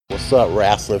What's up,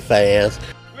 wrestling fans?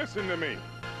 Listen to me.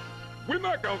 We're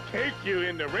not gonna take you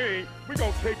in the ring. We're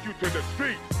gonna take you to the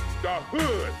streets, the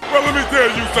hood. Well, let me tell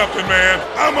you something, man.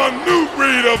 I'm a new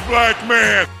breed of black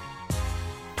man.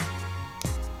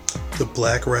 The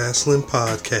Black Wrestling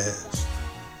Podcast.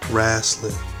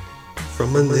 Wrestling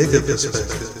from a nigga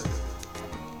perspective.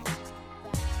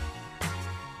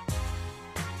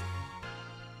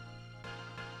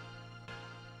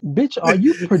 Bitch, are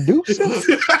you producing?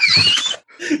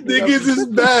 Niggas is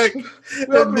back.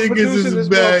 Niggas is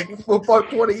back. For about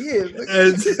 20 years.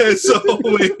 As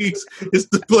always, it's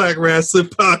the Black Wrestling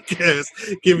Podcast,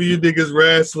 giving you niggas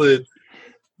wrestling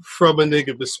from a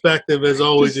nigga perspective. As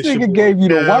always, This nigga gave you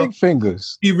the white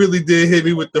fingers. He really did hit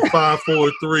me with the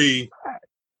 5-4-3.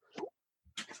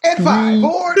 And 5,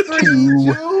 4, 3,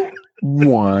 2,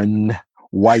 1.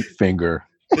 White finger.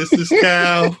 This is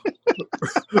Cal.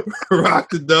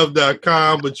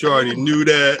 RockTheDub.com, but you already knew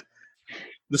that.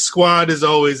 The squad, as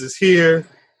always, is here.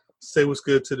 Say what's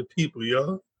good to the people,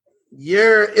 y'all.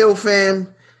 You're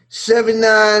IlFam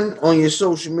 79 on your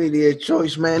social media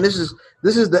choice, man. This is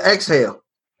the exhale.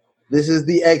 This is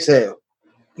the exhale.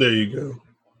 There you go.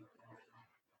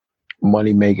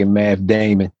 Money making Math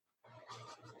Damon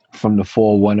from the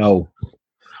 410.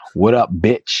 What up,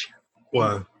 bitch?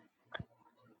 Why?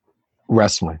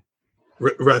 Wrestling.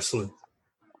 Wrestling.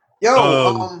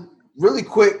 Yo, really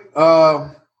quick,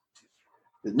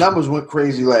 the numbers went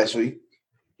crazy last week.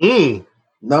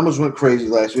 Numbers went crazy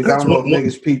last week. I don't know if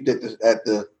niggas peeped at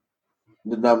the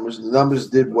numbers. The numbers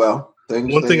did well.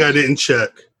 One thing I didn't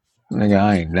check. Nigga,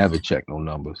 I ain't never checked no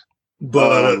numbers.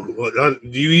 But do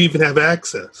you even have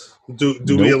access? Do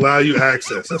we allow you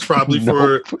access? That's probably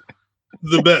for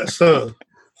the best, huh?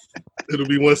 It'll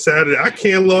be one Saturday. I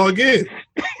can't log in.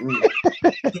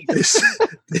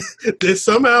 There's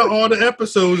somehow all the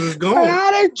episodes is gone.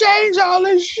 How they change all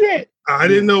this shit? I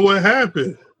didn't know what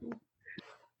happened.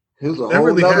 That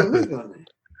really happened.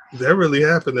 That really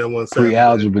happened that one Saturday.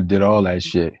 Pre-algebra did all that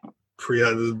shit.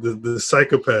 The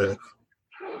psychopath.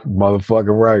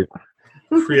 Motherfucking right.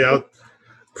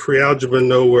 Pre-algebra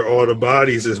know where all the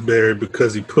bodies is buried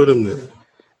because he put them there.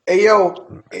 Hey,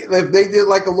 yo, if they did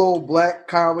like a little black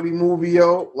comedy movie,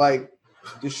 yo, like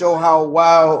to show how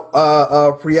wild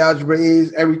pre-algebra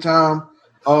is, every time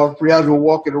pre-algebra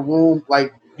walk in the room,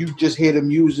 like you just hear the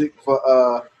music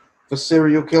for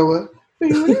Serial Killer. He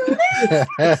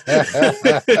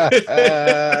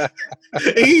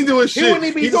ain't doing shit. He wouldn't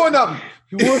even be doing nothing.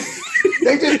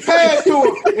 They just passed to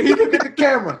him and he looked at the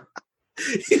camera.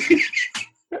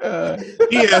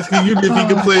 He asking you if he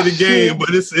can play the game, but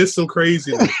it's some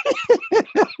crazy. Let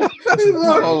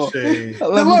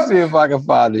me see if I can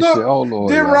find this shit. Hold on.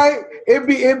 Then right,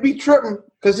 it'd be tripping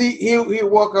because he'd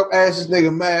walk up, ask this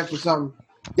nigga man for something.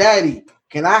 Daddy,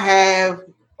 can I have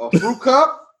a fruit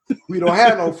cup? We don't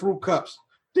have no fruit cups.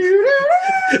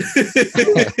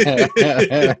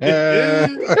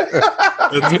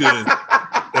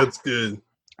 That's good.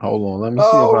 Hold on, let me see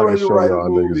if I can show y'all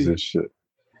niggas this shit.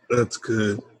 That's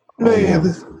good. Man,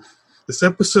 this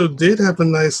episode did have a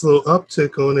nice little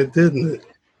uptick on it, didn't it?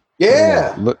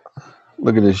 Yeah. Look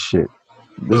at this shit.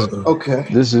 Okay.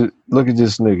 Look at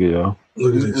this nigga, yo.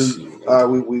 Look at this.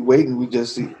 We waiting. We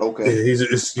just see. Okay.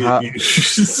 Yeah, how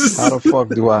the fuck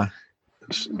do I?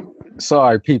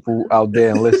 Sorry, people out there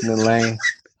in listening lane.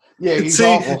 Yeah, he's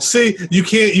awful. See, you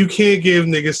can't give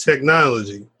niggas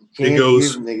technology. Give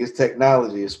niggas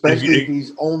technology, especially if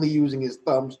he's only using his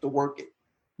thumbs to work it.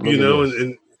 You know,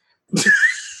 and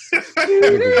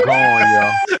nigga gone,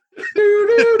 yo.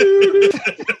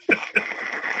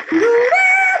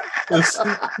 It's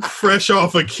fresh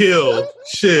off a kill.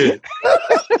 Shit.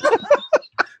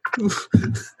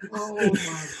 Oh my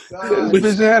god!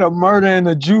 This bitch had a murder in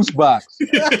a juice box.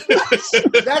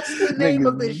 That's the name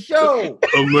of the show.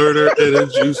 A murder in a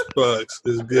juice box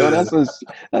is good. Yo,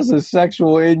 that's a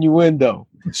sexual innuendo.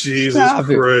 Jesus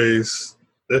Christ.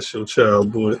 That's your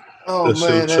child, boy. Oh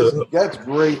man, that's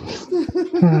great.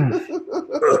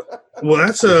 Well,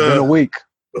 that's been a week.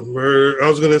 A murder. I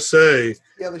was gonna say.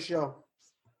 The other show.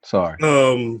 Sorry.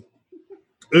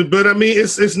 But I mean,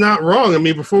 it's not wrong. I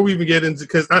mean, before we even get into,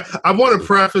 because I want to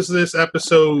preface this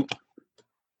episode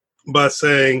by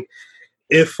saying,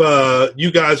 if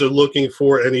you guys are looking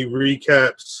for any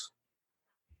recaps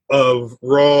of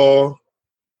Raw,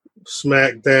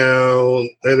 SmackDown,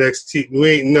 NXT,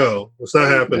 it's not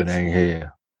happening. It ain't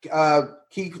here.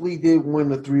 Keith Lee did win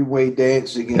the 3-way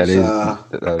dance against.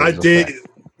 I did. Fact.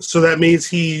 So that means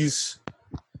he's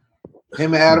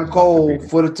him and Adam Cole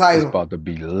for the title. It's about to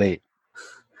be lit.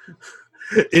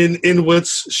 In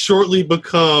what's shortly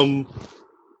become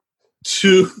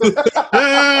two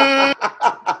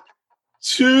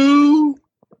two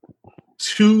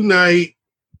night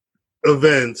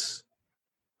events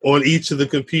on each of the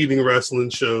competing wrestling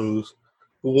shows.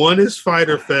 One is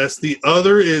Fyter Fest. The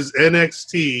other is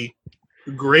NXT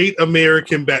Great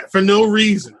American Bash for no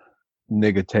reason.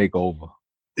 Nigga takeover.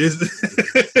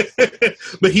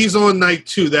 But he's on night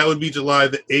 2. That would be July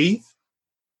the 8th.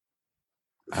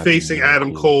 Facing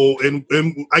Adam Cole. And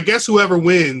I guess whoever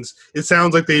wins, it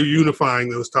sounds like they're unifying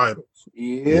those titles.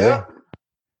 Yeah.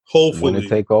 Hopefully. Winner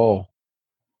take all.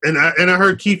 And I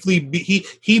heard Keith Lee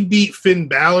he beat Finn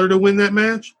Balor to win that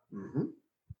match. Mm-hmm.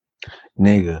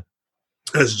 Nigga.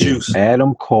 That's juice.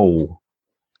 Adam Cole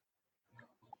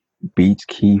beats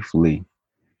Keith Lee.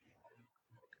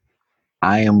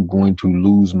 I am going to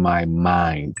lose my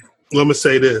mind. Let me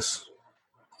say this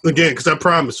again, because I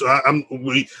promise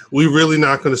we really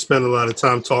not going to spend a lot of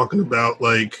time talking about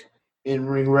like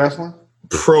in-ring wrestling,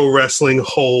 pro wrestling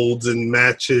holds and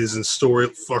matches and story.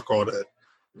 Fuck all that.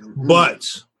 Mm-hmm. But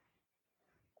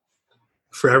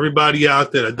for everybody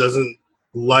out there that doesn't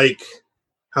like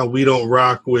how we don't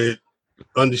rock with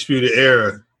Undisputed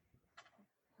Era,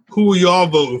 who are y'all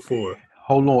voting for?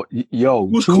 Hold on, yo.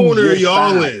 Whose corner are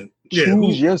y'all side. in?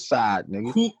 Choose your side,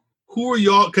 nigga. Who are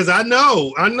y'all? Because I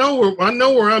know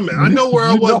where I'm at. I know where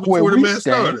I was before the match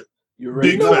started. You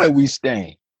know where we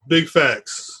stand. Big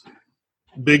facts.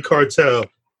 Big cartel.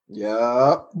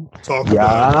 Yeah. Talk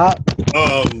about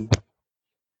it.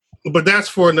 But that's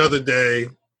for another day,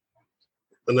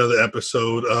 another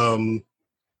episode.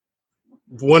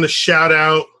 Want to shout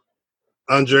out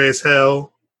Andreas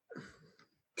Hell,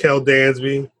 Kel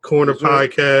Dansby, Corner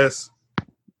Podcast.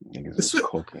 Niggas is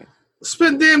cooking.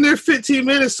 Spent damn near 15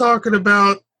 minutes talking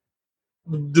about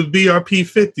the BRP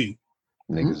 50.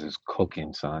 Niggas is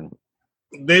cooking, son.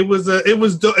 It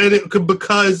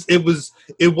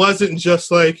wasn't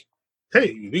just like,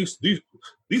 hey,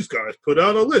 these guys put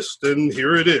out a list and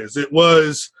here it is. It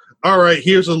was, all right,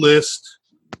 here's a list.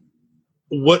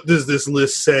 What does this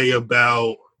list say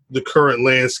about the current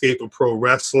landscape of pro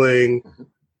wrestling?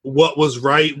 What was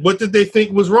right? What did they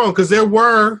think was wrong? Because there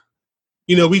were,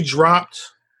 we dropped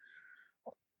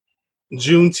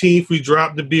Juneteenth. We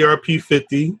dropped the BRP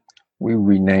 50. We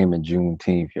renaming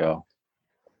Juneteenth, y'all.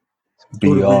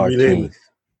 BRTeenth.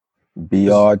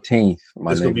 BRTeenth,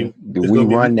 my nigga. We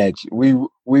run that. We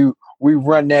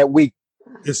run that week.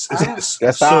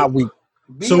 That's our week.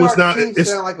 So it's not. It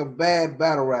sound like a bad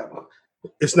battle rapper.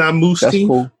 It's not Moose That's Teeth.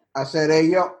 Cool. I said, hey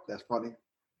yo, that's funny.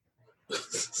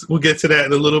 We'll get to that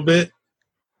in a little bit.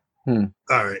 All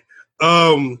right.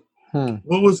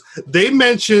 What was they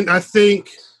mentioned? I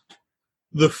think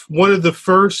one of the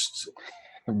first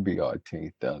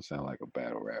BRT does sound like a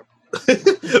battle rapper.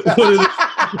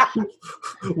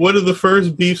 one of the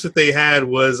first beefs that they had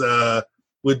was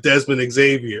with Desmond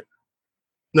Xavier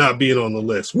not being on the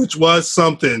list, which was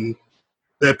something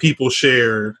that people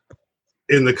shared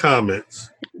in the comments.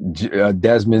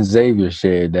 Desmond Xavier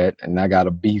shared that, and I got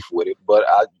a beef with it. But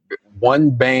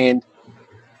one band,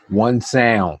 one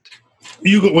sound.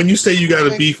 When you say you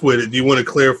got a beef with it, do you want to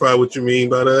clarify what you mean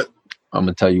by that? I'm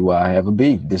going to tell you why I have a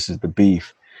beef. This is the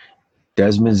beef.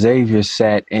 Desmond Xavier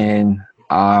sat in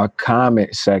our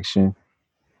comment section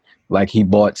like he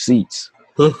bought seats.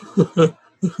 You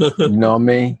know what I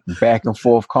mean? Back and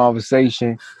forth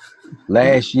conversation.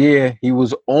 Last year, he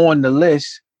was on the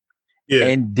list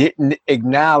and didn't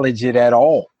acknowledge it at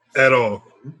all. At all.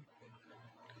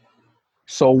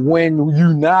 So when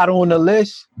you're not on the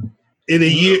list, in a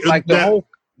year,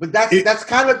 but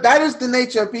that is the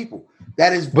nature of people.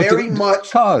 That is very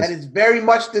much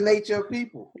the nature of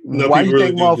people. No, why do you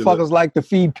think motherfuckers like to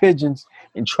feed pigeons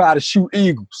and try to shoot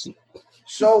eagles?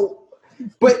 So,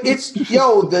 but it's the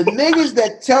niggas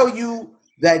that tell you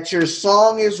that your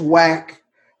song is whack,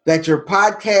 that your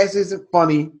podcast isn't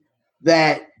funny,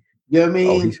 that you know what I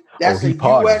mean? That's a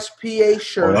USPA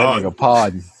shirt. Oh, that nigga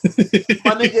pardon.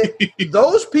 My nigga,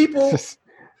 those people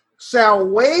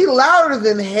sound way louder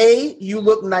than, hey, you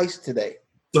look nice today.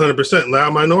 100%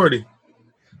 loud minority.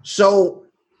 So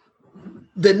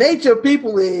the nature of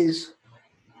people is,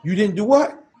 you didn't do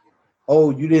what? Oh,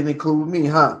 you didn't include me,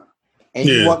 huh? And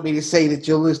you want me to say that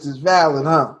your list is valid,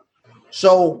 huh?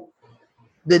 So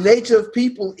the nature of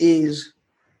people is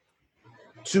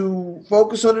to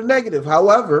focus on the negative.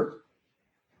 However,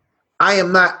 I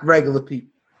am not regular people.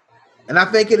 And I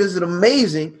think it's an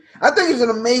amazing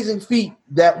feat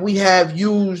that we have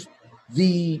used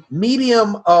the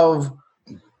medium of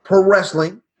pro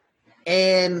wrestling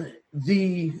and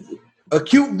the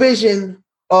acute vision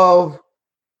of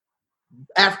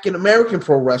African American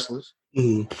pro wrestlers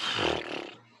and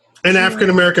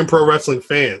African American pro wrestling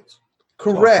fans.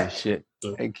 Correct. Shit.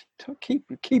 Hey,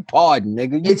 keep pardon,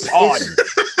 nigga. You pardon.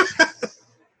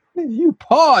 You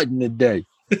pardon today.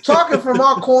 Talking from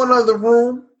our corner of the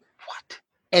room. What?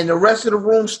 And the rest of the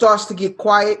room starts to get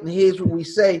quiet, and here's what we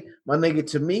say. My nigga,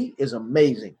 to me, is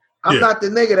amazing. I'm not the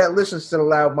nigga that listens to the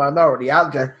loud minority. I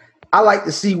like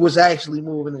to see what's actually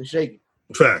moving and shaking.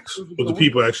 Facts. What the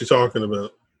people actually talking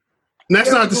about. And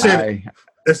that's not to say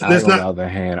that's on not. the other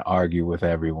hand, argue with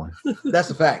everyone. That's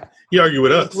a fact. He argue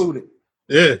with us. Included.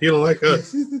 Yeah, he don't like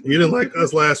us. He didn't like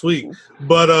us last week.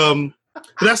 But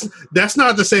that's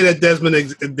not to say that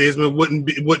Desmond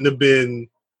wouldn't have been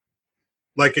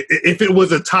like if it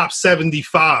was a top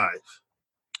 75.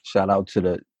 Shout out to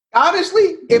the.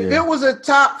 Honestly, if it was a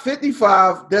top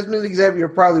 55, Desmond Xavier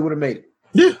probably would have made it.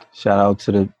 Yeah. Shout out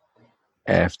to the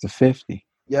after 50.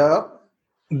 Yeah.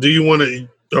 Do you want to?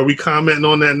 Are we commenting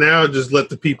on that now? Or just let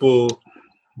the people.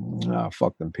 Nah,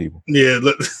 fuck them people. Yeah.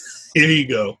 Here you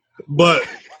go. But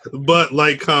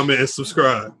like, comment, and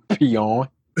subscribe. Peon.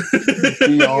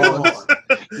 Peon.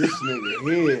 This nigga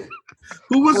here.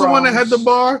 Who was the one that had the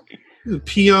bar?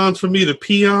 Peons for me to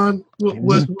peon.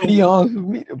 What peons for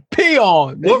me to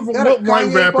peon? What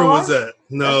white rapper bar? Was that?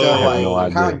 No, I have no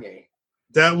idea. Kanye.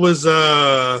 That was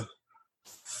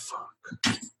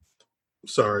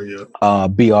Sorry, yeah.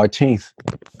 BR-Teenth.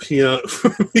 Peon.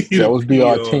 That was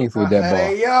BR-Teenth with that bar.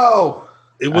 Hey yo.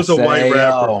 It was a white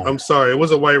rapper. I'm sorry. It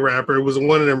was a white rapper. It was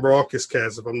one of them raucous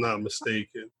cats, if I'm not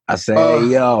mistaken. I say,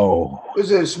 yo. Was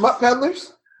it Smut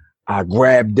Peddlers? I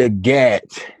grabbed the gat.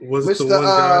 Was it the one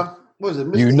guy? Was it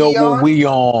Mr. You know Eon? what we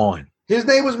on. His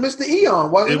name was Mr. Eon,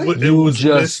 wasn't it? You was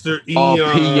just Mr. a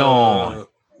Eon. peon.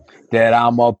 That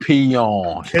I'm a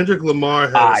peon. Kendrick Lamar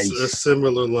has a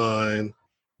similar line.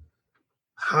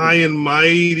 High and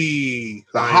mighty.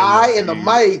 The high and the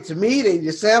mighty. To me, they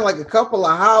just sound like a couple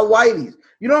of high whiteys.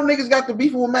 You know them niggas got the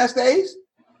beef with Master Ace?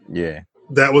 Yeah.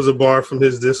 That was a bar from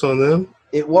his diss on them?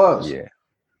 It was. Yeah.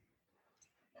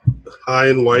 High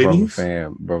and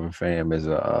whiteys? Brother Fam is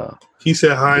a... He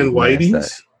said high and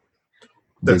whiteys?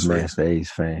 That's right. Master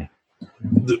Ace fan.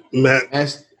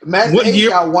 Master Ace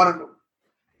got one...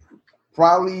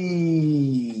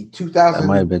 Probably 2000. That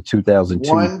might have been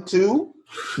 2002. 1, 2?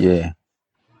 Yeah.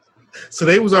 So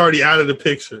they was already out of the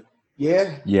picture.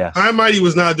 Yeah. Yeah. High and Mighty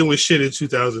was not doing shit in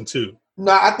 2002.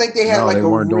 No, I think they had they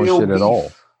weren't doing shit beef. at all.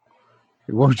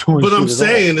 They weren't doing but shit I'm at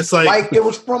saying all. It's like it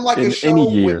was from like a show any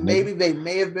year, where maybe they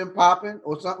may have been popping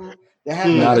or something. They had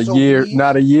not a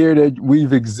year that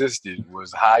we've existed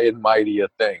was High and Mighty a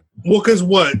thing. Well, because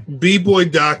what? B-Boy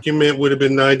Document would have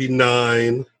been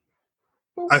 99.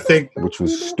 I think. Which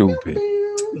was stupid.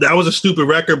 That was a stupid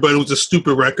record, but it was a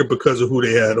stupid record because of who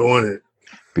they had on it.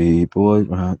 B-Boy,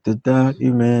 the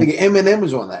document. Eminem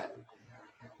was on that.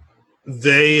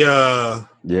 They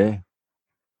yeah.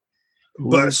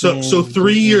 But so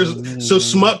 3 years. So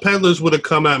Smut Peddlers would have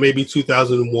come out maybe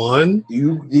 2001.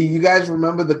 Do you guys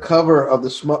remember the cover of the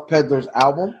Smut Peddlers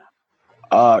album?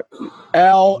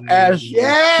 LSTER.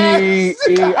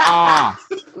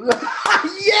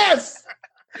 Yes.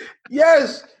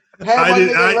 Yes.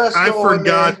 I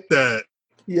forgot that.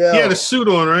 Yeah. He had a suit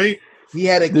on, right? He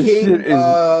had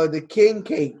the king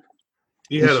cape.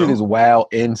 This shit is wild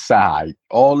inside.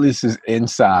 All this is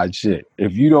inside shit.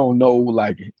 If you don't know,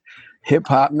 like, hip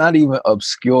hop, not even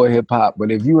obscure hip hop,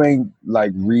 but if you ain't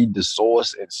like read the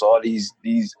source and saw these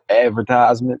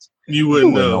advertisements, you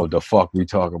wouldn't know what the fuck we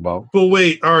talk about. But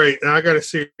wait, all right, now I got a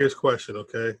serious question,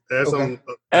 okay? As I'm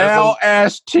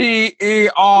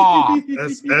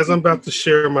about to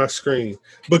share my screen,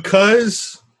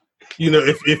 because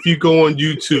if you go on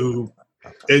YouTube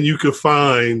and you can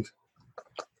find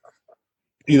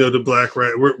the black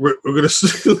rat. We're gonna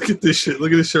look at this shit.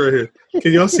 Look at this shit right here.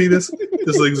 Can y'all see this?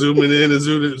 Just like zooming in and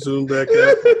zoom back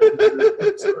out.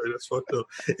 Sorry, that's fucked up.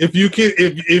 If you can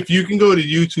go to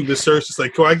YouTube and search, it's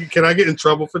like, can I get in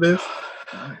trouble for this?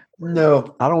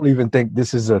 No, I don't even think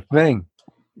this is a thing.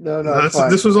 No,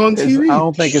 this was on TV. I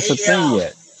don't think it's a thing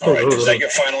yet. All right, is that your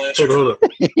final answer? Hold on.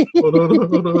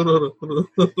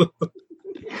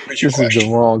 This is the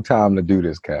wrong time to do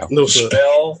this, Cal. No, sir.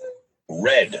 Spell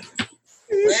red.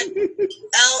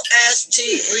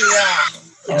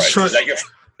 LSTER. All right, is that your...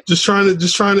 Just trying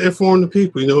to inform the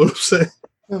people. You know what I'm saying?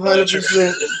 100%. My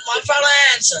final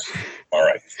answer. All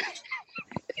right.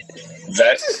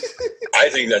 I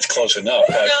think that's close enough.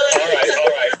 All right.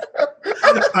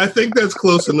 I think that's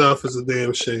close enough. It's a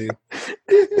damn shame.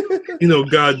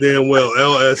 Goddamn well,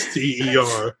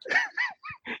 LSTER.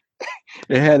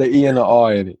 It had an E and an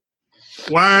R in it.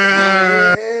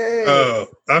 Wow. Oh,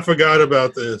 I forgot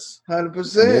about this.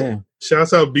 100%. Yeah.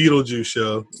 Shouts out Beetlejuice,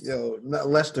 yo. Yo, not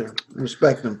Lester.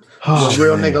 Respect him.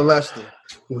 Real nigga Lester.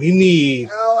 We need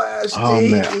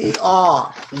LSTER.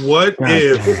 What God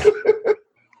if? damn.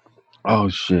 Oh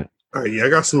shit. All right, yeah, I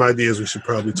got some ideas we should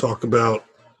probably talk about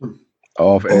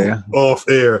Off air. Off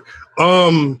air.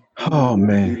 Oh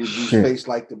man, His shit. face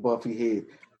like the Buffy head.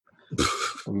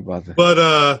 We about to.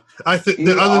 But I think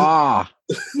the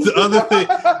other thing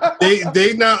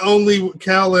they not only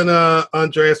Cal and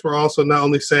Andreas were also not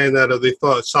only saying that they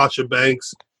thought Sasha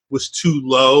Banks was too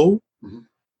low,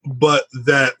 but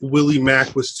that Willie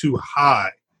Mack was too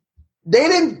high. They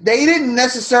didn't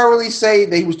necessarily say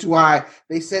that he was too high.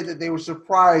 They said that they were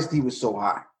surprised he was so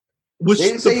high. Which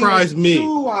surprised me.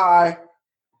 Too high.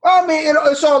 Well, I mean,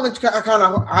 it's all kind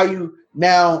of how you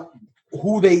now.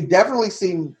 Who they definitely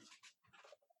seem.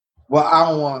 Well, I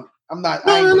don't want. I'm not.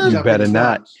 No. You better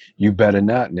not. You better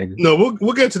not, nigga. No,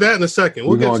 we'll get to that in a second.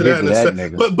 We'll get to that in a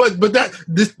second. But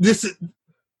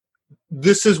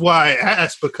this is why I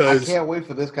asked, because I can't wait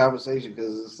for this conversation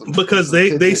because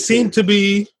they seem to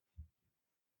be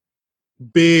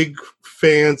big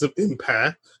fans of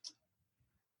Impact.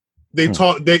 They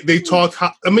talked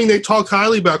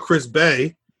highly about Chris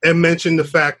Bay and mentioned the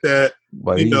fact that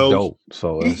he's dope.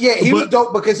 So he was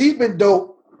dope because he's been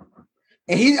dope,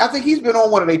 and I think he's been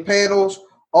on one of their panels.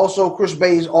 Also, Chris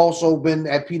Bay's also been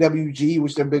at PWG,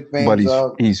 which they're big fans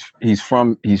of. He's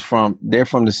from they're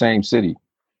from the same city.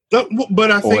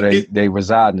 But I think they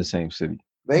reside in the same city.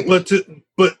 But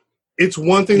it's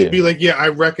one thing to be like, yeah, I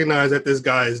recognize that this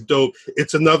guy is dope.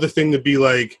 It's another thing to be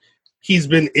like, he's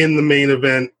been in the main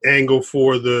event angle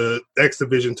for the X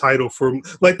Division title for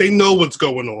like they know what's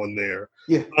going on there.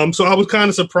 Yeah. So I was kind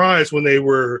of surprised when they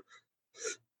were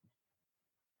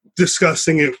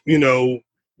discussing it,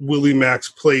 Willie Mack's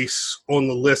place on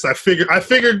the list. I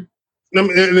figured,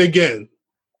 and again,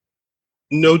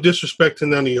 no disrespect to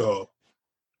none of y'all.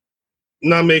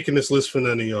 Not making this list for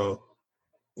none of y'all.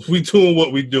 We doing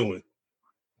what we doing.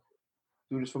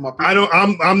 Do this for my people.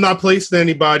 I'm not placing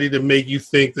anybody to make you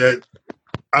think that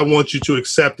I want you to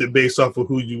accept it based off of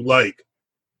who you like.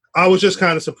 I was just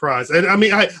kind of surprised. And I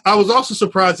mean, I was also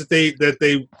surprised that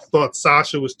they thought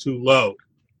Sasha was too low.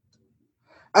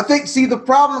 I think, the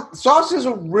problem, Sasha's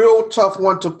a real tough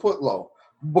one to put low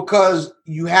because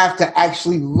you have to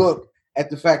actually look at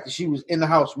the fact that she was in the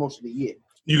house most of the year.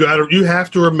 You have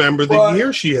to remember the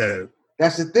year she had.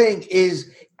 That's the thing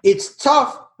is it's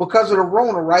tough because of the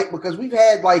Rona, right? Because we've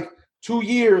had like 2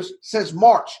 years since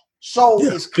March. So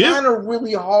it's kind of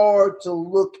really hard to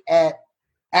look at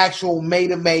actual May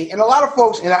to May. And a lot of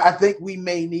folks, and I think we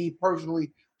may need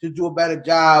personally to do a better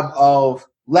job of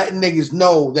letting niggas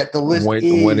know that the list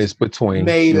is when it's between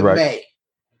May to May.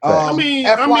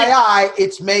 FYI,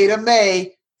 it's May to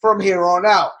May from here on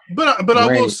out.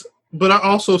 But I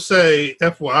also say,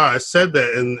 FYI, I said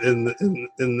that in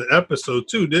the episode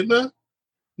too, didn't I?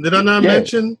 Did I not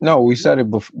mention? No, we said it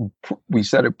before. We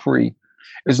said it pre.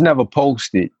 It's never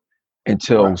posted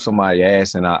until somebody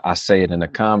asks, and I say it in the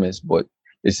comments. But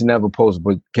it's never posted.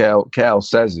 But Cal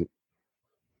says it.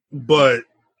 But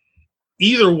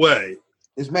either way,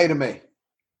 it's May to May.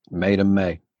 May to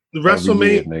May. The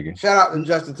WrestleMania. Nigga. Shout out to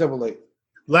Justin Timberlake.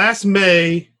 Last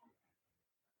May,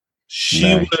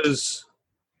 she was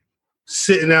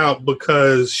sitting out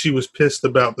because she was pissed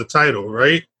about the title,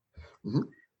 right? Mm-hmm.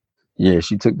 Yeah,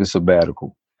 she took the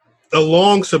sabbatical. A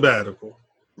long sabbatical.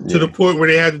 To the point where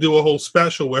they had to do a whole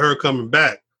special with her coming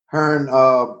back. Her and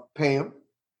Pam.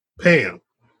 Pam.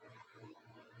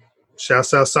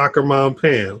 Shouts out soccer mom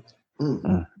Pam.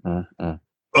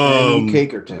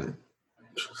 Cakerton.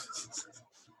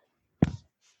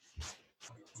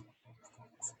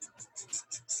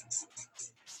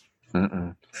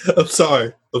 I'm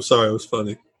sorry. It was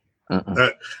funny.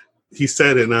 He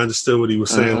said it, and I understood what he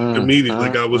was saying immediately.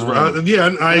 Like I was right.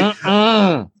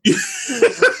 Yeah,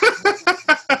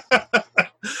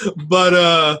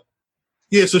 But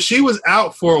so she was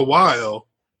out for a while,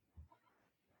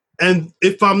 and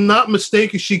if I'm not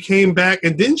mistaken, she came back,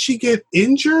 and didn't she get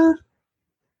injured?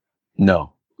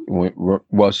 No.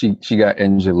 Well, she got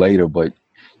injured later, but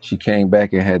she came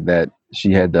back and had that.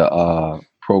 She had the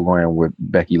program with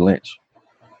Becky Lynch.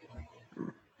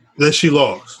 That she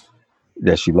lost.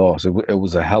 It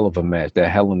was a hell of a match. That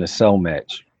Hell in a Cell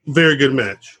match. Very good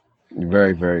match.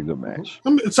 Very, very good match.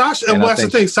 I mean, Sasha, and that's the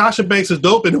thing. Sasha Banks is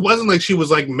dope, and it wasn't like she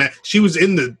was like she was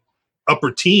in the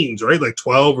upper teens, right? Like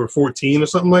 12 or 14 or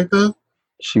something like that.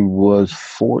 She was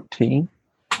 14.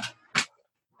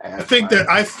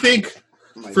 I think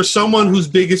for someone whose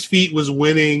biggest feat was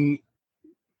winning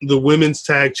the women's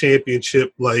tag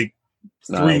championship like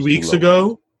 3 weeks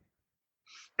ago,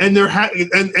 and they're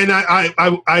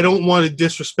I don't want to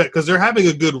disrespect because they're having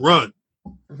a good run.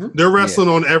 They're wrestling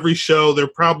on every show. They're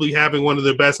probably having one of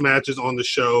their best matches on the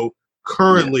show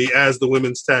currently as the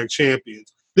women's tag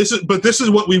champions. This is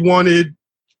what we wanted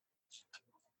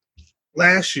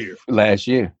last year.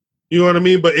 You know what I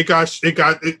mean? But it got.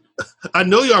 I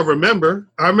know y'all remember.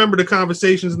 I remember the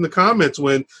conversations in the comments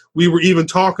when we were even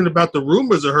talking about the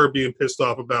rumors of her being pissed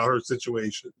off about her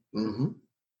situation. Mm-hmm.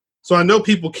 So I know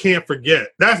people can't forget.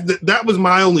 That was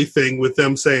my only thing with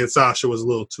them saying Sasha was a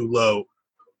little too low.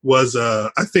 Was I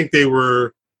think they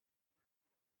were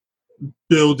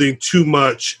building too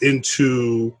much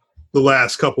into the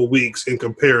last couple weeks in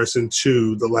comparison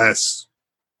to the last,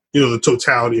 the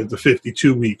totality of the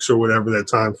 52 weeks or whatever that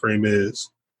time frame is,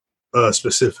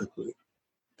 specifically.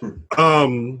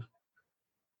 That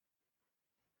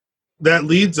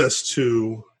leads us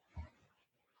to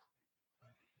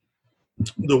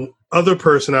the other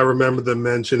person I remember them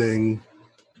mentioning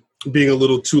being a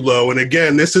little too low. And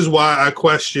again, this is why I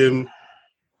question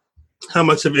how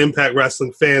much of Impact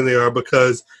Wrestling fan they are,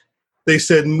 because they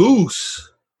said Moose.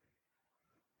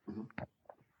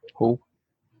 Who?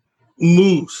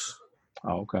 Moose.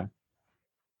 Oh, okay.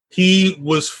 He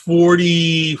was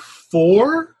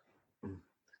 44?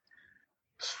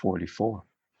 It's 44.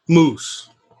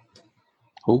 Moose.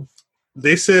 Who?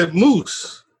 They said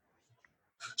Moose.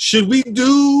 Should we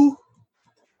do...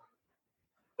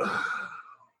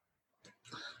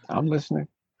 I'm listening.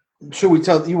 Should we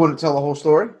tell? You want to tell the whole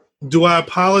story? Do I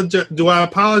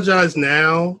apologize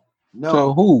now? No.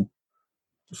 So who?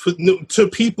 To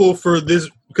people for this,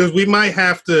 because we might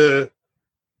have to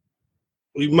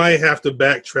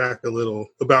backtrack a little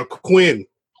about Quinn.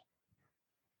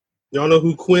 Y'all know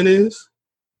who Quinn is?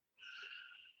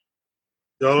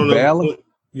 Y'all don't know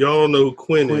who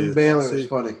Quinn is. Quinn Balor is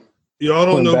funny. Y'all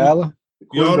don't know.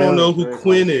 Y'all don't know who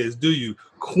Quinn is, do you?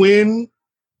 Quinn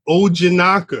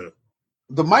Ojinaka,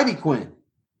 the Mighty Quinn,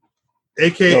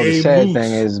 aka the sad Moose.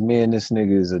 thing is, me and this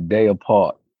nigga is a day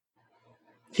apart.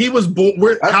 He was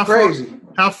born. That's crazy.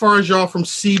 How far is y'all from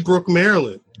Seabrook,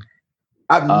 Maryland?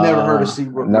 I've never heard of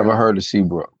Seabrook. Never heard of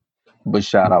Seabrook. But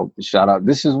shout out.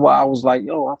 This is why I was like,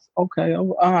 yo, okay,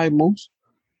 all right, Moose.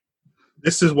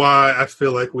 This is why I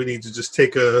feel like we need to just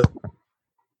take a...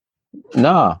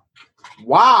 Nah.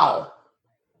 Wow.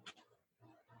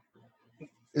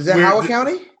 Is that Howard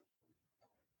County?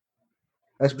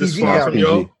 That's PG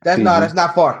County. That's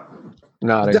not far.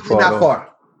 No, that's definitely not far.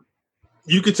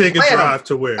 You could take a drive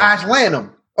to where? Ash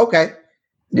Lanham. Okay.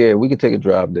 Yeah, we could take a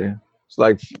drive there. It's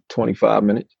like 25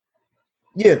 minutes.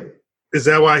 Yeah. Is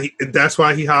that why that's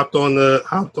why he hopped on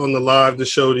the live to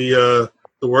show the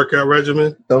workout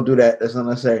regimen? Don't do that. That's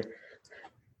unnecessary.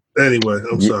 Anyway,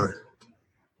 I'm sorry.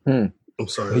 I'm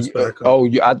sorry. Let's back up. Oh,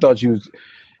 I thought you was,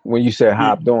 when you said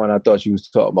hopped on, I thought you was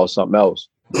talking about something else.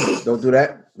 Don't do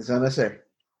that. It's unnecessary.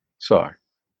 Sorry.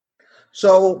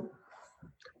 So,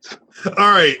 all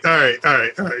right.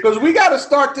 Because we got to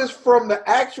start this from the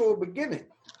actual beginning.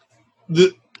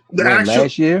 The actual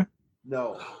last year?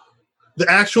 No. The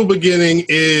actual beginning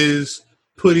is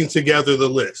putting together the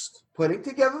list. Putting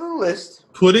together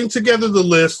the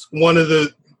list. One of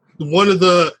the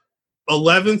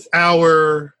 11th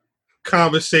hour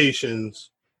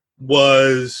conversations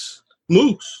was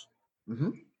Moose. Mm-hmm.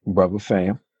 Brother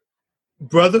Fam.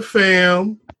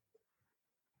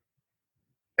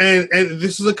 And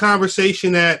this is a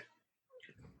conversation that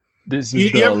this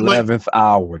is the 11th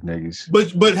hour,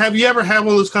 niggas. But have you ever had one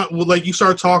of those like you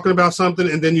start talking about something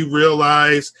and then you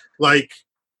realize like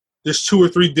there's 2 or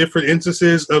 3 different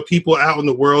instances of people out in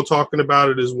the world talking about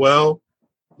it as well?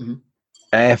 Mm-hmm.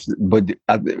 But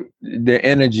the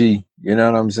energy, you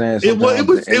know what I'm saying?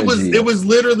 It was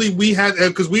literally, we had,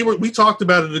 because we talked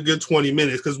about it a good 20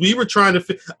 minutes because we were trying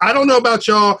to I don't know about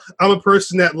y'all. I'm a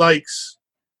person that likes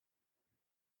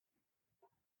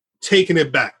taking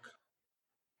it back.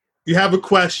 You have a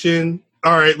question.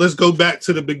 All right, let's go back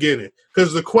to the beginning.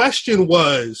 Because the question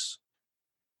was,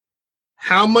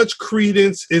 how much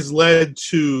credence is led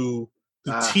to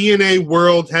the TNA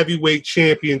World Heavyweight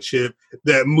Championship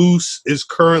that Moose is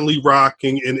currently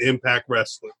rocking in Impact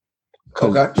Wrestling?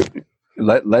 Okay.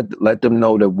 Let them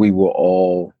know that we were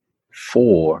all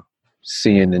for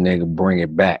seeing the nigga bring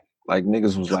it back. Like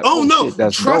niggas was like, oh no, shit,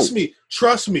 that's trust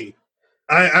dope. me.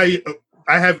 I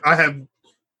have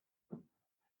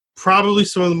probably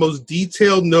some of the most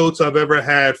detailed notes I've ever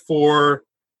had for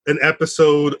an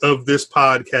episode of this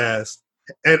podcast.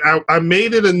 And I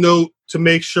made it a note to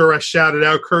make sure I shouted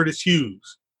out Curtis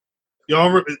Hughes.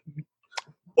 Y'all,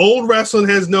 old wrestling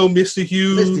has no Mr.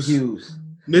 Hughes.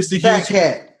 Mr. Hughes.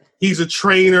 Cat. He's a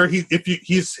trainer. His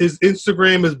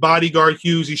Instagram is Bodyguard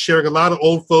Hughes. He's sharing a lot of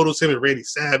old photos, him and Randy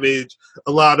Savage,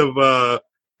 a lot of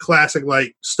classic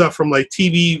like stuff from like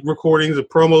TV recordings and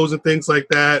promos and things like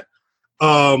that.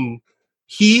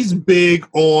 He's big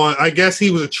on, I guess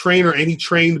he was a trainer and he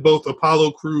trained both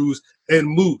Apollo Crews and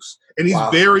Moose. And he's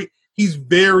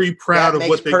very proud of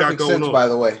what they got going on. By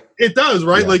the way, it does,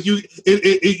 right? Yes. Like you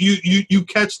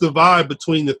catch the vibe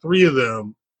between the three of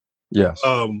them. Yes.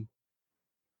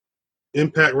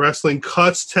 Impact Wrestling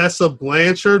cuts Tessa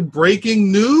Blanchard.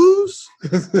 Breaking news.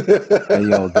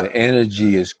 And, the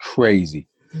energy is crazy.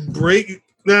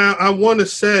 Now, I want to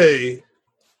say,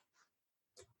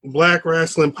 Black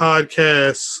Wrestling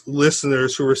Podcast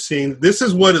listeners who are seeing, this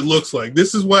is what it looks like.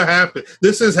 This is what happened.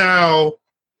 This is how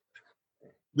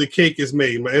the cake is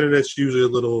made. My internet's usually a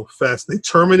little fast. They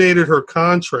terminated her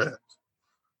contract.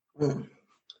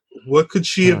 What could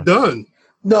she have done?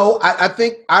 No, I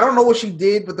think I don't know what she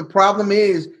did, but the problem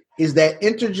is that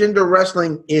intergender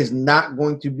wrestling is not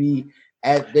going to be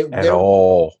at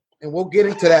all. And we'll get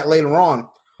into that later on.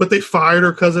 But they fired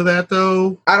her because of that,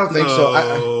 though? I don't think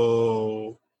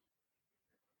so.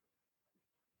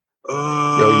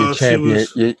 Your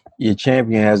champion, your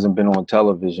champion hasn't been on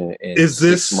television in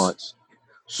 6 months.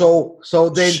 So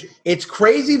then it's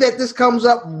crazy that this comes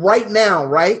up right now,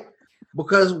 right?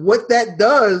 Because what that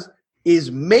does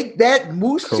is make that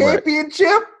Moose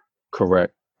championship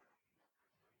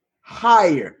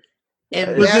higher.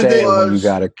 And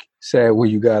it's sad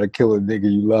when you gotta kill a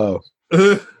nigga you love.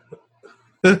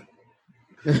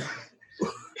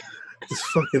 This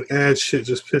fucking ad shit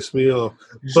just pissed me off.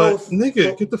 But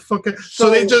get the fuck out.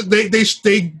 So they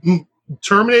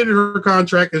terminated her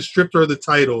contract and stripped her of the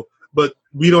title, but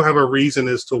we don't have a reason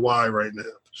as to why right now.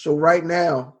 So right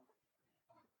now,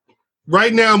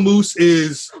 Moose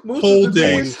is holding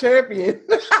the champion,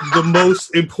 the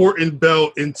most important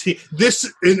belt in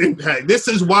Impact. This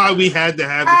is why we had to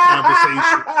have the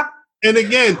conversation. And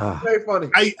again, very funny.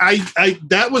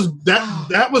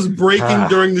 That was breaking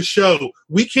during the show.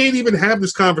 We can't even have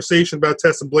this conversation about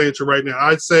Tessa Blanchard right now.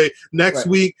 I'd say next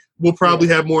week we'll probably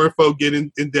have more info, get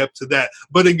in depth to that.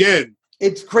 But again,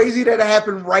 it's crazy that it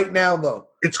happened right now, though.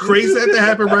 It's crazy that it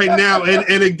happened right now,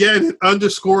 and again, it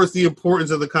underscores the importance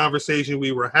of the conversation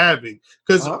we were having.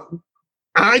 Because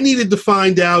I needed to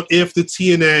find out if the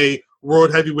TNA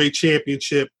World Heavyweight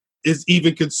Championship is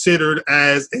even considered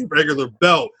as a regular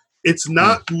belt. It's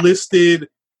not listed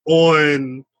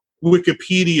on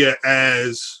Wikipedia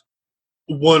as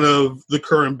one of the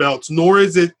current belts, nor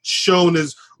is it shown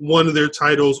as one of their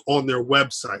titles on their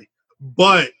website.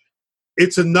 But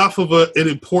it's enough of an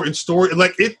important story.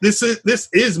 Like this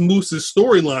is Moose's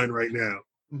storyline right now.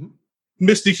 Mm-hmm.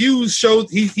 Mr. Hughes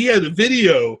showed he had a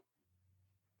video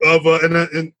of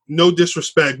and no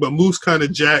disrespect, but Moose kind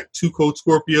of jacked Two Cold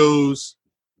Scorpios,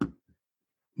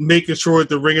 making sure that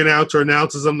the ring announcer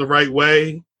announces them the right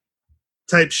way,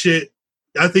 type shit.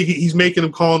 I think he's making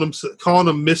him calling him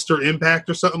Mr. Impact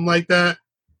or something like that.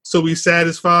 So he's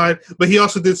satisfied. But he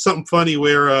also did something funny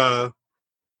where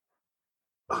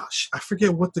I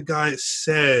forget what the guy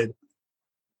said,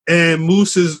 and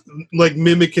Moose is like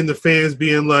mimicking the fans,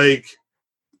 being like,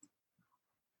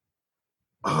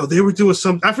 "Oh, they were doing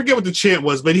something." I forget what the chant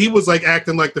was, but he was like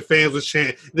acting like the fans was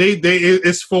chanting.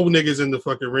 It's full niggas in the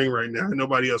fucking ring right now, and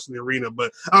nobody else in the arena.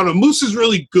 But I don't know. Moose is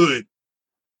really good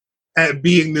at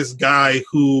being this guy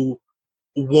who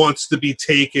wants to be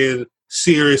taken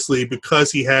seriously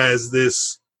because he has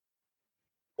this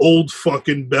old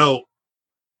fucking belt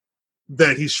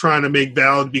that he's trying to make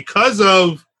valid because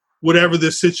of whatever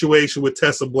this situation with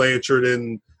Tessa Blanchard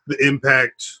and the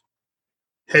Impact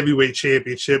Heavyweight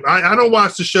Championship. I don't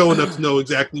watch the show enough to know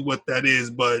exactly what that is,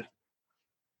 but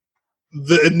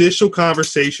the initial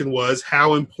conversation was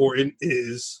how important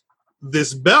is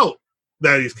this belt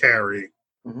that he's carrying.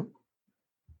 Mm-hmm.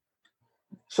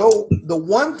 So the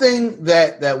one thing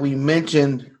that we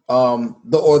mentioned,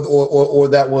 or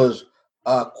that was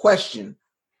a question,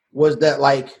 was that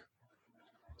like,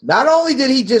 not only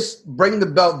did he just bring the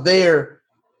belt there,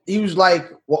 he was like,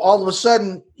 well, all of a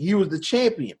sudden he was the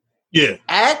champion. Yeah.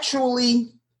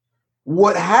 Actually,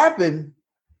 what happened,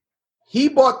 he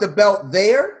bought the belt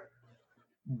there,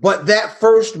 but that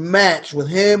first match with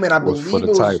him and I believe it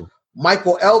was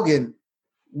Michael Elgin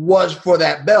was for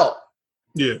that belt.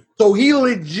 Yeah. So he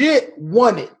legit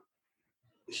won it.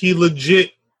 He won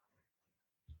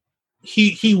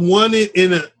it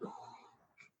in a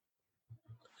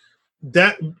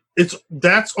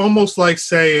that's almost like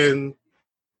saying,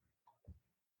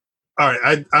 all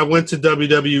right, I went to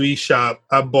WWE shop,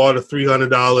 I bought a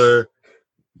 $300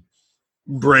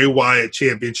 Bray Wyatt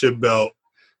championship belt.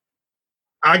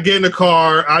 I get in a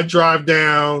car, I drive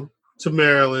down to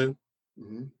Maryland,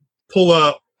 pull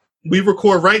up, we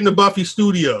record right in the Buffy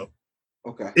studio.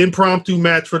 Okay. Impromptu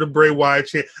match for the Bray Wyatt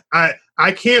chance.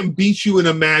 I can't beat you in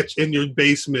a match in your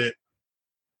basement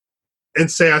and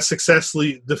say I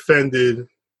successfully defended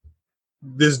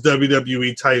this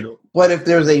WWE title. But if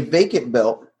there's a vacant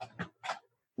belt,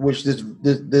 which this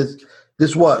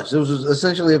was, it was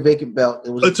essentially a vacant belt.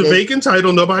 It's a vacant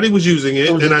title. Nobody was using it.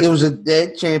 It was a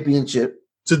dead championship.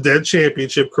 It's a dead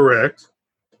championship, correct?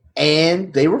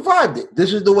 And they revived it.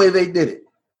 This is the way they did it.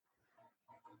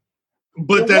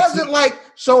 But it wasn't like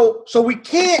so we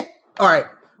can't. All right,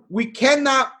 we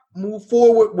cannot move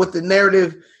forward with the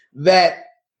narrative that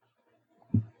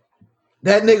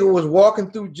nigga was walking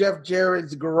through Jeff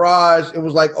Jarrett's garage and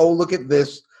was like, "Oh, look at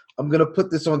this! I'm gonna put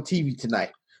this on TV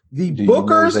tonight." The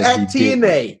bookers at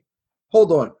TNA,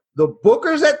 hold on. The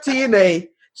bookers at TNA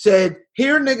said,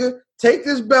 "Here, nigga, take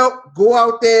this belt, go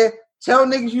out there, tell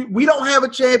niggas we don't have a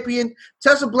champion.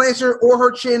 Tessa Blanchard or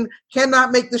her chin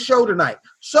cannot make the show tonight.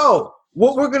 So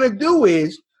what we're gonna do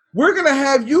is we're gonna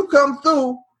have you come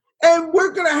through, and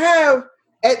we're gonna have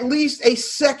at least a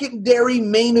secondary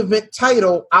main event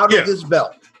title out of this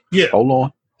belt." Yeah, hold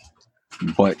on,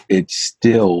 but it's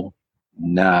still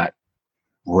not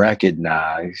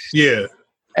recognized. Yeah,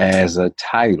 as a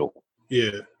title.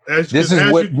 Yeah. This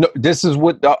is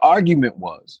what the argument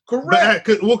was. Correct.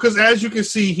 Because as you can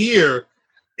see here,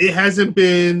 it hasn't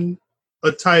been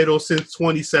a title since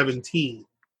 2017.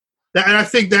 And I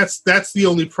think that's the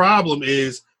only problem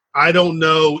is I don't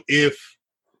know if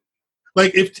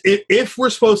we're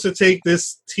supposed to take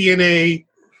this TNA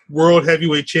World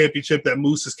Heavyweight Championship that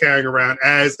Moose is carrying around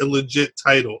as a legit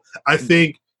title. I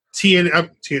think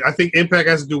I think Impact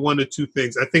has to do one of two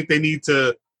things. I think they need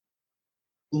to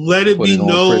let it be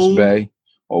known. Chris Bay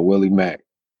or Willie Mack.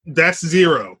 That's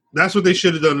zero. That's what they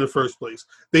should have done in the first place.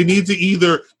 They need to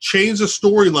either change the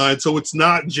storyline so it's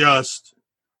not just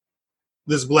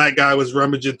this black guy was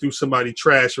rummaging through somebody's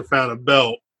trash or found a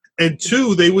belt. And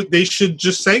two, they should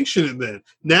just sanction it then.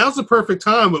 Now's the perfect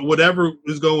time with whatever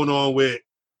is going on with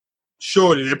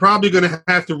Shorty. They're probably going to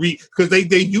have to because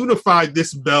they unified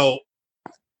this belt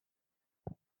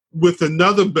with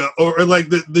another belt, or like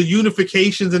the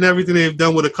unifications and everything they've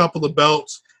done with a couple of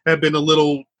belts have been a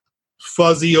little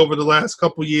fuzzy over the last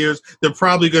couple years. They're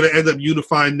probably going to end up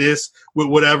unifying this with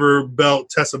whatever belt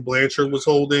Tessa Blanchard was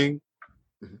holding.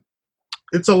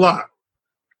 It's a lot.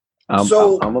 I'm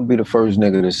going to be the first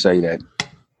nigga to say that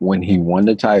when he won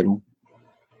the title,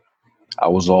 I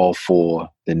was all for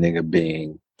the nigga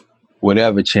being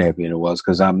whatever champion it was,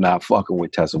 because I'm not fucking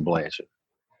with Tessa Blanchard.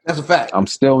 That's a fact. I'm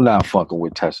still not fucking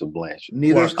with Tessa Blanchard.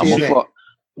 Neither is TNA.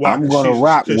 I'm going to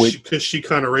rock with... Because she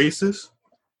kind of racist?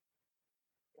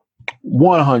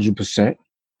 100%.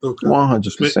 Okay.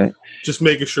 100%. Just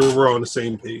making sure we're on the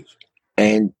same page.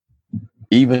 And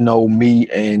even though me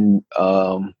and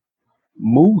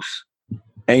Moose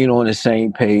ain't on the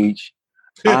same page,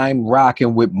 I'm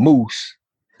rocking with Moose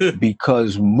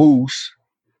because Moose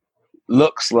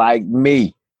looks like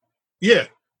me. Yeah.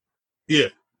 Yeah.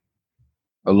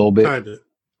 A little bit. Kinda.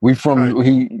 We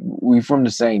from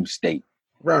the same state.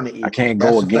 I can't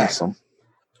go against them.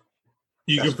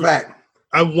 That's a fact.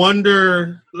 I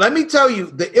wonder. Let me tell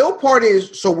you, the ill part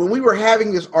is, so when we were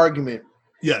having this argument,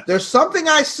 there's something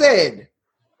I said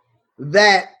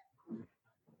that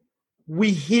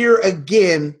we hear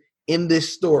again in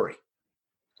this story.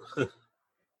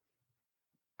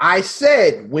 I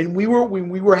said when we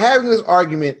were having this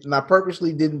argument, and I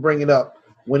purposely didn't bring it up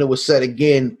when it was said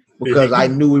again because I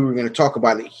knew we were going to talk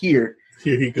about it here.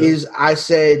 Here he goes. Is I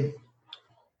said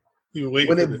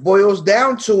when it boils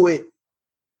down to it,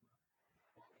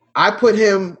 I put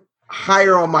him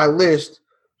higher on my list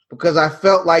because I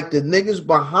felt like the niggas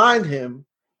behind him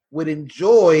would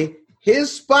enjoy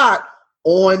his spot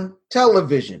on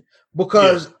television.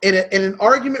 Because in an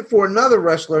argument for another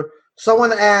wrestler,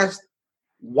 someone asked,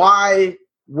 why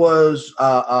was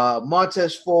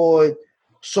Montez Ford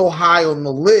so high on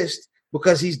the list?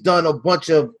 Because he's done a bunch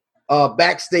of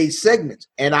backstage segments.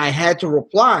 And I had to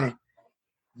reply,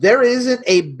 there isn't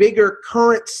a bigger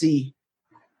currency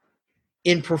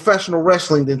in professional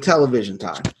wrestling than television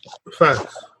time.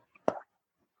 Facts.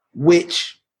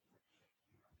 Which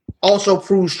also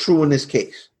proves true in this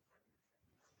case.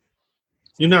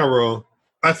 You're not wrong.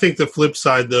 I think the flip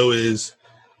side, though, is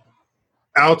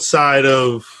outside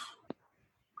of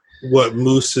what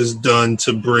Moose has done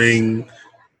to bring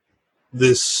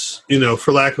this,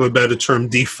 for lack of a better term,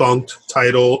 defunct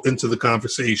title into the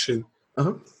conversation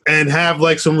and have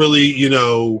like some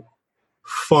really,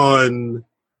 fun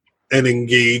and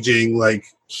engaging like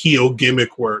heel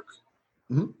gimmick work.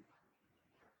 Mm-hmm.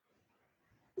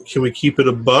 Can we keep it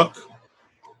a buck?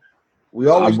 We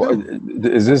always do.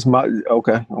 Is this my...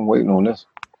 Okay, I'm waiting on this.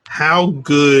 how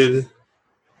good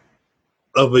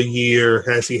of a year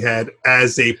has he had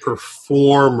as a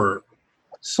performer?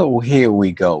 So here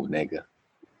we go, nigga.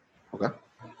 Okay.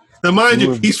 Now, mind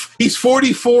you, he's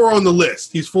 44 on the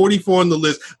list. He's 44 on the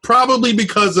list, probably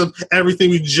because of everything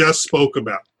we just spoke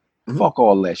about. Fuck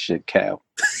all that shit, Cal.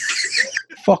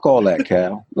 Fuck all that,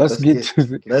 Cal. Let's get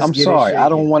to. I'm sorry. I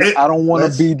don't want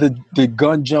to be the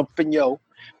gun jumping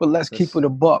but let's keep it a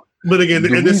buck. But again,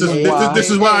 and this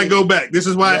is why I go back. This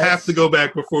is why I have to go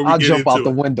back before we I'll get jump into out the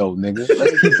window, nigga.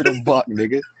 Let's keep it a buck,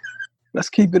 nigga. Let's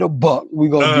keep it a buck. We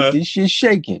gonna get this shit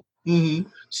shaking. Mm-hmm.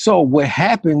 So what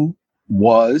happened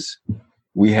was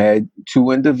we had two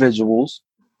individuals.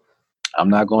 I'm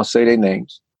not gonna say their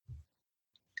names.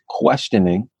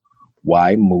 Questioning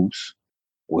why Moose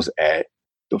was at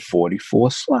the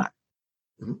 44 slot.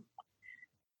 Mm-hmm.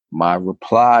 My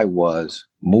reply was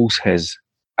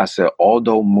I said,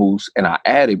 although Moose, and I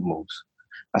added Moose,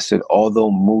 I said, although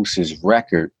Moose's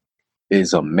record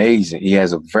is amazing, he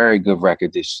has a very good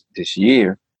record this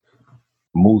year,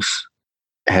 Moose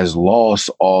has lost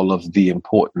all of the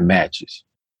important matches.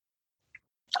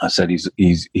 I said I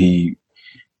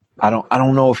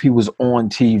don't know if he was on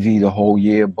TV the whole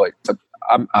year, but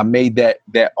I made that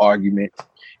argument,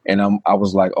 and I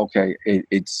was like, okay,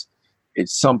 it's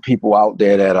some people out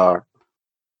there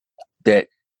that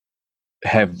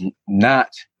have not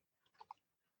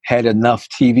had enough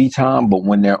TV time, but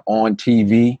when they're on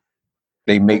TV,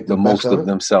 they make the most of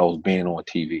themselves being on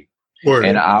TV. Word.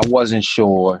 And I wasn't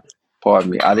sure,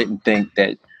 pardon me, I didn't think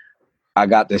that I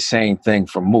got the same thing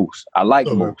from Moose. I like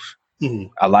Moose. Mm-hmm.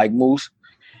 I like Moose.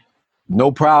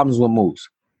 No problems with Moose.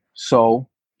 So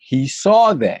he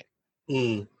saw that.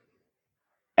 Mm.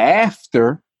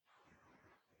 After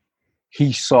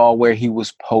he saw where he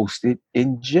was posted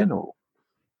in general.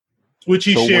 Which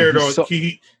he shared on,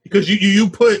 because you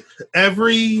put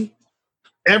every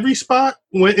spot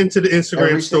went into the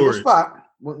Instagram story. Every spot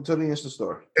went into the Insta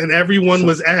story. And everyone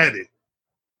was added.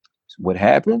 What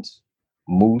happens?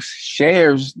 Moose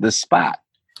shares the spot.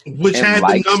 Which had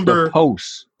the number,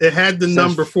 post. It had the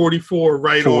number 44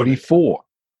 right 44. on 44.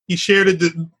 He shared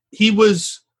it. He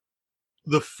was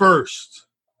the first.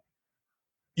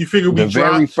 You figure we dropped. The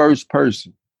very first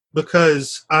person.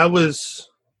 Because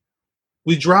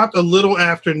we dropped a little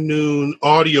afternoon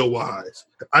audio-wise.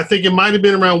 I think it might have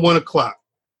been around 1 o'clock,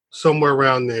 somewhere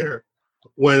around there,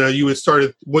 when you had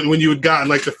started, when you had gotten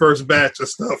like the first batch of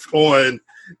stuff on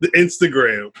the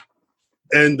Instagram.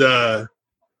 And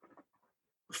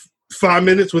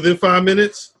within 5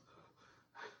 minutes,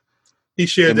 he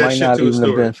shared that shit to his story.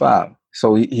 It might not even have been 5.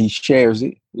 So he shares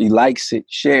it. He likes it,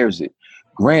 shares it.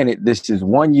 Granted, this is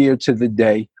 1 year to the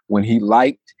day when he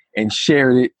liked and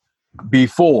shared it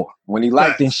before. When he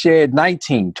liked and shared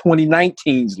 2019's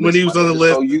list. When he was on the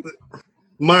list.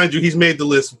 Mind you, he's made the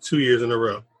list 2 years in a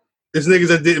row. There's niggas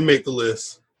that didn't make the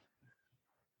list.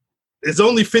 It's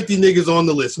only 50 niggas on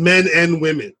the list, men and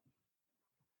women.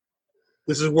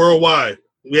 This is worldwide.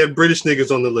 We had British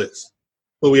niggas on the list,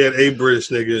 but we had a British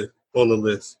nigga on the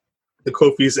list. The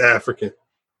Kofi's African.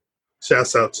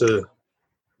 Shouts out to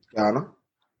Ghana.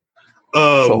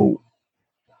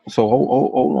 So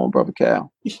hold on, brother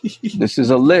Cal. This is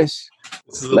a list.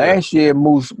 Last year,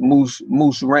 Moose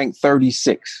ranked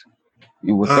 36.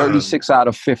 He was 36 out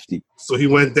of 50. So he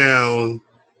went down.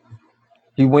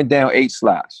 He went down 8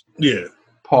 slots. Yeah.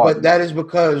 But that is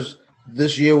because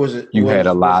this year was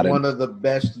one of the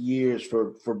best years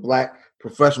for Black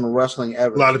professional wrestling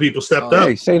ever. A lot of people stepped up.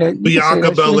 Hey, say that.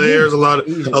 Bianca Belair's a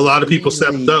lot of people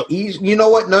stepped up. You know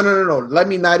what? No. Let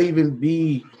me not even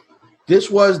be.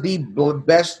 This was the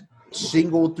best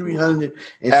single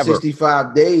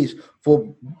 365 days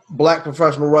for Black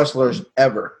professional wrestlers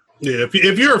ever. Yeah,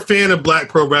 if you're a fan of Black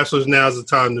pro wrestlers, now's the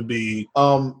time to be. It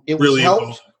was really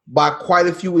helped by quite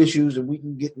a few issues, and we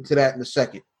can get into that in a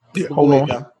second. Yeah. Hold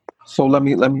on. So let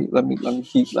me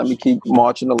keep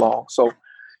marching along. So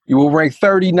you were ranked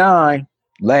 39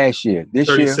 last year. This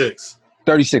 36. year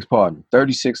 36. Pardon,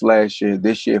 36 last year.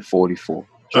 This year 44.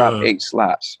 Dropped 8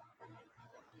 slots.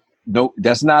 No,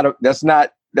 that's not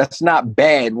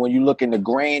bad when you look in the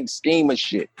grand scheme of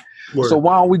shit. Word. So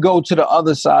why don't we go to the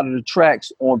other side of the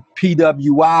tracks on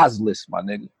PWI's list, my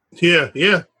nigga?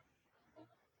 Yeah.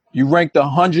 You ranked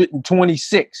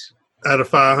 126 out of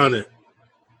 500.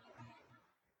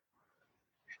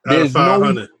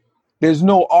 There's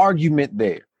no argument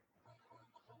there.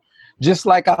 Just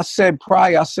like I said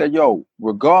prior, I said, yo,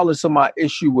 regardless of my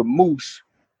issue with Moose,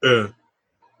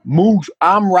 Moose,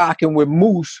 I'm rocking with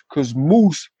Moose because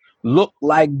Moose look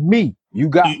like me. You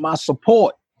got my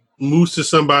support. Moose is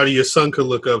somebody your son could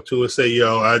look up to and say,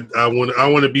 yo, I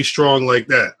want to be strong like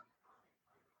that.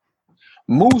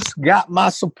 Moose got my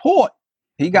support.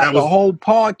 He got the whole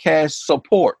podcast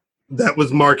support. That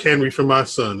was Mark Henry for my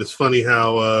son. It's funny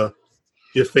how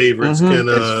your favorites can.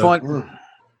 It's fun.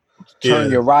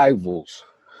 Turn your rivals.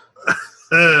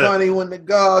 Funny when the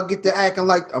God get to acting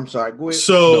like. I'm sorry. Go ahead.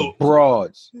 So the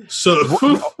broads. So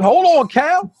hold on,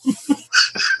 Cal.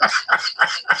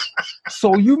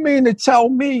 So you mean to tell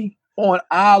me on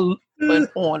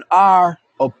our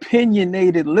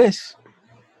opinionated list?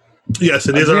 Yes,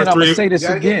 it is. Again, I'm gonna say this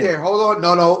again. Get there. Hold on,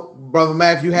 no, brother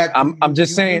Matt. You had. I'm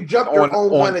just saying. You jumped on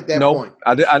one at that point.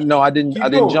 I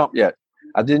didn't jump yet.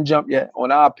 I didn't jump yet. On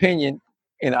our opinion,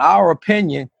 in our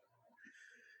opinion,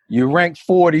 you ranked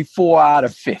 44 out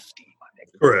of 50.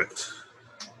 Correct.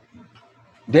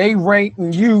 They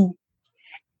ranking you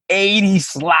 80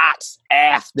 slots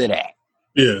after that.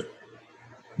 Yeah.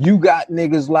 You got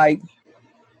niggas like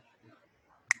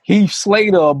Heath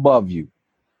Slater above you.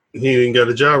 He ain't got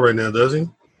a job right now, does he?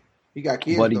 He got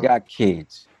kids. But he got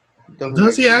kids.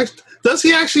 Does he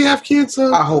actually have kids?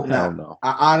 I hope not. No.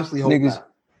 I honestly hope not.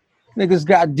 Niggas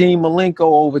got Dean Malenko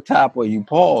over top of you,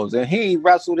 pause, and he ain't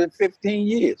wrestled in 15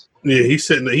 years. Yeah, he's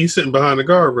sitting behind the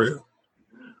guardrail.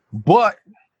 But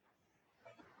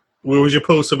where was your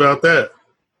post about that?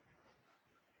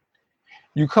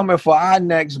 You coming for our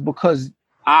necks because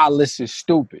our list is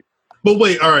stupid. But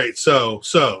wait, all right, so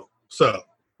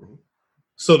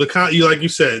like you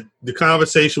said, the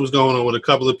conversation was going on with a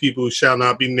couple of people who shall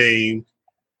not be named.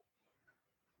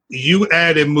 You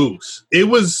added Moose. It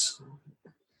was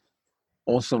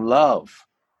on some love.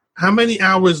 How many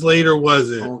hours later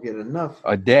was it? I don't get enough.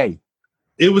 A day.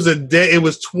 It was a day. It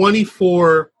was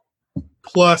 24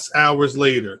 plus hours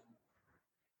later.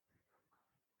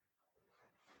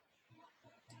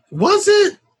 Was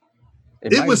it?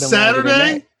 It was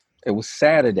Saturday? It was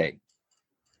Saturday.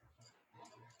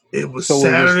 It was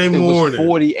Saturday morning. It was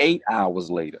 48 hours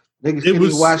later. Niggas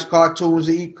can watch cartoons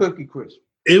and eat Cookie Crisp.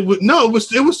 It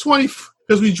was 20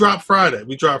 because we dropped Friday.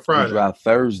 We dropped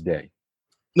Thursday.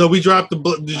 No, we dropped the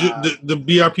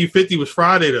BRP 50 was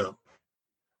Friday though.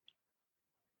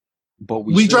 But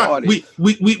we dropped we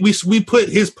put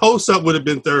his post up would have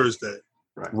been Thursday.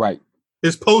 Right.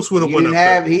 His post would have went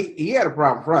up. He had a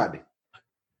problem Friday.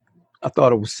 I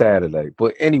thought it was Saturday,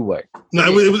 but anyway.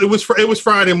 No, it was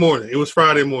Friday morning. It was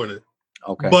Friday morning.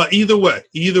 Okay. But either way.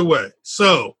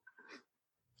 So,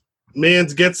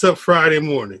 Mans gets up Friday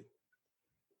morning.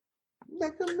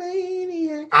 Like a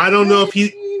maniac. I don't know if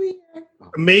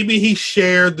maybe he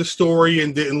shared the story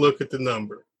and didn't look at the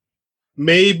number.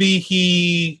 Maybe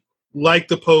he liked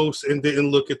the post and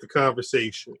didn't look at the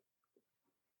conversation.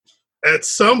 At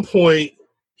some point,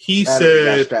 he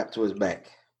said, strapped to his back.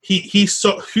 He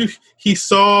saw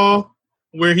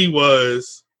where he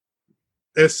was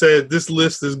and said, "This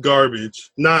list is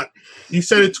garbage." He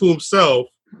said it to himself,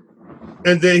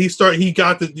 and then he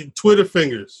got the Twitter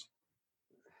fingers.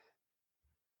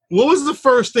 What was the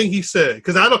first thing he said?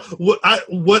 Because what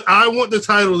I want the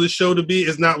title of the show to be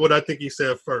is not what I think he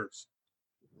said first.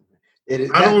 I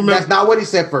don't remember. That's not what he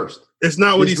said first. It's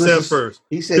not what he said first.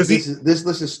 He said this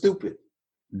list is stupid.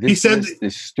 This list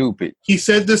is stupid. He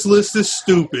said this list is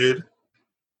stupid.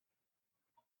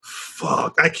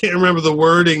 Fuck, I can't remember the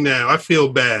wording now. I feel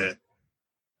bad.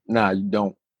 Nah, you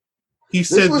don't. He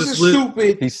said this list is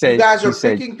stupid. He said you guys are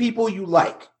picking people you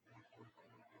like.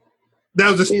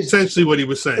 That was essentially what he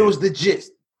was saying. It was the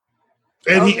gist.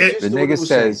 And the nigga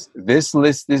says this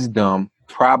list is dumb.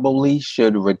 Probably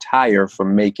should retire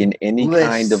from making any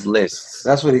kind of lists.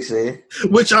 That's what he said.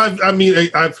 Which I've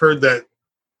heard that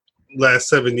last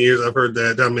 7 years. I've heard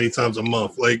that how many times a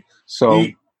month. Like so.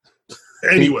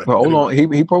 Anyway, hold on.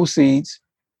 He proceeds.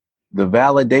 The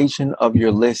validation of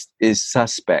your list is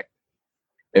suspect.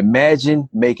 Imagine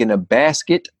making a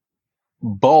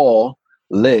basketball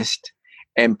list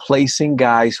and placing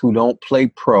guys who don't play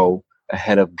pro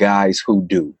ahead of guys who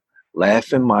do.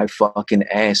 Laughing my fucking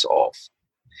ass off.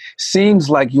 Seems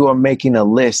like you are making a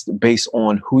list based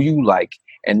on who you like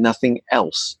and nothing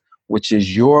else, which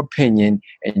is your opinion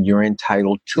and you're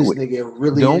entitled to it.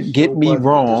 Really Don't get me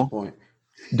wrong.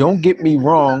 Don't get me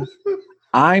wrong.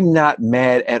 I'm not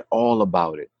mad at all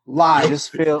about it. Lies. I just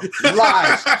feel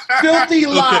lies. Filthy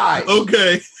lies.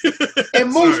 Okay.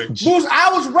 And Moose,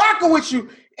 I was rocking with you.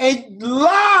 And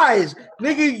lies,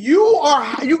 nigga,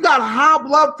 you got high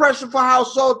blood pressure for how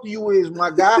salty you is, my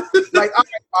guy. Like,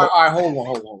 all right,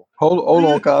 hold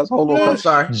on, cuz. Hold on. I'm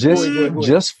sorry.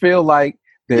 Just feel like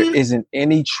there isn't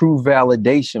any true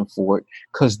validation for it,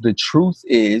 because the truth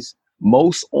is,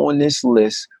 most on this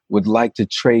list would like to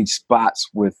trade spots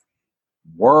with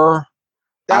that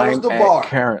was the bar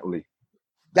currently.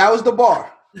 That was the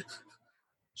bar.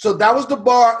 So that was the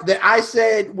bar that I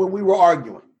said when we were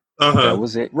arguing. That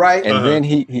was it. Right. And then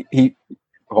he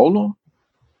hold on.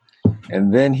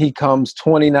 And then he comes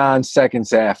 29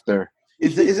 seconds after.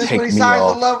 Is this when he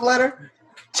signs the love letter?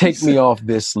 Take me off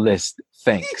this list.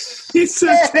 Thanks. He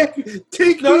said,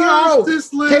 take me off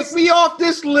this list. Take me off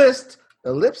this list.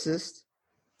 Ellipsis.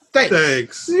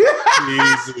 Thanks.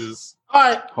 Jesus. All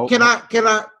right. Can I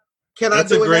that's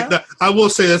do a great, it now? I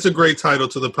will say that's a great title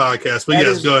to the podcast. But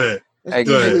yes, go ahead. That's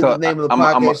the name of the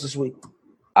podcast this week.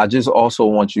 I just also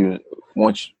want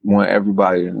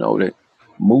everybody to know that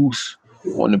Moose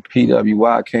on the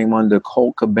PWI came under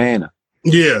Colt Cabana.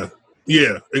 Yeah,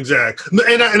 exactly.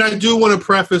 And I do want to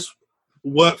preface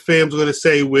what Fam's going to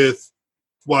say with,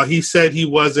 while he said he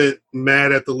wasn't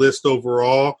mad at the list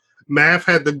overall, Mav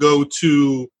had to go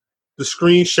to the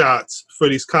screenshots for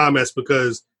these comments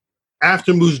because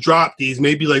after Moose dropped these,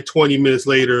 maybe like 20 minutes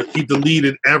later, he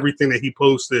deleted everything that he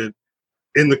posted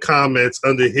in the comments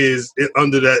under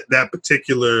that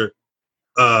particular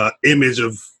image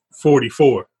of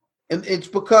 44. And it's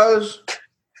because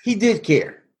he did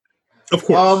care. Of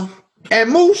course. And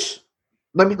Moose,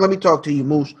 let me talk to you,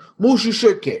 Moose. Moose, you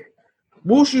should care.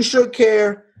 Moose, you should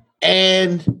care.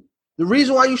 And the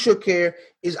reason why you should care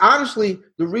is honestly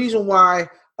the reason why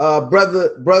brother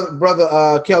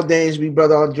Kel Dansby,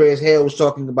 brother Andreas Hale was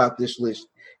talking about this list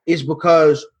is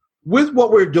because with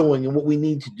what we're doing and what we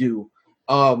need to do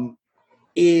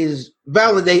is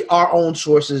validate our own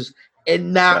sources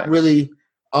and not really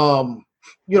not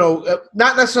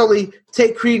necessarily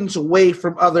take credence away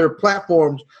from other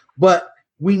platforms, but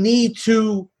we need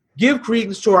to give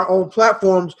credence to our own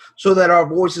platforms so that our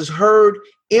voice is heard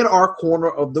in our corner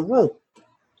of the room.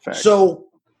 Fact. So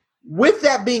with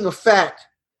that being a fact,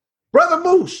 Brother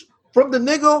Moose from the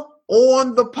nigga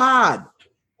on the pod,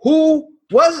 who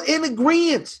was in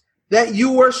agreement that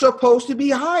you were supposed to be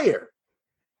higher.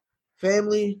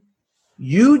 Family,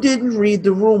 you didn't read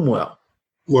the room well.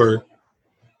 Word.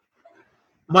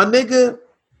 My nigga,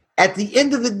 at the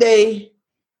end of the day,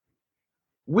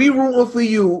 we rooting for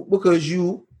you because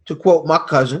you, to quote my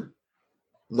cousin,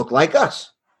 look like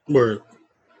us. Word.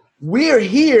 We're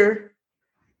here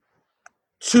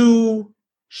to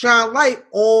shine light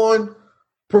on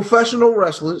professional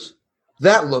wrestlers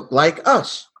that look like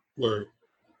us. Word.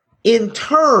 In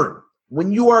turn,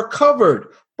 when you are covered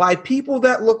by people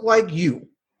that look like you,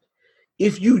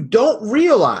 if you don't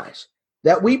realize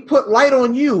that we put light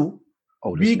on you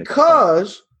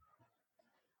because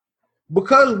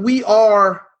we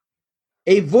are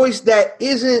a voice that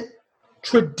isn't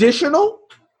traditional,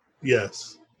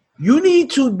 yes, you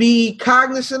need to be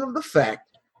cognizant of the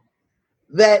fact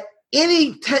that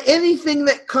anything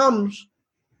that comes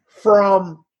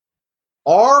from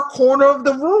our corner of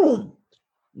the room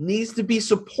needs to be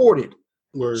supported.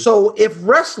 Word. So if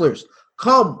wrestlers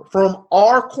come from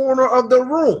our corner of the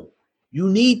room, you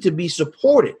need to be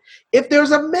supported. If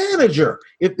there's a manager,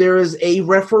 if there is a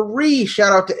referee,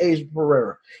 shout out to Ace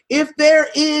Pereira. If there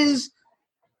is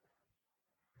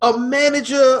a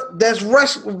manager that's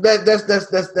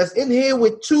in here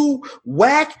with two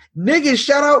whack niggas,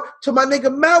 shout out to my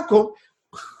nigga Malcolm.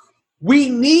 We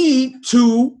need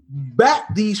to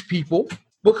back these people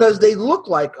because they look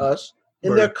like us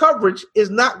and their coverage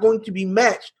is not going to be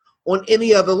matched on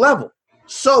any other level.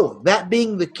 So that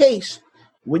being the case,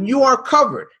 when you are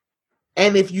covered,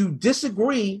 and if you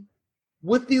disagree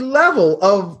with the level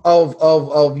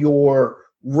of your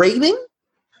rating,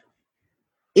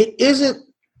 it isn't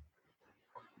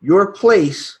your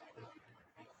place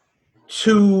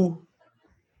to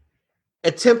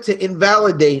attempt to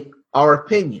invalidate our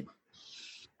opinion.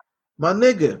 My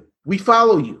nigga, we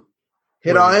follow you.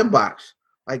 Hit our inbox.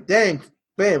 Like, dang,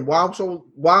 fam, why I'm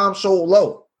so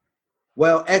low?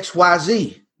 Well,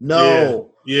 XYZ.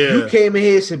 No. Yeah. You came in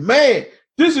here and said, man,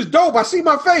 this is dope. I see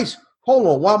my face. Hold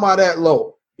on, why am I that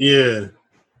low? Yeah.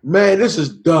 Man, this is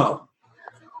dumb.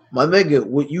 My nigga,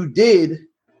 what you did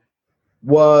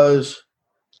was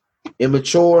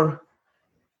immature,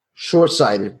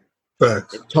 short-sighted, and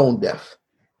tone deaf.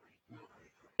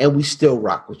 And we still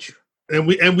rock with you.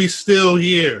 And we still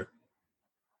here.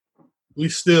 We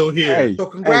still here. Hey, so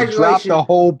congratulations. Drop the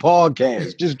whole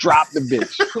podcast. Just drop the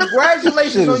bitch.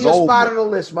 Congratulations on your spot on the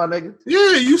list, my nigga.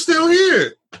 Yeah, you still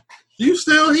here. You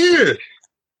still here.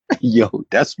 Yo,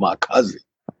 that's my cousin.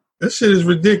 That shit is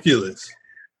ridiculous.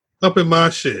 Up in my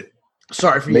shit.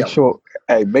 Sorry for Make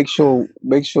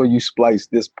sure you splice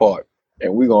this part,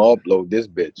 and we're gonna upload this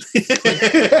bitch.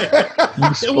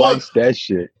 You splice that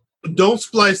shit. Don't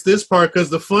splice this part because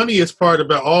the funniest part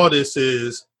about all this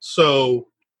is so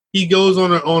he goes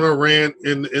on a rant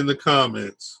in the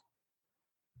comments.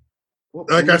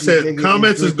 Like I said,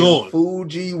 comments is gone.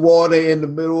 Fuji water in the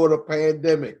middle of the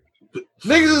pandemic.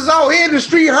 Niggas is out here in the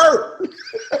street hurt.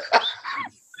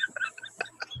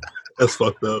 That's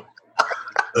fucked up.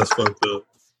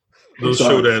 Don't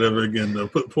show that ever again, though.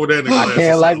 Pour that in a glass. I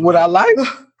can't like what I like.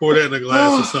 Pour that in a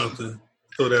glass or something.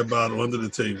 Throw that bottle under the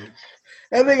table.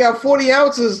 And they got 40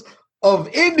 ounces of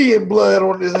Indian blood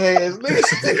on his hands.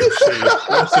 That's a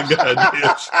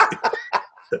goddamn shame.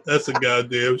 That's a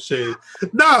goddamn shame.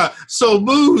 Nah, so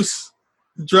Moose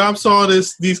drops all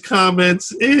these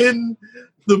comments in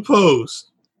the post.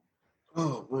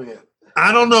 Oh, man.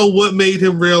 I don't know what made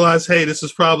him realize, hey, this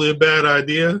is probably a bad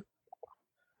idea.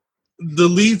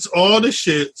 Deletes all the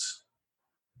shits.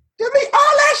 Delete all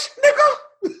that shit,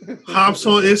 nigga. Hops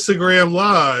on Instagram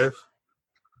Live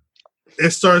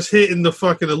and starts hitting the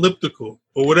fucking elliptical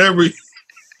or whatever.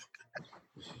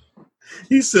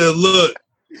 He said, look,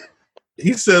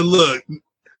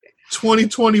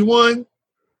 2021.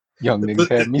 Young niggas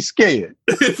had me scared.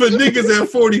 If a nigga's at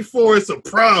 44, it's a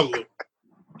problem.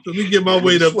 Let me get my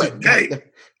weight up today.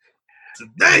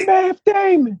 Math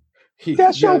Damon.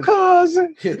 That's your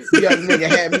cousin. Young nigga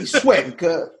had me sweating,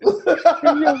 cuz.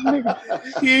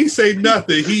 He ain't say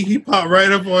nothing. He popped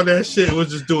right up on that shit and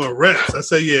was just doing reps. I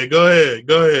said, yeah, go ahead.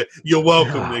 You're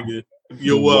welcome, nigga.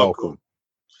 You're welcome.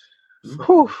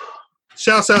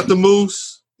 Shouts out to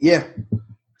Moose. Yeah.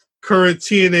 Current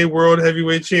TNA World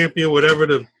Heavyweight Champion, whatever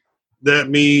that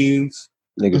means.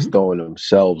 Niggas throwing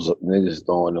themselves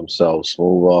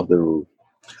smooth off the roof.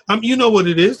 You know what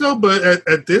it is, though, but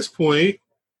at this point,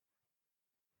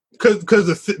 because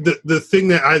the thing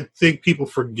that I think people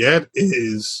forget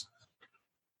is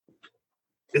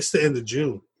it's the end of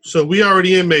June. So we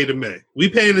already in May to May. We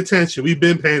paying attention. We've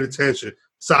been paying attention.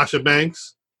 Sasha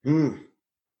Banks.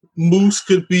 Moose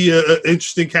could be an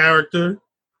interesting character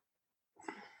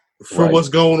for what's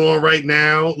going on right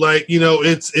now. Like,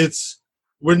 it's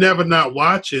we're never not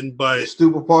watching, but the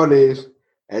stupid part is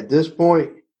at this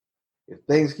point, if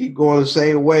things keep going the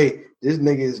same way, this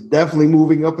nigga is definitely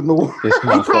moving up in the world. This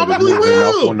probably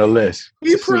will. Up on the list.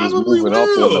 He probably will.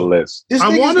 Up on the list. This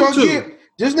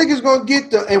nigga's gonna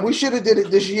get and we should have did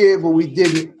it this year, but we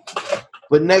didn't.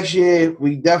 But next year,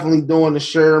 we definitely doing the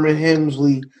Sherman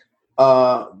Hemsley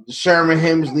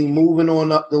moving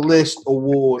on up the list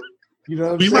award. You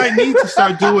know what I'm saying? Might need to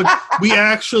start doing.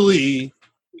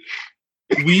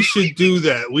 We should do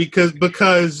that.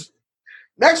 Because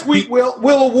next week we'll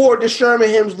award the Sherman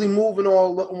Hemsley moving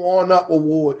on up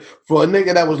award for a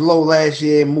nigga that was low last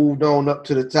year and moved on up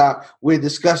to the top. We'll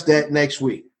discuss that next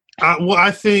week.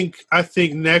 I think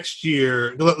next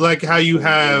year, like how you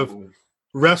have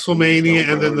WrestleMania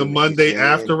and then the Monday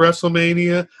after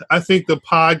WrestleMania, I think the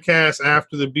podcast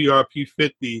after the BRP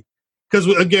 50, because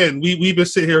again we've been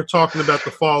sitting here talking about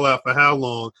the fallout for how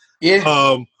long?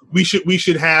 Yeah. We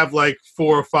should have like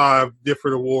 4 or 5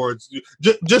 different awards,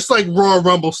 just like Royal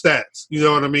Rumble stats. You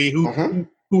know what I mean?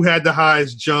 Who had the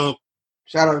highest jump?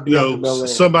 Shout out to Bianca Belair.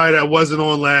 Somebody that wasn't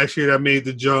on last year that made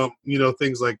the jump.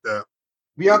 Things like that.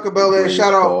 Bianca Belair,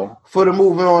 shout out for the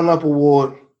moving on up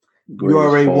award. You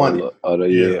already won it.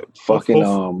 Hopefully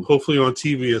on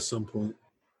TV at some point.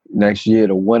 Next year,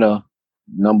 the winner,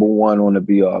 number 1 on the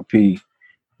BRP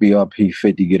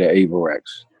 50, get an Averex.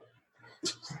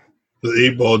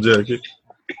 The 8-ball jacket.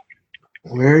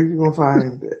 Where are you gonna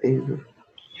find the 8-ball?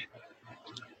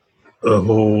 A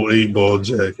whole 8-ball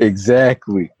jacket.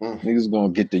 Exactly. Niggas gonna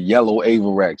get the yellow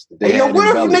Averex. Hey, yo, what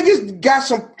if niggas got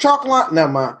some chocolate?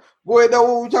 Never mind. Go ahead, though.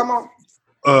 What we talking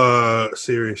about?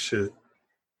 Serious shit.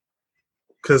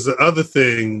 Because the other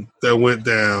thing that went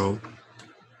down,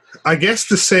 I guess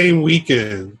the same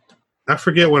weekend. I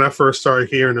forget when I first started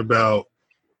hearing about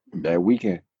that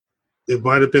weekend. It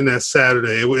might have been that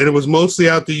Saturday. And it was mostly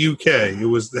out the UK. It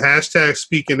was the hashtag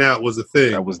speaking out was a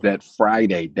thing. That was that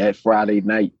Friday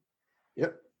night.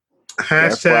 Yep.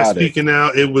 Hashtag speaking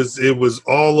out. It was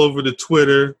all over the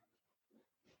Twitter.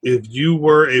 If you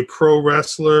were a pro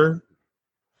wrestler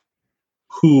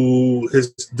who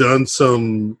has done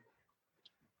some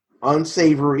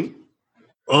unsavory,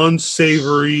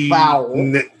 foul,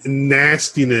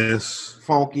 nastiness,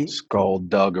 funky,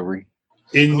 skullduggery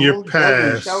in your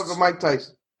past, shout out to Mike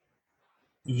Tyson.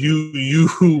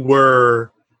 You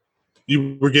were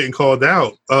getting called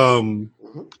out. A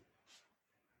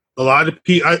lot of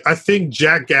people. I think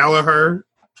Jack Gallagher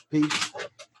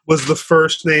was the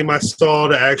first name I saw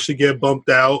to actually get bumped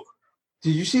out.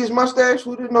 Did you see his mustache?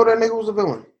 Who didn't know that nigga was a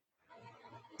villain?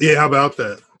 Yeah, how about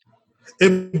that?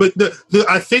 But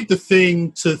I think the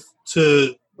thing to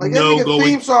like that nigga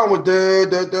theme song with da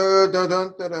da da da da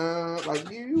da da, like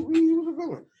he was a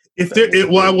villain.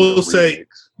 I will say,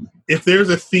 if there's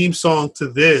a theme song to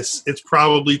this, it's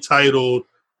probably titled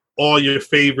 "All Your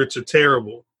Favorites Are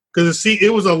Terrible." Because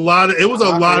it was a lot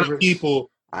of people.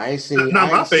 I ain't seen.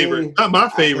 Not my favorite.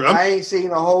 I ain't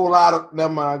seen a whole lot of.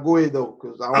 Never mind. Go ahead though,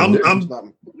 because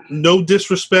I'm no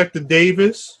disrespect to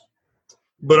Davis,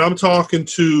 but I'm talking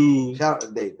to. Shout out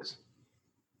to Davis.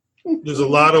 There's a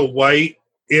lot of white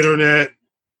internet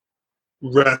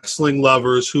wrestling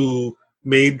lovers who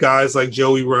made guys like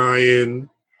Joey Ryan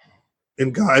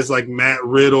and guys like Matt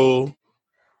Riddle.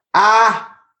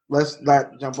 Let's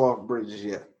not jump off bridges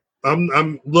yet.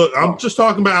 I'm just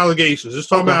talking about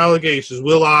allegations. About allegations.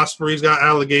 Will Ospreay's got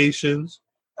allegations.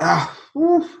 I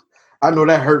know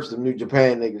that hurts the New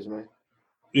Japan niggas, man.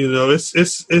 You know, it's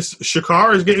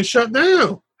Shakara is getting shut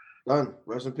down. Done.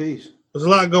 Rest in peace. There's a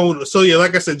lot going on. So yeah,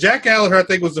 like I said, Jack Gallagher I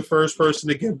think was the first person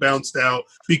to get bounced out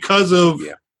because of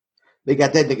they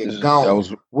got that nigga gone.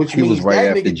 He was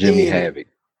right after Jimmy Havoc.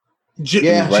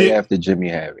 Right after Jimmy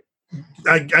Havoc.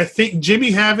 I think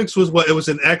Jimmy Havoc's was it was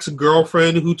an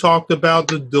ex-girlfriend who talked about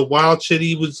the wild shit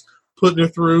he was putting her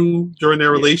through during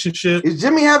their relationship. Is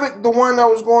Jimmy Havoc the one that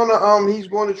was going to he's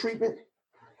going to treatment?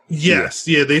 Yes,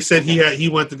 yeah. They said he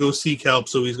went to go seek help,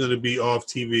 so he's going to be off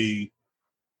TV.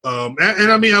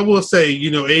 And I mean, I will say, you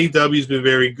know, AEW's been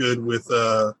very good with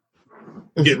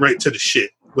getting right to the shit.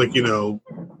 Like, you know,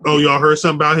 oh, y'all heard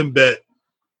something about him? Bet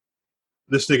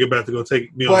this nigga about to go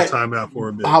take me on timeout for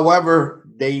a bit. However,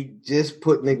 they just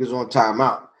put niggas on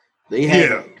timeout. They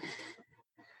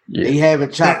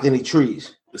haven't chopped any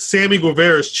trees. Sammy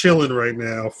Guevara's chilling right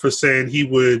now for saying he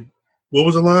would. What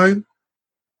was the line?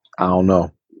 I don't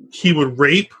know. He would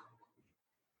rape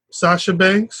Sasha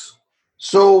Banks.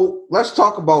 So let's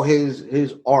talk about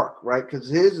his arc, right? Because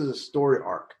his is a story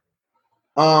arc.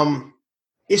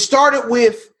 It started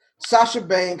with Sasha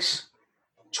Banks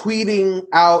tweeting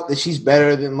out that she's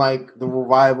better than like the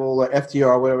Revival or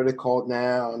FTR, whatever they're called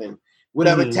now, and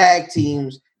whatever tag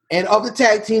teams. And of the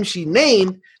tag teams she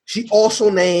named, she also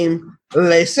named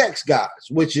Les Sex Guys,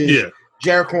 which is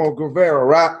Jericho and Guevara,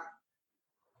 right?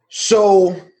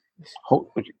 So,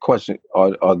 question: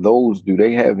 Are those? Do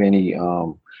they have any?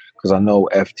 Because I know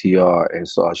FTR and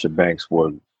Sasha Banks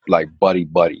were like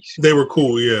buddies. They were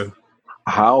cool, yeah.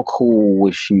 How cool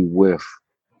was she with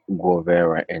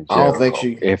Guevara and Jericho? I don't think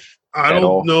she. I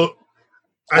don't know.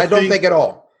 I don't think at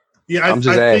all. Yeah, I'm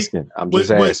just asking.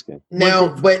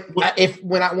 Now,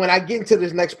 when I get into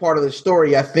this next part of the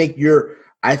story, I think when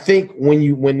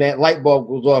that light bulb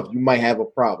goes off, you might have a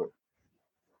problem.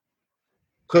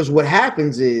 Because what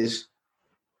happens is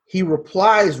he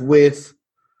replies with,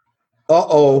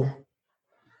 and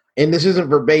this isn't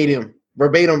verbatim,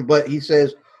 but he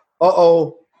says,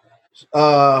 whatever.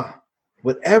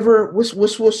 What's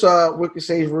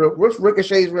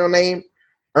Ricochet's real name?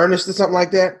 Ernest or something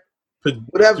like that.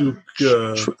 Whatever.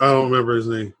 I don't remember his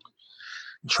name.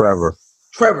 Trevor.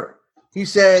 He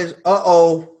says,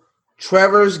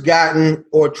 Trevor's gotten,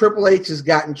 or Triple H has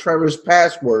gotten Trevor's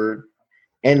password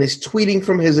and is tweeting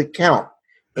from his account.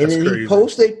 And then he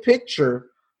posts a picture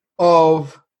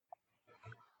of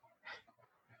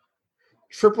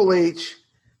Triple H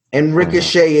and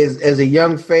Ricochet as a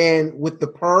young fan with the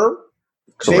perm.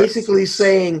 Correct. Basically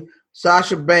saying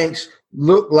Sasha Banks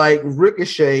looked like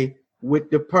Ricochet with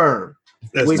the perm.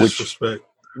 That's disrespect.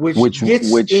 Which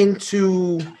gets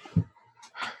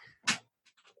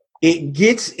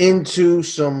into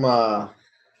some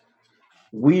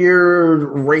weird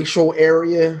racial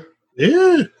area.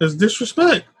 Yeah, it's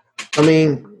disrespect. I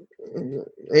mean,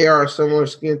 they are a similar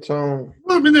skin tone.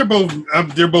 Well, I mean, they're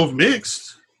both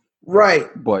mixed. Right.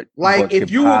 But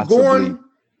if you were going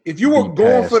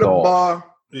for the bar,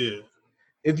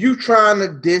 if you trying to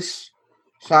diss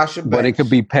Sasha Banks, but it could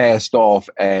be passed off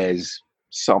as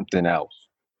something else,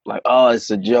 like it's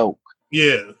a joke.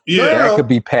 That could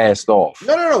be passed off.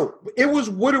 No. It was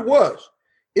what it was.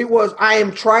 It was, I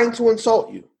am trying to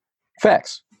insult you.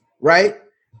 Facts. Right?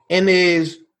 And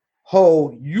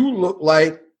you look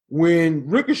like when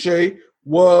Ricochet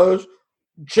was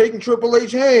shaking Triple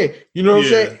H hand. You know what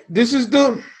I'm saying? This is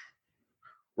the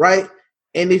right.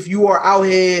 And if you are out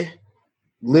here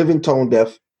living tone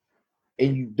deaf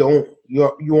and you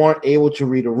aren't able to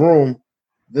read a room,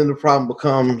 then the problem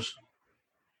becomes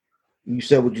you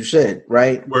said what you said,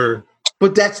 right? Word.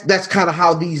 But that's kind of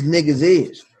how these niggas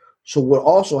is. So what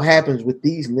also happens with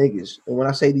these niggas, and when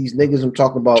I say these niggas, I'm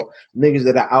talking about niggas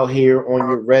that are out here on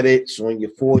your Reddits, on your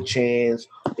 4chans,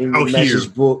 in your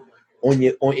message book,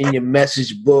 in your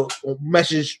message book,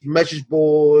 message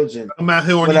boards, and I'm out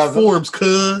here on these forums,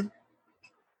 cuz.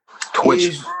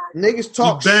 Twitch. Niggas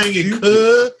talk banging,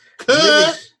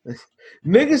 cuz.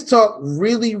 Niggas talk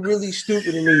really, really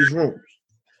stupid in these rooms.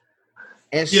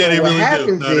 And so what really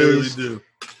happens do. No, they really is do.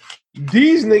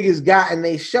 these niggas got in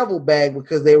a shovel bag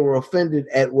because they were offended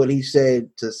at what he said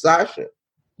to Sasha.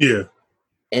 Yeah.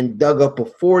 And dug up a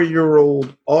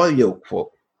 4-year-old audio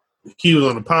quote. He was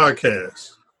on the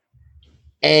podcast.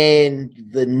 And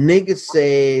the nigga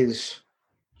says...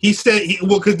 He said,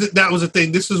 because that was the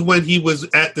thing. This is when he was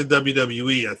at the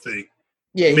WWE, I think.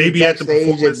 Yeah, maybe at the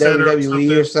Performance Center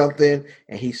WWE or something,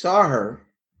 and he saw her.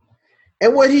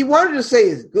 And what he wanted to say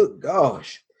is, good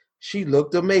gosh, she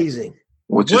looked amazing.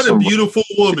 What a beautiful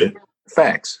woman.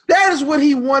 Facts. That is what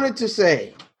he wanted to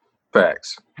say.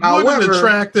 Facts. However, what an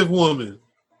attractive woman.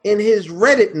 In his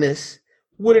Redditness,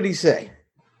 what did he say?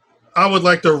 I would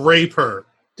like to rape her.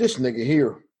 This nigga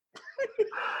here.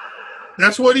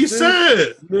 That's what he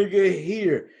said. Nigga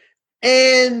here.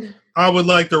 And I would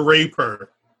like to rape her.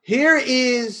 Here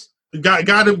is got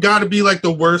to be like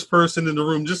the worst person in the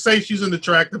room. Just say she's an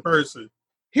attractive person.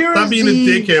 Stop being a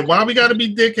dickhead. Why we got to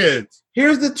be dickheads?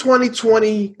 Here's the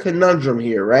 2020 conundrum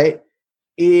here, right?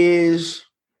 Is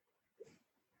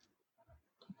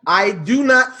I do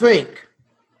not think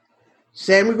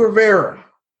Sammy Guevara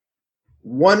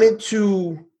wanted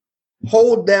to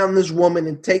hold down this woman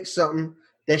and take something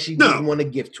that she didn't want to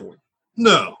give to him.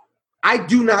 No. I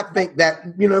do not think that,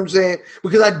 you know what I'm saying?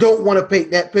 Because I don't want to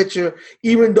paint that picture,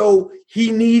 even though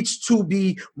he needs to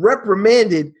be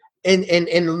reprimanded and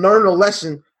learn a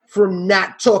lesson from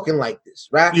not talking like this,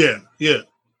 right? Yeah.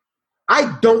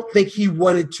 I don't think he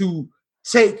wanted to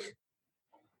take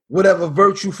whatever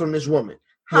virtue from this woman.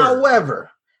 Word.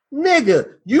 However,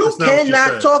 nigga, you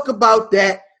cannot talk about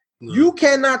that. No. You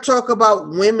cannot talk about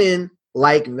women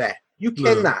like that. You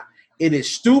cannot. No. It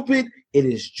is stupid. It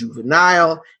is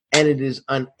juvenile. And it is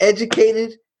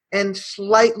uneducated and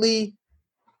slightly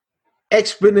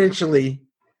exponentially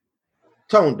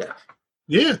tone deaf.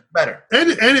 Yeah. Better.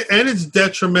 And it's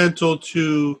detrimental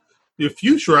to your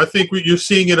future. I think you're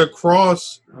seeing it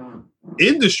across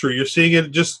industry. You're seeing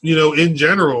it just, in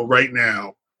general right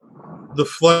now. The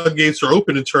floodgates are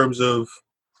open in terms of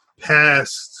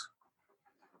past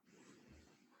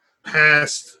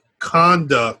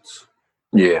conduct.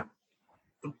 Yeah.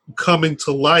 Coming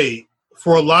to light.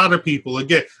 For a lot of people,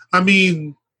 again, I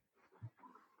mean,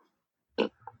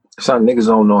 some niggas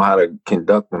don't know how to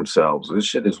conduct themselves. This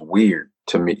shit is weird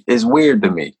to me. It's weird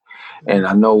to me, and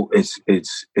I know it's.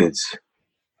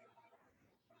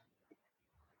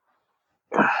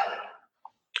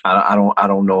 I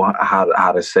don't know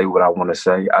how to say what I want to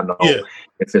say. I know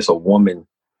if it's a woman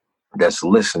that's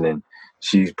listening,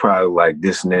 she's probably like,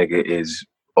 this nigga is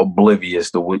oblivious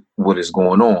to what is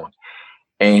going on,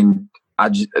 and.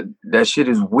 That shit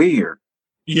is weird.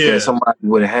 Yeah, that somebody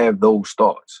would have those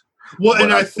thoughts. Well, but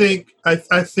and I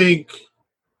think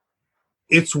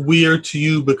it's weird to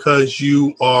you because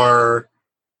you are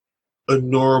a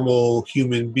normal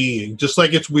human being. Just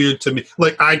like it's weird to me.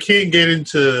 Like I can't get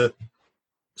into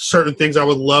certain things I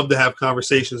would love to have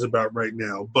conversations about right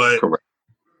now, but correct.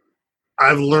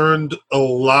 I've learned a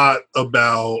lot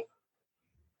about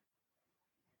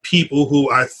people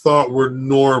who I thought were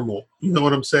normal. You know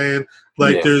what I'm saying?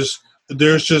 Like there's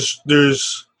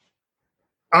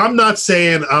I'm not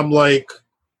saying I'm like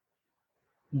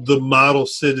the model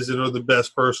citizen or the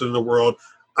best person in the world.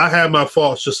 I have my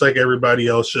faults just like everybody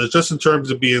else should, just in terms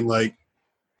of being like,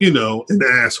 an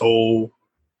asshole,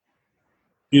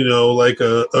 like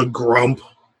a grump.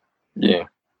 Yeah.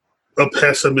 A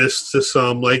pessimist to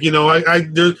some. Like,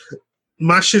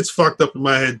 my shit's fucked up in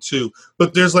my head too,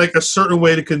 but there's like a certain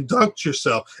way to conduct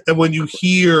yourself. And when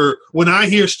I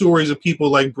hear stories of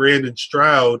people like Brandon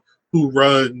Stroud, who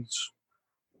runs,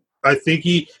 I think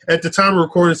at the time of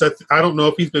recording, I don't know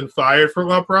if he's been fired from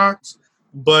Uproxx,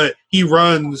 but he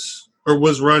runs or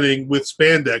was running with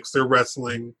Spandex, their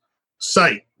wrestling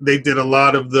site. They did a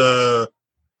lot of the,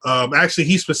 actually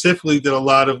he specifically did a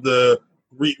lot of the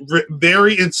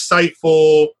very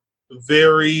insightful,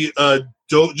 very,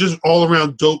 dope, just all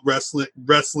around dope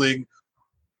wrestling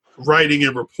writing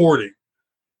and reporting.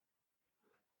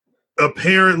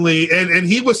 Apparently, and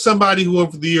he was somebody who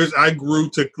over the years I grew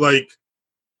to like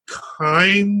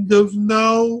kind of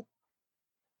know,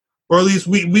 or at least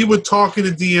we would talk in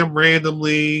a DM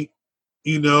randomly,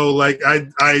 like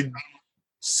I'd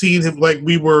seen him, like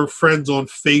we were friends on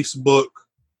Facebook,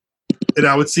 and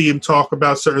I would see him talk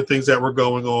about certain things that were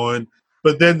going on.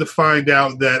 But then to find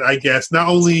out that, I guess, not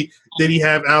only did he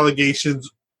have allegations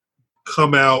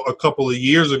come out a couple of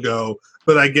years ago,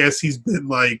 but I guess he's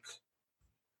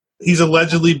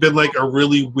allegedly been like a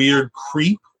really weird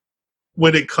creep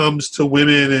when it comes to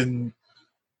women and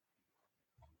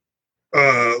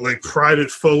like private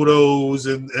photos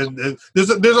and there's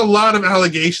a lot of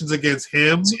allegations against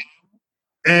him.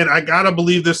 And I gotta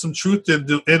believe there's some truth in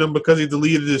him because he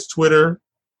deleted his Twitter.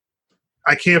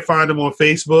 I can't find him on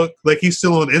Facebook. Like, he's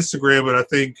still on Instagram, but I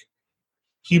think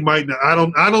he might not.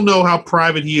 I don't know how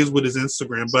private he is with his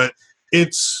Instagram, but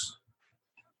it's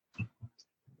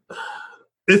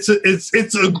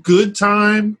a good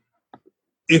time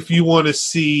if you want to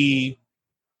see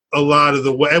a lot of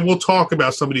the way. And we'll talk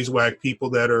about some of these whack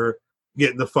people that are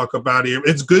getting the fuck up out of here.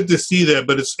 It's good to see that,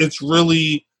 but it's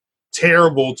really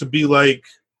terrible to be like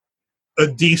a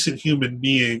decent human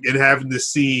being and having to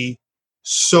see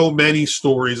so many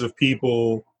stories of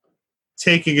people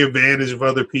taking advantage of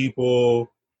other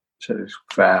people. Shit is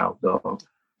foul, dog.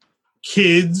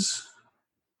 Kids.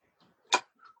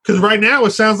 Because right now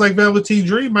it sounds like Velveteen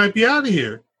Dream might be out of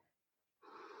here.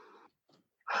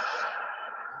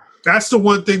 That's the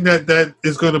one thing that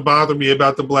is going to bother me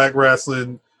about the Black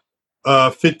Wrestling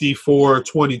 54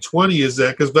 2020 is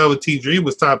that because Velveteen Dream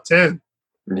was top 10.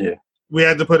 Yeah. We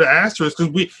had to put an asterisk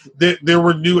because there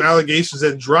were new allegations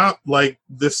that dropped like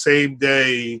the same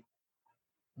day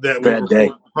that we recorded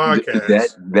the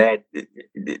podcast.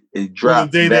 It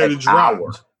dropped the day that it dropped.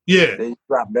 Hour. Yeah. They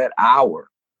dropped that hour.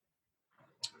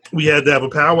 We had to have a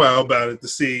powwow about it to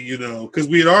see, because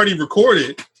we had already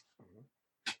recorded.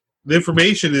 The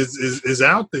information is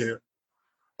out there.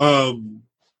 But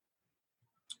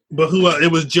who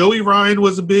it was Joey Ryan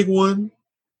was a big one.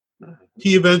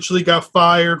 He eventually got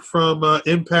fired from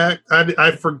Impact.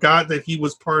 I forgot that he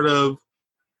was part of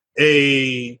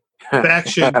a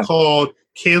faction called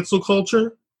Cancel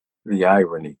Culture. The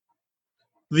irony.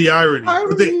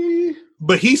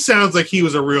 But he sounds like he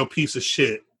was a real piece of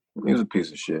shit. He was a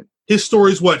piece of shit. His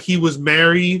story's what? He was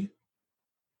married.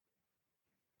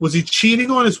 Was he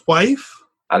cheating on his wife?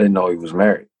 I didn't know he was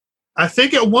married. I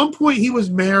think at one point he was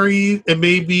married, and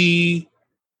maybe.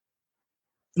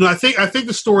 No, I think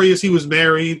the story is he was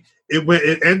married.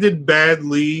 It ended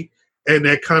badly, and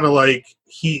that kind of like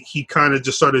he kind of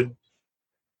just started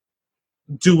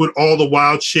doing all the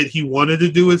wild shit he wanted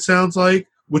to do. It sounds like,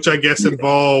 which I guess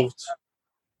involved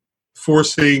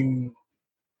forcing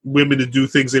women to do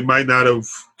things they might not have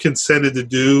consented to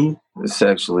do.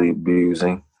 Sexually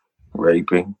abusing,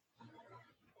 raping.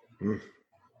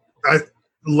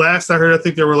 Last I heard, I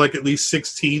think there were like at least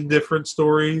 16 different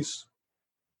stories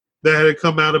that had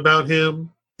come out about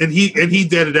him. And he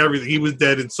deaded everything. He was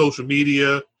dead in social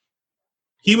media.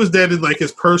 He was dead in like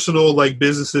his personal like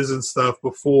businesses and stuff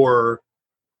before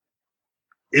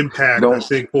Impact, I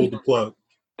think, pulled the plug.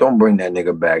 Don't bring that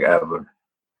nigga back ever.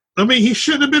 I mean, he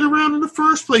shouldn't have been around in the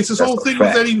first place. His whole thing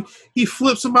was that he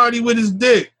flipped somebody with his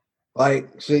dick.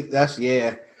 Like, see, that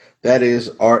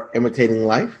is art imitating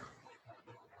life?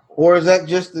 Or is that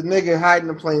just the nigga hiding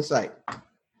in plain sight?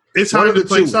 It's hiding in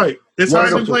plain sight. It's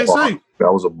hiding in plain sight.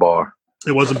 That was a bar.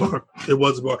 It was a bar.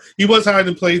 He was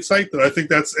hiding in plain sight, though. I think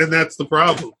that's the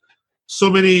problem. So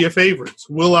many of your favorites.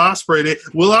 Will Ospreay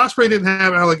didn't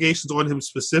have allegations on him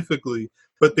specifically,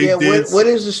 but they did. What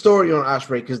is the story on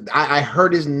Ospreay? Because I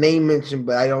heard his name mentioned,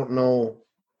 but I don't know.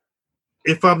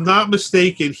 If I'm not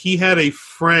mistaken, he had a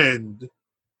friend.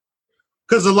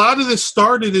 Because a lot of this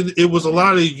started it was a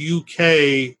lot of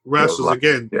UK wrestlers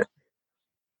again. Yeah.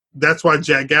 That's why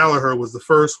Jack Gallagher was the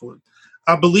first one.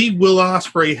 I believe Will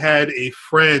Ospreay had a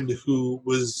friend who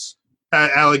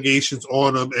had allegations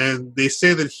on him, and they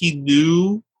say that he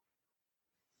knew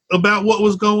about what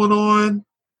was going on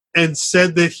and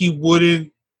said that he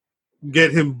wouldn't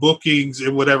get him bookings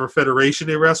in whatever federation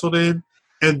they wrestled in.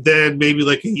 And then maybe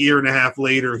like a year and a half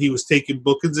later, he was taking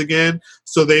bookings again.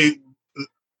 So they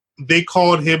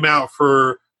called him out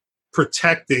for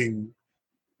protecting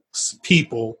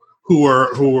people who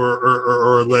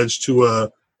are alleged to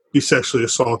be sexually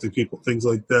assaulting people, things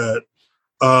like that.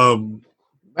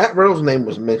 Matt Riddle's name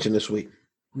was mentioned this week.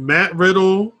 Matt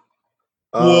Riddle.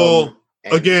 Well,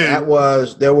 again,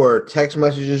 there were text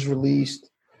messages released,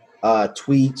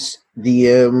 tweets,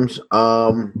 DMs.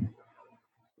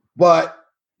 But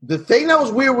the thing that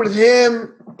was weird with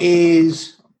him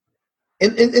is,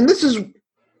 and this is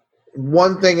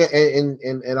one thing,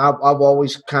 and I've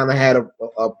always kind of had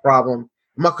a problem.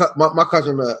 My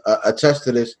cousin attests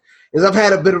to this. Is I've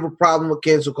had a bit of a problem with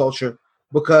cancel culture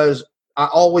because I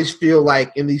always feel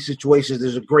like in these situations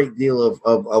there's a great deal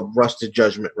of rusted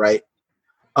judgment, right?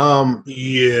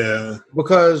 Yeah.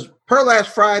 Because per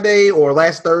last Friday or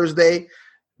last Thursday,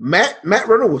 Matt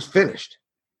Riddle was finished.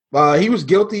 He was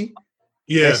guilty.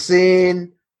 Yeah.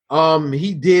 Sin.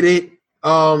 He did it.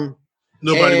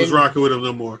 Nobody was rocking with him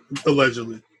no more,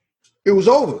 allegedly. It was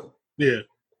over. Yeah.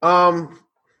 I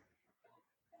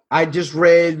just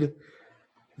read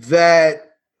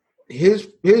that his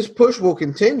push will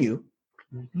continue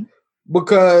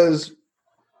because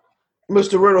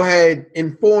Mr. Riddle had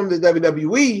informed the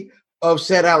WWE of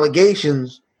said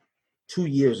allegations 2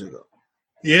 years ago.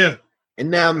 Yeah.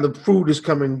 And now the food is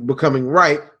becoming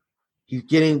ripe. He's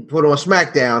getting put on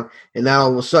SmackDown, and now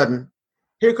all of a sudden,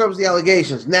 here comes the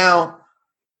allegations. Now,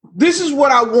 this is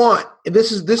what I want.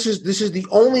 This is the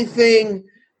only thing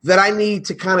that I need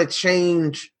to kind of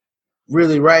change,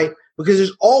 really, right? Because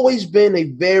there's always been a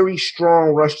very strong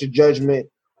rush to judgment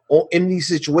in these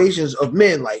situations of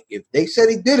men. Like, if they said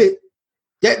he did it,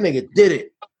 that nigga did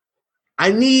it.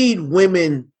 I need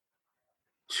women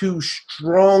to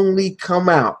strongly come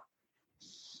out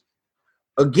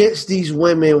against these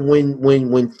women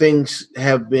when things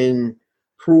have been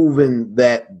proven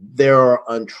that there are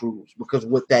untruths, because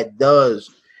what that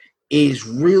does is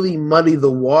really muddy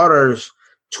the waters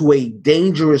to a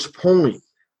dangerous point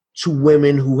to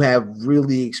women who have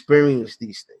really experienced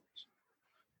these things.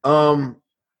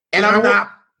 And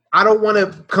I don't want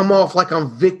to come off like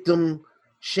I'm victim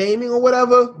shaming or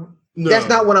whatever. No. That's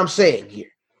not what I'm saying here.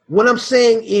 What I'm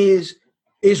saying is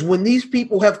when these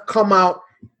people have come out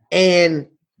and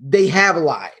they have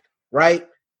lied, right?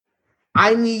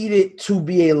 I need it to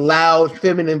be a loud,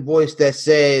 feminine voice that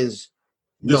says,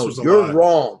 no, you're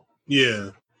wrong.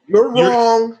 Yeah. You're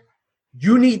wrong.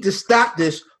 You need to stop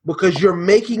this because you're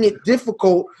making it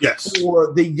difficult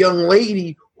for the young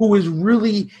lady who is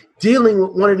really dealing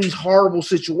with one of these horrible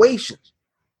situations.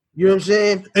 You know what I'm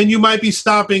saying? And you might be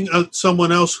stopping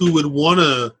someone else who would want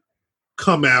to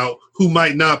come out who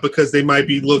might not, because they might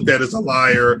be looked at as a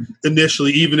liar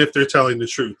initially, even if they're telling the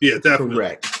truth. Yeah, definitely.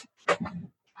 Correct.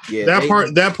 Yeah,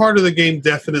 that part of the game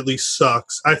definitely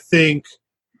sucks. I think,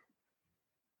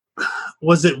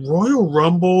 was it Royal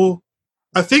Rumble?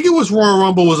 I think it was Royal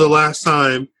Rumble was the last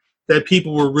time that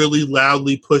people were really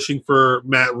loudly pushing for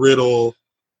Matt Riddle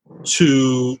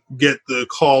to get the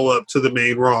call up to the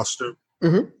main roster.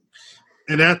 Mm-hmm.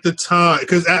 And at the time,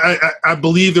 because I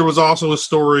believe there was also a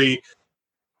story,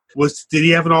 did he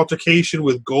have an altercation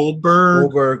with Goldberg?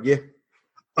 Goldberg, yeah.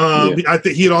 I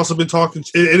think he had also been talking,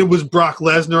 and it was Brock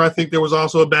Lesnar. I think there was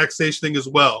also a backstage thing as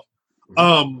well.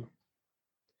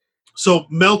 So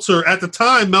Meltzer, at the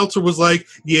time, Meltzer was like,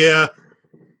 yeah,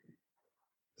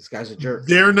 this guy's a jerk.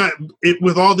 They're not,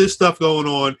 with all this stuff going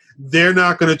on, they're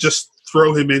not going to just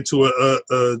throw him into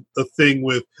a thing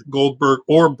with Goldberg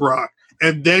or Brock.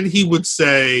 And then he would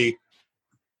say,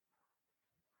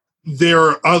 there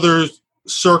are other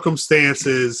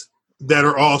circumstances that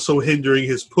are also hindering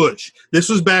his push. This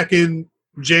was back in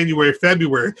January,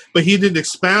 February, but he didn't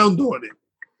expound on it.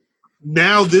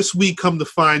 Now, this week, come to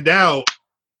find out,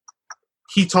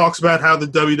 he talks about how the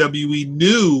WWE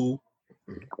knew,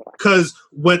 because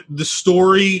when the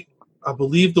story, I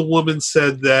believe the woman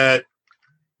said that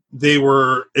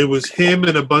it was him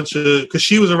and a bunch of, because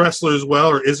she was a wrestler as well,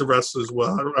 or is a wrestler as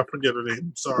well. I forget her name.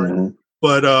 I'm sorry. Mm-hmm.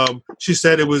 But she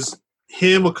said it was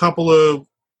him, a couple of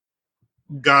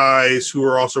guys who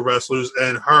are also wrestlers,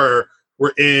 and her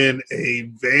were in a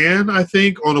van, I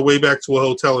think, on the way back to a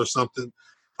hotel or something.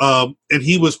 And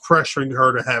he was pressuring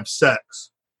her to have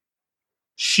sex.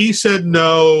 She said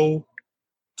no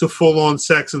to full-on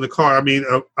sex in the car. I mean,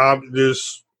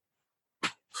 there's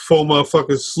 4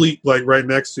 motherfuckers sleep like right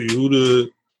next to you. Who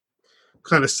the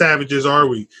kind of savages are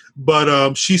we?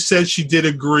 But she said she did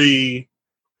agree,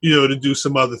 to do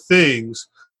some other things.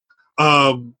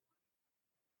 And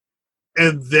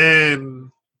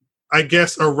then I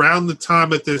guess around the time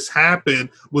that this happened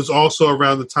was also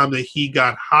around the time that he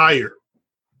got hired.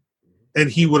 And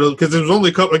he would have, because it was only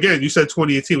a couple, again, you said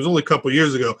 2018, it was only a couple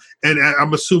years ago. And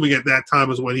I'm assuming at that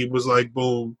time is when he was like,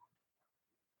 boom,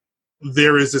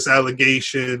 there is this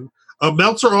allegation.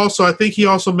 Meltzer also, I think he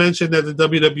also mentioned that the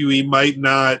WWE might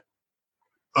not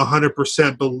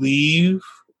 100% believe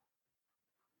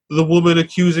the woman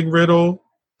accusing Riddle.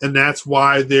 And that's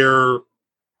why they're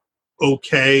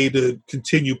okay to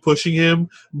continue pushing him.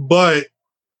 But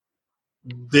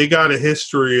they got a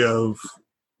history of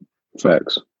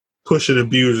facts. Pushing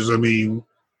abusers. I mean,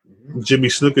 Jimmy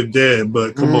Snuka dead,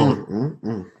 but come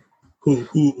on,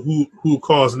 who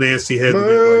caused Nancy head to get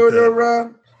like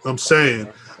that? I'm saying.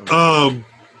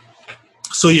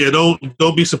 So yeah,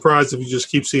 don't be surprised if you just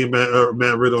keep seeing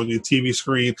Matt Riddle on your TV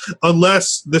screen,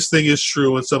 unless this thing is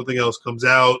true and something else comes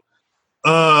out.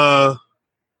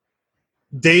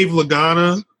 Dave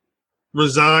Lagana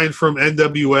resigned from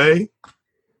NWA.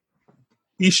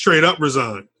 He straight up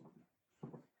resigned.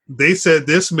 They said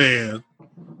this man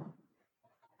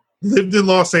lived in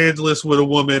Los Angeles with a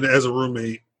woman as a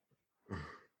roommate.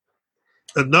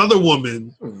 Another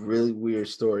woman. A really weird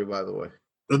story, by the way.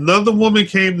 Another woman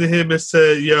came to him and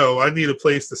said, yo, I need a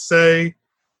place to stay.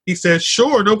 He said,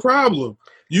 sure, no problem.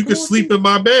 You can sleep in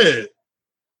my bed.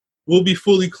 we'll be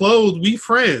fully clothed. We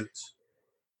friends.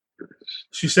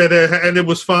 She said, and it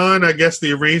was fine. I guess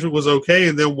the arrangement was okay.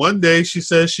 And then one day she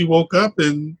says she woke up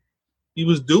and he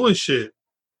was doing shit.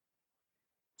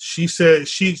 She said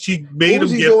she made him. What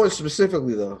was he doing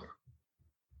specifically, though?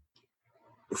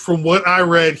 From what I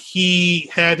read, he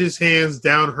had his hands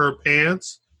down her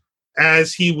pants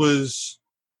as he was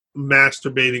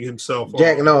masturbating himself.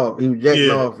 Jacking off. He was jacking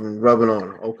off and rubbing on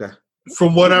her. Okay.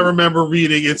 From what I remember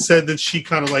reading, it said that she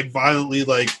kind of like violently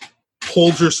like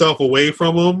pulled herself away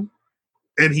from him,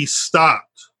 and he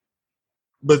stopped.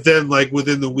 But then, like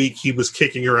within the week, he was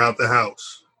kicking her out the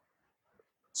house.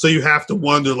 So you have to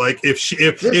wonder, like, if she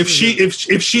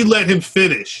let him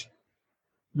finish,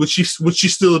 would she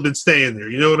still have been staying there?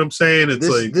 You know what I'm saying? It's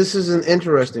this is an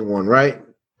interesting one, right?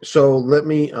 So let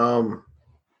me.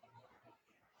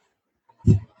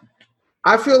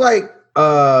 I feel like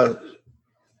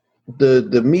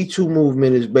the Me Too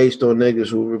movement is based on niggas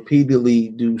who repeatedly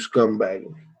do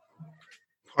scumbagging.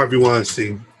 Harvey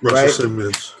Weinstein, Russell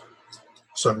Simmons.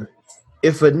 Sorry.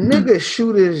 If a nigga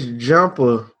shoot his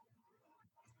jumper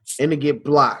and it get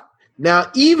blocked,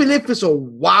 now even if it's a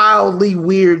wildly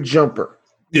weird jumper,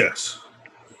 yes.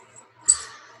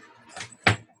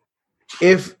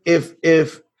 If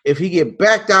he get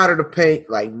backed out of the paint,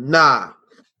 like nah,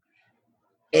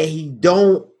 and he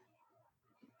don't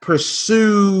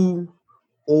pursue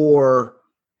or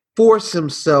force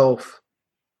himself,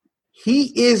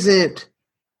 he isn't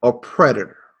a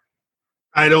predator.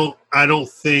 I don't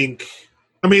think.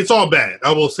 I mean, it's all bad.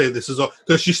 I will say this is all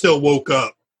because she still woke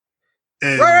up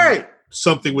and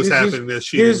something was happening that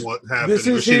she didn't want happen,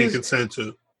 or she didn't consent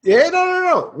to. Yeah,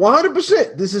 no,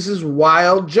 100%. This is his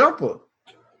wild jumper.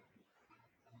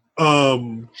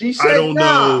 She said, I don't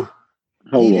know.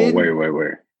 Hold on,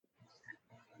 wait.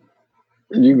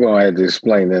 You gonna have to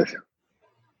explain this.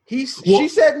 She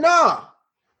said nah.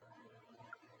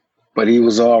 But he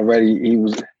was already.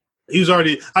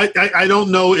 I don't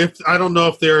know if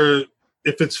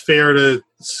it's fair to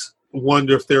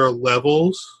wonder if there are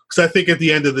levels, because I think at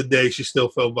the end of the day she still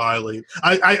felt violated.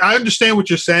 I understand what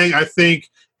you're saying. I think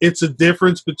it's a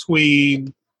difference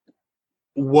between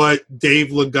what Dave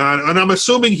Lagana, and I'm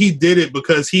assuming he did it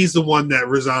because he's the one that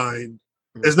resigned.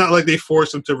 It's not like they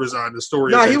forced him to resign. The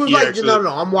story. No, he was like, no,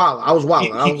 I'm wild. I was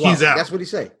wild. He's out. That's what he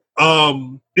said.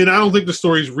 And I don't think the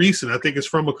story's recent. I think it's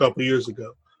from a couple of years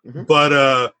ago. Mm-hmm.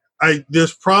 But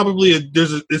there's probably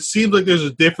it seems like there's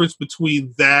a difference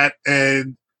between that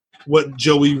and what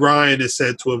Joey Ryan is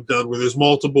said to have done, where there's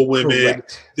multiple women.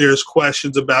 Correct. There's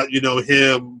questions about,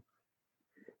 him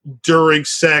during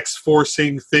sex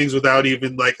forcing things without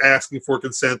even like asking for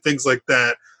consent, things like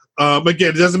that. Again,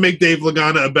 it doesn't make Dave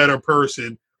Lagana a better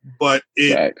person, but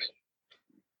I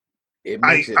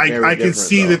can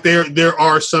see that there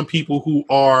are some people who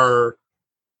are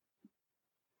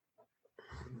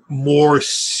more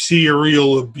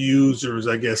serial abusers,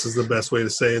 I guess is the best way to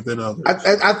say it, than others.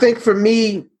 I think for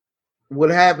me, what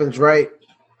happens, right,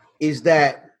 is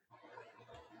that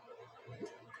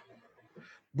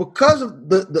because of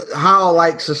the how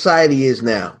like society is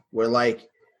now, where like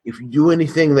if you do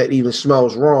anything that even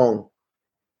smells wrong,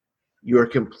 you're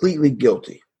completely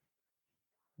guilty.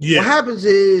 Yeah. What happens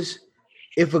is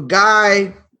if a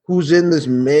guy who's in this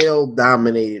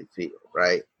male-dominated field,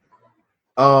 right,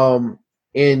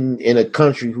 in a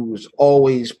country who's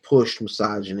always pushed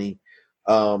misogyny,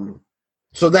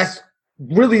 so that's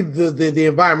really the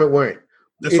environment we're in.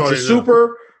 It's a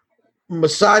super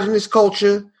misogynist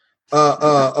culture.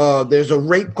 There's a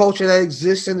rape culture that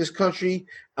exists in this country.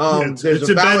 There's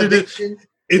a validation.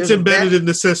 It's embedded in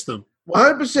the system.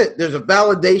 100%. There's a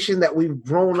validation that we've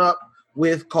grown up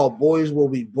with called boys will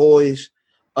be boys.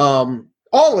 All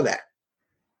of that.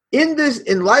 In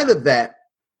light of that,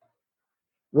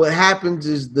 what happens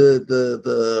is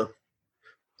the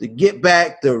get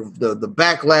back, the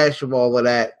backlash of all of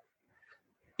that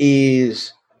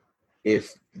is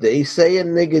if they say a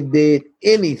nigga did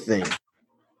anything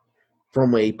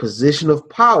from a position of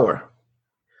power,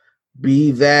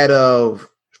 be that of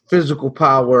physical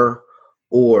power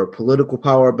or political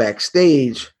power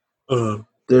backstage,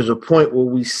 there's a point where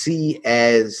we see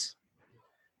as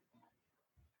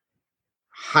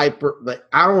hyper, like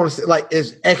I don't want to say like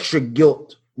as extra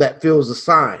guilt that feels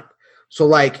assigned. So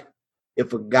like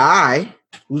if a guy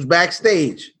who's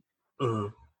backstage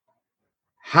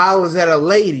hollers at a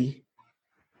lady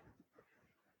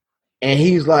and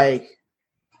he's like,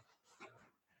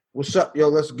 what's up, yo?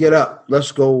 Let's get up.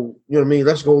 Let's go, you know what I mean?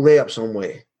 Let's go lay up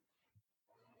somewhere.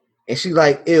 And she's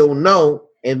like, ew, no.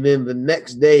 And then the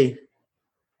next day,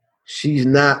 she's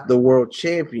not the world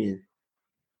champion.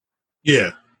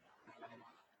 Yeah.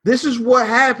 This is what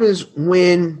happens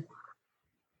when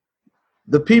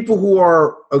the people who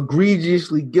are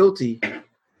egregiously guilty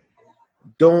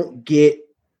don't get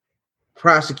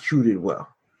prosecuted well.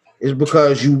 It's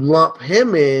because you lump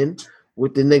him in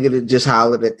with the nigga that just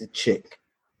hollered at the chick.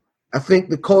 I think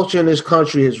the culture in this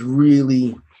country has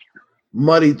really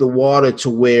muddied the water to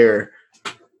where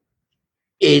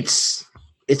it's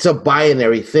a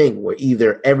binary thing where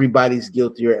either everybody's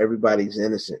guilty or everybody's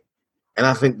innocent. And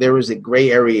I think there is a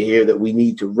gray area here that we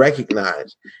need to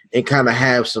recognize and kind of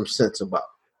have some sense about.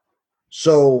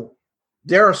 So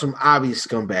there are some obvious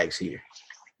scumbags here.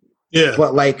 Yeah.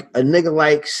 But like a nigga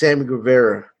like Sammy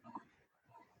Guevara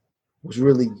was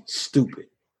really stupid.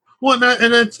 Well,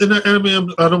 I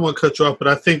mean, I don't want to cut you off, but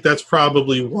I think that's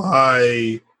probably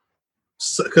why,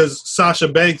 because Sasha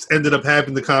Banks ended up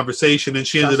having the conversation, and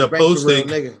she ended up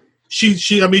posting.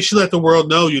 She let the world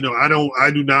know,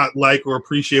 I do not like or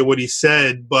appreciate what he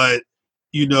said, but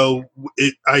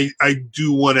I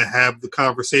do want to have the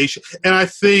conversation, and I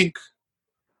think,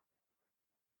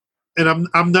 and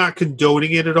I'm not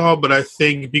condoning it at all, but I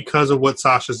think because of what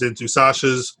Sasha's into,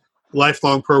 Sasha's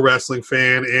lifelong pro wrestling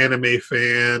fan, anime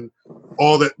fan,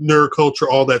 all that nerd culture,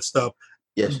 all that stuff.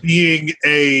 Yes. Being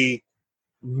a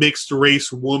mixed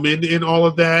race woman in all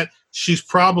of that, she's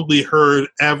probably heard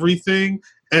everything,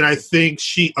 and I think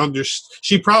she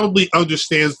probably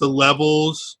understands the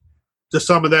levels to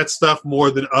some of that stuff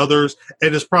more than others,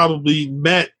 and has probably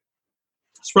interacted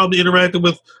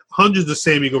with hundreds of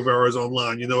Sammy Guevara's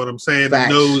online. You know what I'm saying? Facts.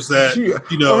 And knows that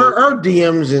her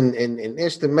DMs and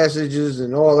instant messages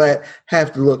and all that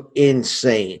have to look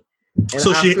insane. And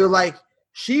so I feel like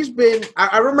she's been.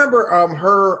 I remember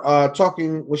her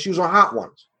talking when she was on Hot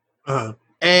Ones,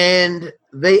 and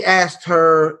they asked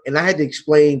her, and I had to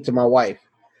explain to my wife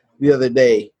the other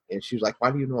day, and she was like,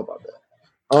 "Why do you know about that?"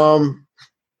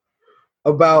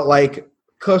 About like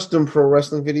custom pro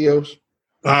wrestling videos.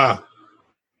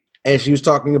 And she was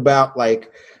talking about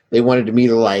like they wanted me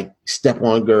to like step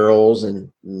on girls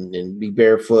and be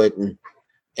barefoot,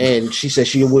 and she said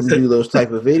she wouldn't do those type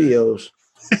of videos.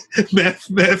 Matt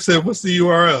said, "What's the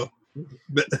URL?"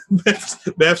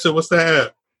 Matt said, "What's that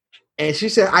app?" And she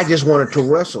said, "I just wanted to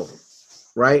wrestle,"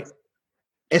 right?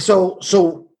 And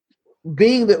so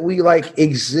being that we like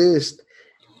exist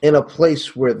in a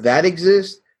place where that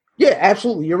exists, yeah,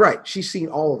 absolutely, you're right. She's seen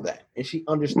all of that, and she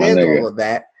understands all of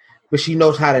that. But she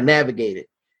knows how to navigate it.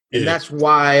 And that's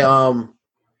why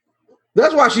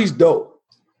she's dope.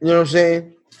 You know what I'm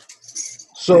saying?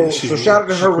 So shout out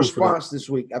to her response this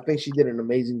week. I think she did an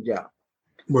amazing job.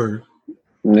 Word.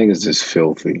 Niggas is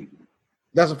filthy.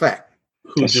 That's a fact.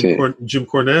 Who, Jim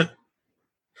Cornette?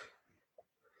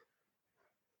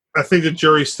 I think the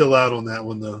jury's still out on that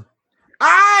one, though.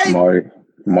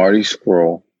 Marty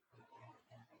Scurll.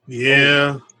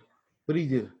 Yeah. What did he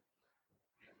do?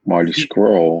 Marty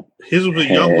Scurll. His was with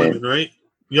young women, right?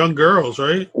 Young girls,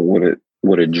 right?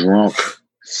 With a drunk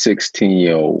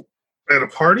 16-year-old at a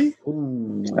party.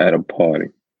 Ooh. At a party.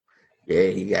 Yeah,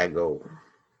 he got to go.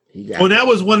 That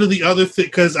was one of the other things,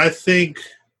 because I think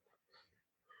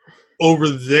over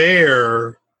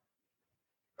there,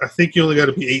 I think you only got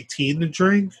to be 18 to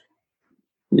drink.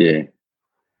 Yeah.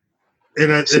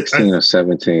 And 16 or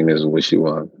 17 is what she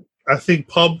was. I think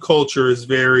pub culture is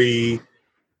very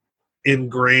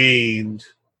ingrained.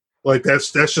 Like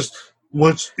that's just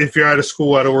once, if you're out of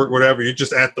school, out of work, whatever, you're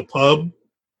just at the pub,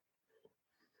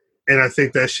 and I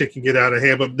think that shit can get out of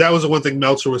hand. But that was the one thing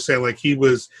Meltzer was saying, like he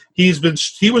was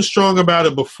strong about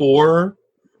it before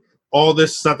all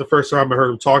this. It's not the first time I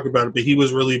heard him talk about it, but he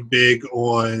was really big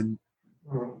on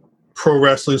pro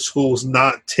wrestling schools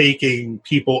not taking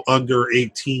people under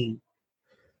 18.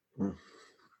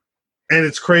 And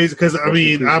it's crazy because I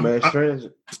mean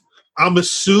I'm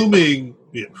assuming,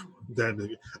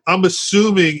 I'm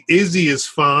assuming Izzy is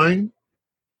fine.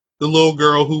 The little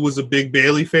girl who was a big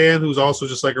Bailey fan, who's also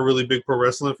just like a really big pro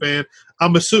wrestling fan.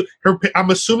 I'm assuming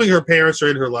her parents are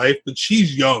in her life, but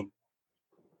she's young.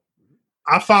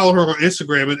 I follow her on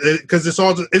Instagram because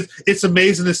it's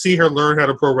amazing to see her learn how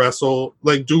to pro wrestle,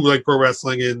 like do like pro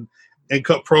wrestling and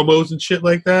cut promos and shit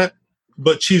like that.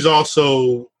 But she's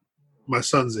also my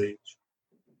son's age.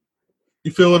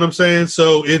 You feel what I'm saying?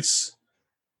 So it's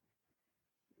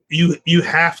you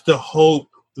have to hope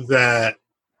that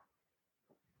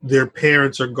their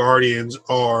parents or guardians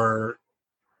are.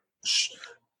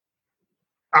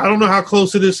 I don't know how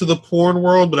close it is to the porn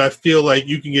world, but I feel like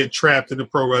you can get trapped in the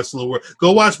pro wrestling world.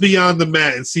 Go watch Beyond the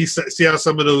Mat and see how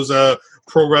some of those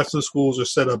pro wrestling schools are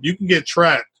set up. You can get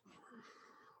trapped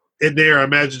in there. I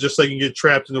imagine just like you can get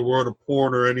trapped in the world of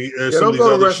porn or any some of these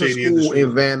other shady industries.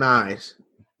 In Van Nuys.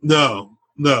 No.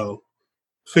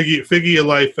 Figure your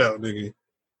life out, nigga.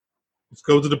 Let's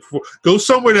go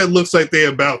somewhere that looks like they're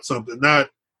about something. Not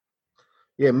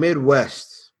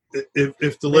Midwest.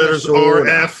 If the letters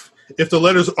RF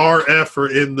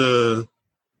are in the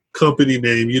company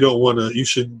name, you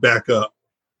should back up.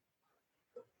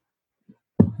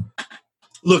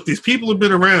 Look, these people have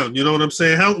been around. You know what I'm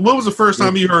saying? When was the first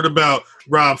time you heard about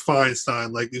Rob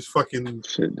Feinstein? Like these fucking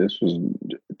shit. This was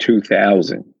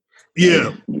 2000.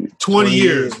 Yeah, 20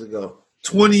 years ago.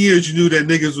 20 years, you knew that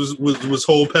niggas was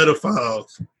whole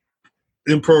pedophiles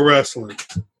in pro wrestling,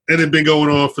 and it'd been going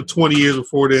on for 20 years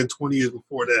before then. 20 years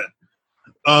before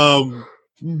that.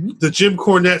 The Jim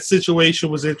Cornette situation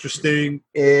was interesting.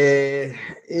 It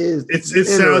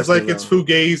sounds like it's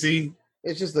fugazi.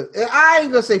 It's just I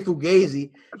ain't gonna say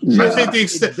fugazi. I think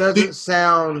it doesn't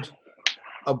sound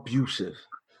abusive.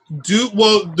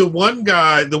 The one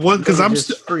because I'm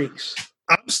still freaks.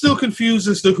 I'm still confused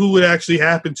as to who it actually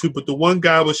happened to, but the one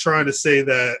guy was trying to say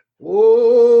that.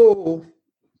 Whoa!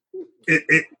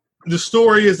 The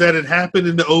story is that it happened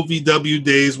in the OVW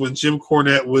days when Jim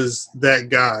Cornette was that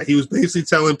guy. He was basically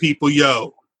telling people,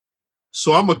 "Yo,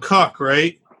 so I'm a cuck,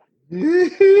 right?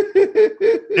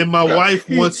 And my wife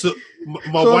wants to.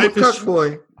 My wife is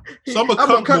boy. So I'm a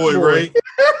cuck boy, right?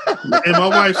 And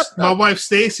my wife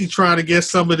Stacy trying to get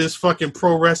some of this fucking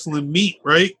pro wrestling meat,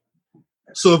 right?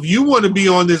 So if you want to be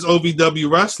on this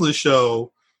OVW wrestling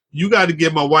show, you got to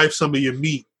give my wife some of your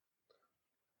meat,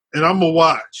 and I'm gonna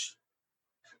watch."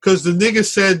 Because the nigga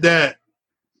said that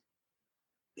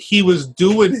he was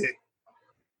doing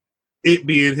it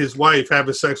being his wife,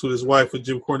 having sex with his wife, with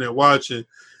Jim Cornette watching,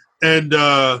 and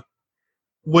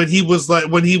when he was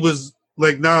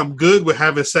like, "Nah, I'm good with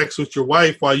having sex with your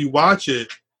wife while you watch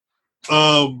it,"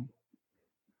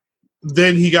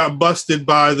 then he got busted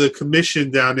by the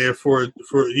commission down there for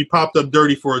he popped up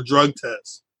dirty for a drug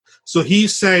test. So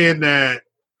he's saying that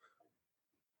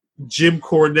Jim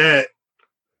Cornette,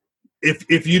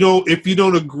 if you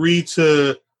don't agree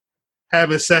to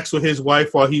having sex with his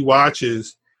wife while he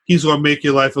watches, he's gonna make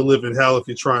your life a living hell if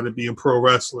you're trying to be in pro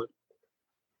wrestling.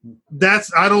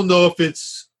 I don't know if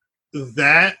it's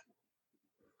that,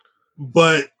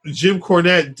 but Jim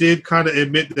Cornette did kind of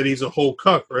admit that he's a whole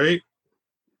cuck, right?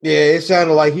 Yeah, it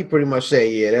sounded like he pretty much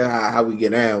said, "Yeah, that's how we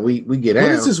get down. We get down."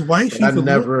 What is his wife? I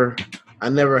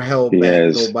never held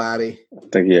back nobody. I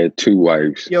think he had two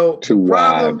wives. Two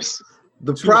wives.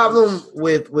 The problem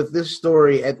with this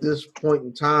story at this point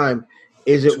in time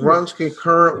is it runs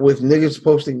concurrent with niggas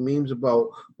posting memes about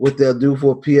what they'll do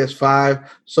for a PS5.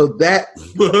 So that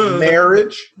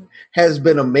marriage has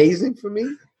been amazing for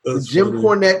me. The Jim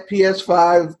Cornette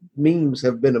PS5 memes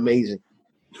have been amazing.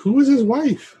 Who is his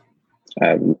wife?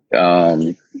 I don't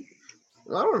know.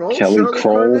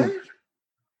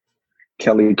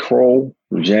 Kelly Kroll,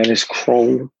 Janice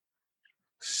Kroll,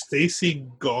 Stacy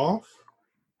Goff.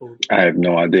 I have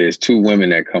no idea. It's two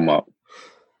women that come up.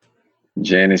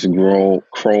 Janice Kroll.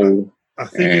 I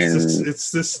think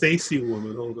it's this Stacy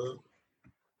woman. Hold up.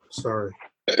 Sorry.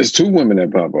 It's two women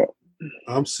that pop up.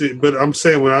 I'm saying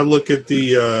when I look at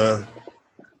the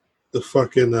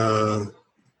fucking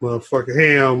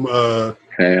motherfucking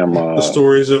Ham, the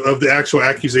stories of the actual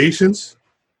accusations.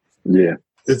 Yeah,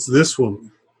 it's this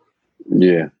one.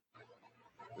 Yeah,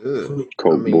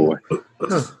 Coke boy.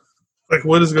 Like,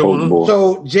 what is going on? Boy.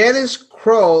 So Janice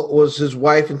Kroll was his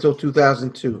wife until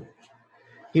 2002.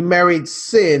 He married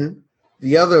Sin,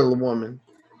 the other woman,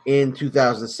 in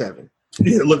 2007.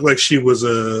 Yeah, it looked like she was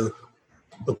a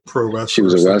pro wrestler. She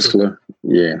was a wrestler.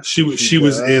 Yeah, she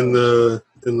was in the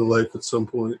life at some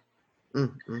point.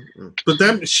 But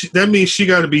that means she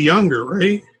got to be younger,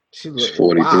 right? She's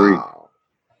 43. Wow.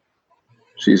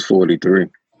 She's 43.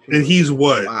 And he's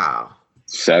what? Wow.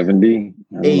 70?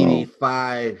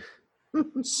 85.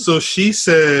 So she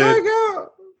said,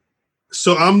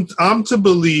 so I'm to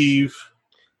believe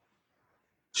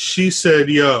she said,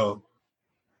 "Yo,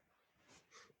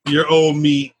 your old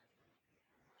meat,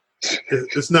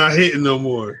 it's not hitting no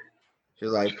more."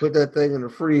 She's like, "Put that thing in the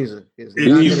freezer. It's not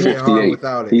going to get hard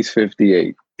without it." He's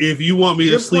 58. If you want me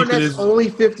to sleep in his, only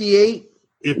 58.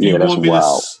 If you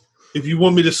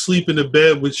want me to sleep in the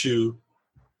bed with you,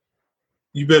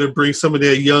 you better bring some of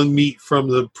that young meat from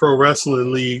the pro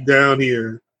wrestling league down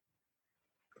here.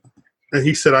 And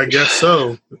he said, "I guess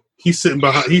so." He's sitting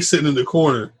in the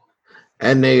corner.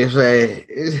 And they say,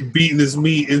 beating his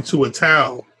meat into a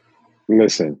towel.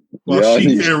 Listen. While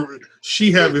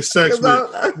she having sex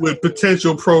with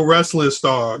potential pro wrestling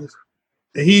stars.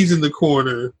 And he's in the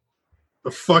corner.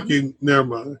 Never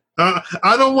mind.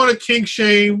 I don't want to kink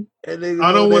shame. I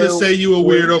don't want to say you a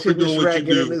weirdo for doing what you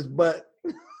do. His butt.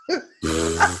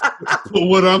 But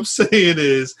what I'm saying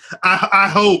is, I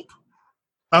hope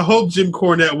I hope Jim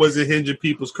Cornette wasn't hinging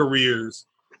people's careers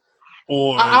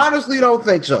on. I honestly don't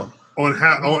think so.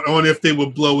 On if they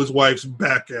would blow his wife's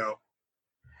back out.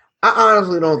 I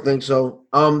honestly don't think so.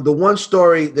 The one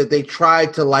story that they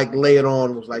tried to like lay it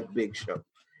on was like Big Show,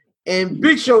 and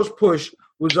Big Show's push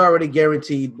was already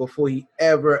guaranteed before he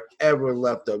ever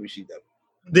left WCW.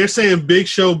 They're saying Big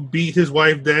Show beat his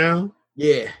wife down.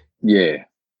 Yeah.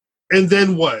 And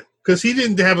then what? Because he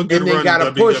didn't have a good run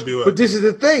in WWE. But this is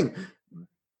the thing.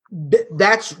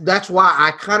 That's why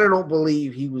I kind of don't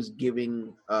believe he was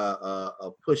giving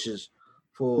pushes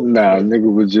for. Nah,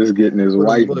 nigga was just getting his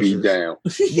wife beat down.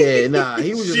 Yeah, nah,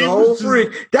 he was just a whole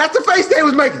freak. That's the face they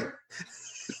was making.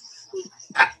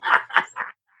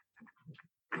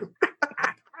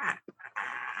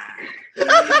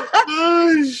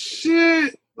 Oh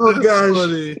shit! Oh gosh!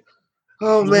 Funny.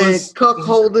 Oh man, cuck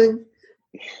holding.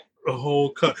 A whole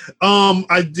cuck.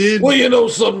 I did. Well, you know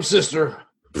something, sister.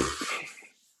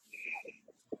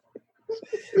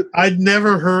 I'd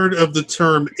never heard of the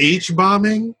term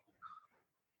H-bombing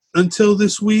until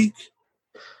this week,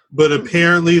 but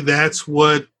apparently that's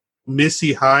what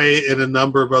Missy Hyatt and a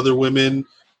number of other women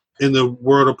in the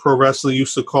world of pro wrestling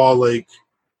used to call, like,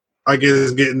 I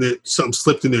guess, getting something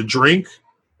slipped in their drink.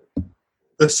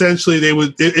 Essentially,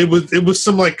 it was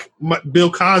some like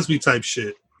Bill Cosby type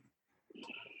shit.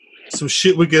 Some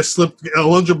shit would get slipped.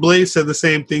 Alundra Blaze said the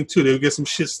same thing too. They would get some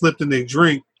shit slipped in their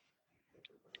drink.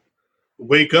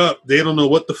 Wake up, they don't know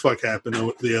what the fuck happened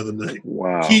the other night.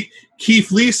 Wow.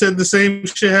 Keith Lee said the same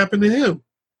shit happened to him.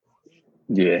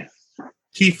 Yeah.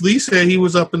 Keith Lee said he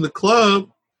was up in the club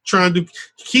trying to.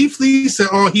 Keith Lee said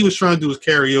all he was trying to do was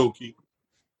karaoke.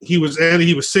 He was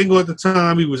single at the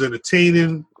time. He was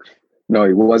entertaining. No,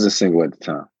 he wasn't single at the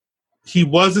time. He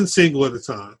wasn't single at the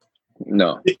time.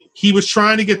 No. He was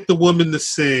trying to get the woman to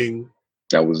sing.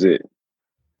 That was it.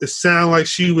 It sounded like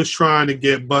she was trying to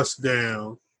get bust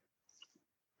down.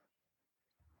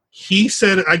 He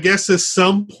said, I guess at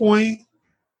some point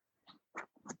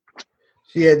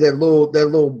she had that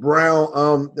little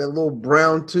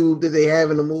brown tube that they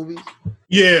have in the movies.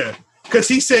 Yeah, because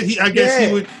he said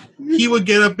he would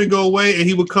get up and go away, and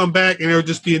he would come back, and there would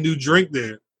just be a new drink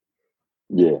there.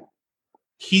 Yeah.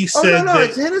 He said, no,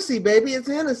 it's Hennessy, baby, it's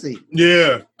Hennessy.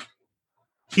 Yeah.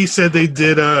 He said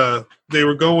they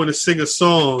were going to sing a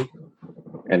song,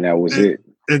 and that was it.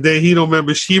 And then he don't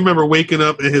remember. She remember waking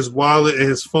up and his wallet and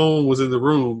his phone was in the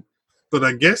room, but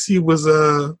I guess he was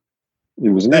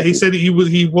naked. He said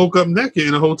he woke up naked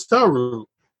in a hotel room.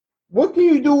 What can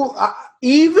you do? All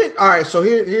right. So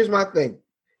here's my thing.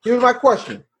 Here's my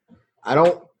question.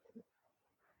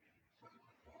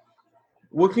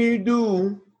 What can you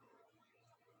do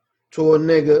to a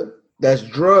nigga that's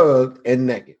drugged and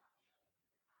naked?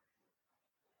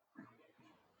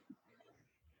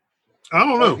 I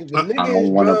don't know. I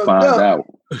don't want to find out.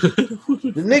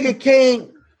 The nigga can't,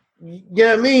 you know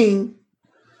what I mean?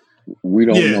 We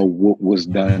don't know what was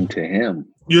done to him.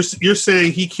 You're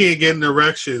saying he can't get an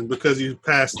erection because he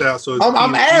passed out. So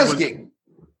I'm asking.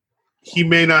 He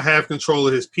may not have control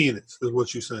of his penis, is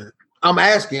what you're saying. I'm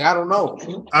asking. I don't know.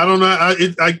 I don't know.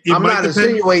 I'm not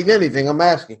insinuating anything. I'm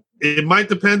asking. It might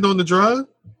depend on the drug.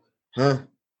 Huh?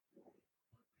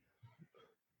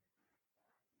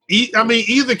 I mean,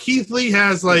 either Keith Lee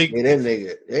has like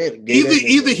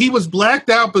either he was blacked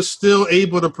out but still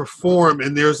able to perform,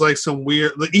 and there's like some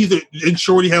weird either in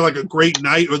Shorty had like a great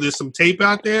night, or there's some tape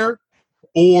out there,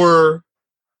 or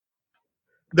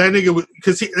that nigga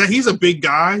because he's a big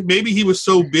guy. Maybe he was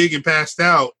so big and passed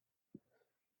out.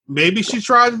 Maybe she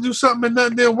tried to do something and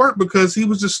nothing didn't work because he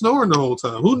was just snoring the whole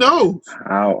time. Who knows?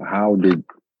 How did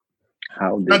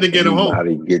get him home? How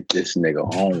did get this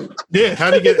nigga home? Yeah,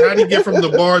 how did he get from the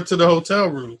bar to the hotel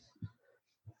room?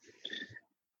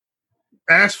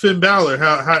 Ask Finn Balor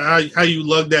how you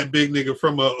lugged that big nigga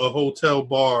from a hotel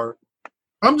bar.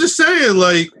 I'm just saying,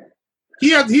 like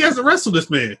he has to wrestle this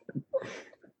man.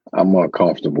 I'm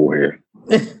uncomfortable here.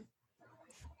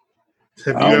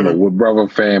 I don't know what Brother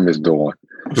Fam is doing.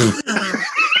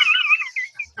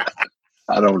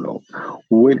 I don't know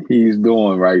what he's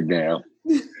doing right now.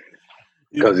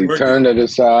 Because he turned to the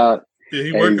side and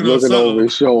he's looking over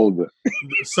his shoulder.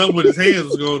 Something with his hands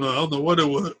was going on. I don't know what it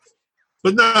was.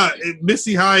 But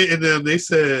Missy Hyatt and them, they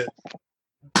said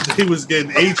he was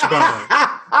getting H-bombed.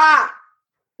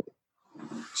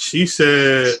 She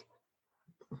said,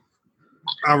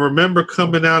 I remember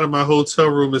coming out of my hotel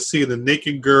room and seeing a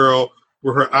naked girl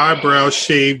with her eyebrows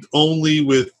shaved only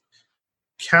with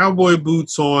cowboy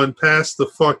boots on, passed the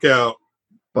fuck out.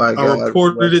 I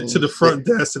reported it to the front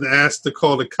desk and asked to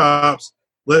call the cops.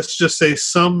 Let's just say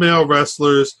some male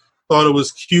wrestlers thought it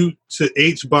was cute to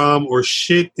H-bomb or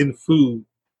shit in food.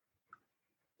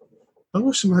 I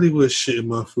wish somebody would shit in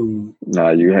my food.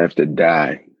 Nah, you have to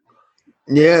die.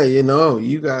 Yeah, you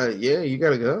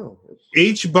gotta go.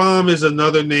 H-bomb is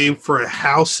another name for a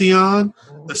halcyon,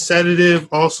 a sedative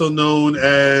also known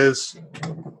as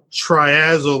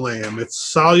triazolam. It's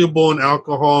soluble in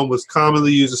alcohol and was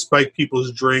commonly used to spike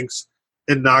people's drinks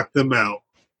and knock them out.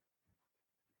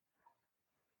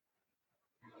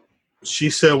 She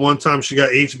said one time she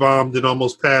got H-bombed and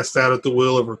almost passed out at the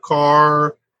wheel of her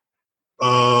car.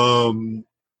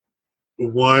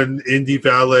 One indie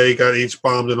valet got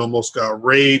H-bombed and almost got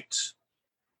raped.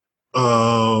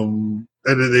 And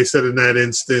then they said in that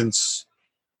instance,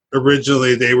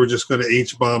 originally they were just going to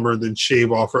H-bomb her, then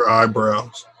shave off her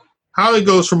eyebrows. How it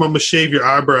goes from I'm going to shave your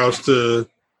eyebrows to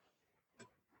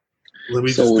let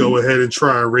me just go ahead and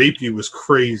try and rape you is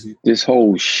crazy. This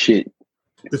whole shit.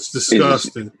 It's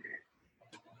disgusting.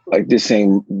 Like this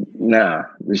ain't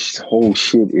this whole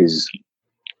shit is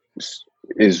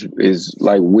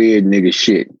like weird nigga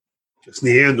shit. It's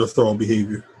Neanderthal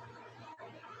behavior.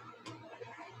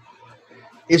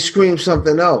 It screams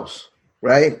something else,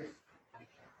 right?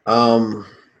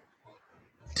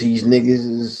 These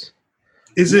niggas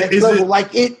is it like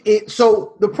it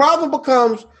so the problem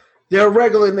becomes there are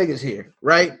regular niggas here,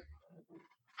 right?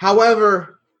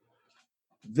 However,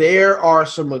 there are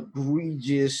some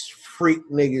egregious freak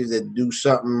niggas that do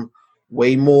something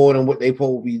way more than what they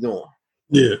supposed to be doing.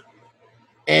 Yeah.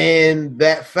 And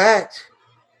that fact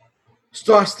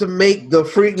starts to make the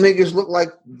freak niggas look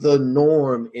like the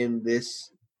norm in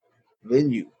this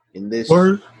venue, in this.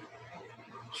 Word.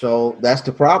 So that's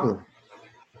the problem.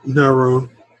 You're not wrong.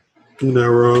 You're not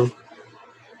wrong.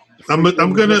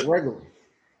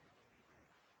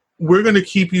 We're gonna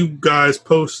keep you guys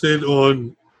posted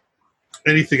on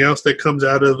anything else that comes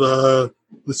out of the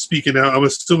speaking out. I'm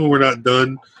assuming we're not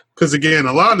done because again,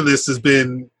 a lot of this has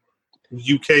been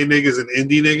UK niggas and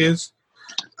indie niggas.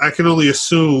 I can only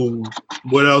assume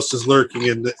what else is lurking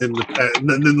in the past, and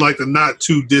then like the not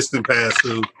too distant past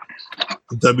of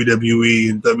WWE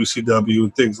and WCW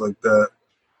and things like that.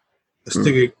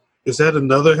 Is that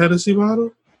another Hennessy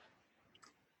bottle?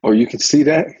 Oh, you can see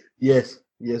that? Yes.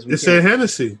 It said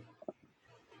Hennessy.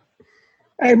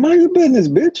 Hey, mind your business,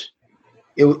 bitch.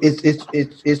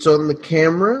 It's on the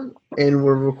camera, and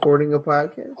we're recording a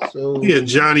podcast. So yeah,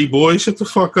 Johnny boy, shut the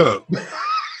fuck up.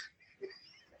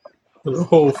 The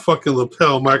whole fucking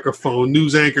lapel microphone,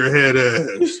 news anchor head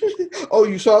ass. Oh,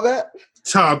 you saw that?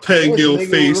 Top Pengill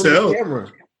face out.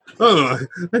 Oh,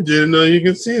 I didn't know you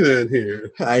could see that here.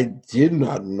 I did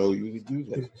not know you could do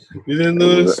that. You didn't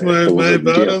notice my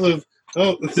bottle of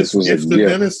this gift of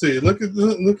Hennessy. Look at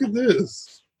this.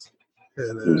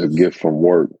 It was a gift from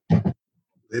work.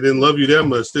 They didn't love you that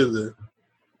much, did they?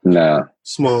 Nah.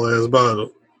 Small ass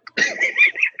bottle.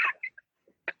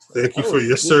 Thank you for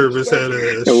your service, head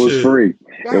ass. It was free.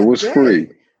 It was free.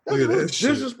 Look at that shit.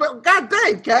 Disrespect. God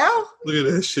dang, Cal. Look at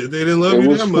that shit. They didn't love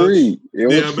you that much.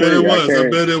 Yeah, I bet it was. I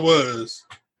bet it was.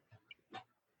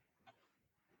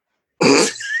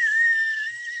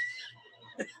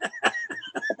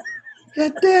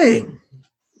 God dang.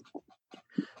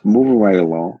 Moving right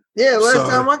along. Yeah, last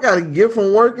time I got a gift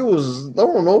from work, it was, I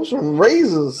don't know, some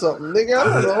razors or something, nigga.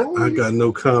 I don't know. I got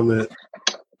no comment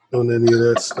on any of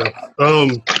that stuff.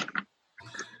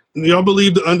 Y'all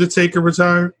believe the Undertaker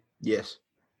retired? Yes.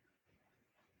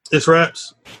 It's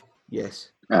raps?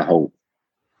 Yes. I hope.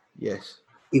 Yes.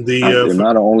 You're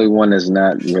not the only one that's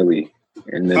not really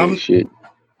in that shit.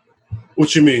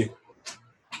 What you mean?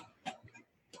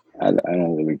 I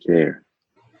don't really care.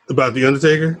 About the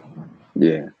Undertaker?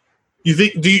 Yeah. You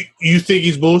think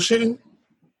he's bullshitting?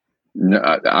 No,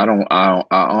 I don't. I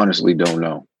honestly don't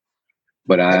know.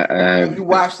 But have you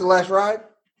watched The Last Ride?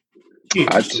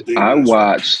 I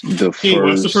watched the first.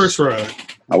 What's the first ride?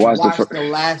 I watched the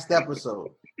last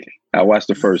episode. I watched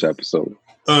the first episode.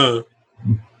 And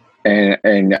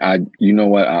I, you know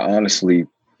what? I honestly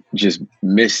just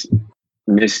miss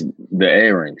the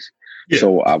airings. Yeah.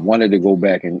 So I wanted to go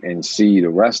back and see the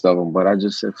rest of them, but I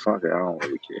just said, "Fuck it, I don't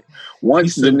really care."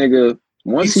 Once he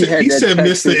said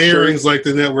miss the airings like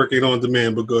the network ain't on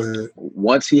demand. But go ahead.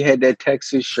 Once he had that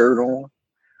Texas shirt on,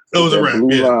 that was a wrap.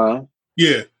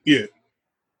 Yeah.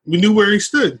 We knew where he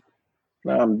stood.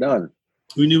 Now I'm done.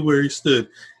 We knew where he stood.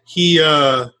 He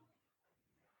on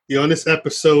this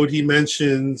episode he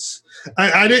mentions.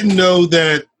 I didn't know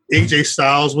that AJ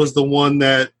Styles was the one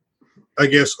that I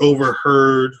guess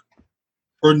overheard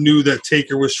or knew that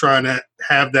Taker was trying to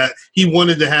have that. He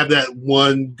wanted to have that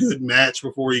one good match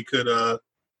before he could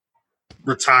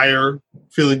retire,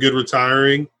 feeling good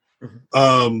retiring.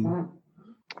 So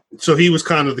he was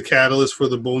kind of the catalyst for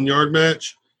the Boneyard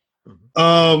match.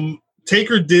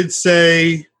 Taker did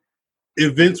say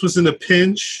if Vince was in a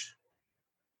pinch,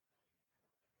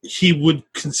 he would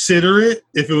consider it.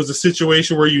 If it was a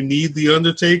situation where you need the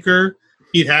Undertaker,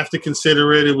 he'd have to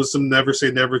consider it. It was some never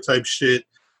say never type shit.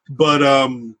 But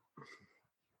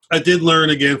I did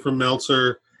learn again from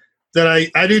Meltzer that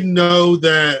I didn't know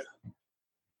that,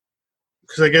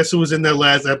 because I guess it was in that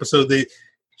last episode,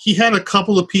 he had a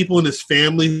couple of people in his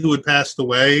family who had passed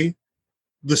away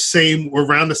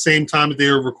around the same time that they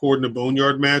were recording the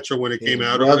Boneyard match or when it came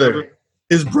out or whatever.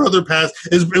 His brother passed.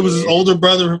 It was his older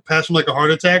brother who passed from like a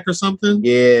heart attack or something.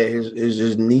 Yeah,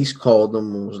 his niece called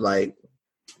him and was like,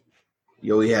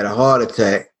 "Yo, he had a heart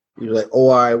attack." He was like, "Oh,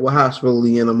 all right, what hospital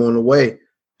he in? I'm on the way."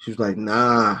 She was like,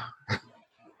 "Nah,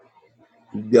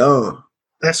 he gone."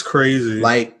 That's crazy.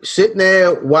 Like sitting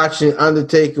there watching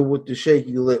Undertaker with the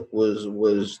shaky lip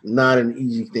was not an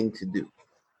easy thing to do.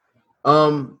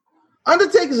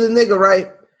 Undertaker's a nigga,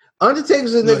 right?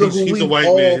 Undertaker's a nigga he's a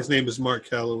white man. His name is Mark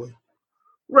Calloway.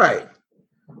 Right.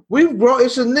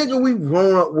 It's a nigga we've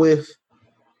grown up with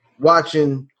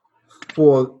watching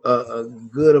for a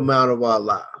good amount of our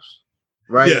lives.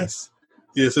 Right? Yes.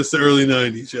 Yes, it's the early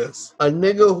 90s, yes. A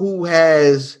nigga who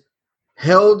has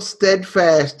held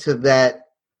steadfast to that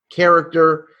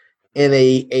character and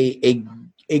a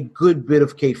good bit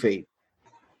of kayfabe.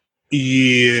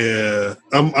 Yeah.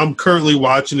 I'm currently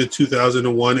watching the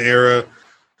 2001 era,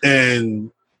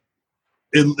 and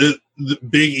the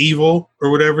Big Evil or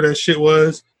whatever that shit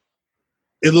was,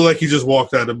 it looked like he just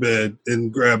walked out of bed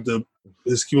and grabbed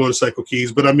his motorcycle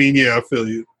keys. But I mean, yeah, I feel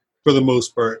you. For the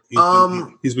most part,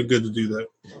 he's been good to do that.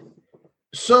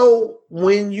 So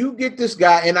when you get this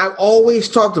guy, and I've always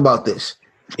talked about this,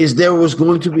 is there was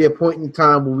going to be a point in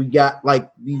time where we got like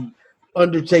the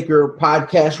Undertaker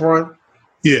podcast run.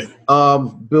 Yeah.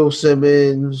 Bill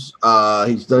Simmons,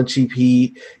 he's done Cheap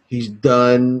Heat, he's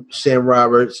done Sam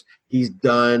Roberts, he's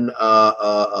done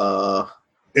Ariel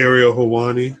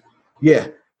Helwani. Yeah.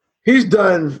 He's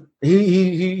done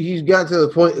he's gotten to the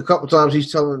point a couple times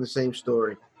he's telling the same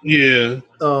story. Yeah.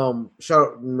 Shout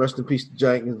out, rest in peace to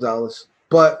Giant Gonzalez.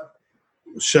 But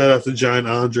shout out to Giant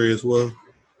Andre as well.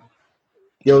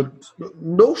 Yo,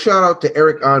 no shout out to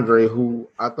Eric Andre, who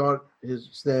I thought his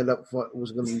stand-up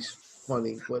was going to be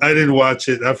funny. But I didn't watch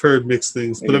it. I've heard mixed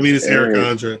things, but I mean, it's Eric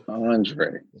Andre.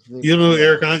 You know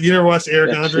Eric Andre? You never watched the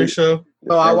Eric Andre show?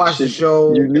 No, I watched the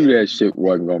show. You knew that shit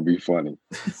wasn't going to be funny.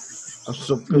 I'm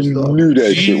so pissed off. You knew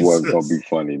that shit wasn't going to be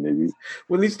funny, nigga.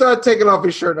 When he started taking off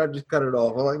his shirt, I just cut it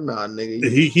off. I'm like, nah, nigga.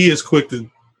 He is quick to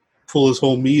pull his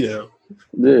whole meat out.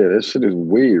 Yeah, that shit is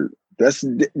weird. Those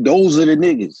are the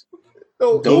niggas.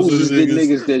 Those are the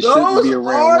niggas that shouldn't be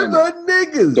around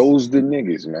women. Those the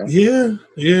niggas, man.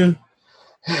 Yeah.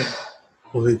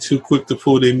 Well, they're too quick to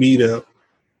pull their meat out.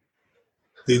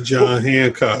 They John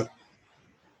Hancock.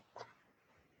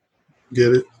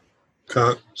 Get it?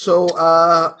 Cock. So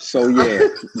yeah,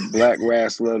 Black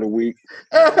Wrestler of the Week.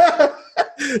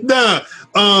 Nah.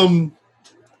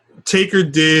 Taker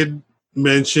did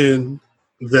mention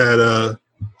that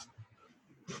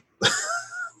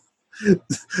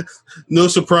no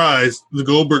surprise, the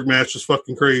Goldberg match was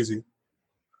fucking crazy.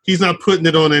 He's not putting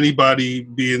it on anybody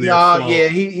being there. Yeah,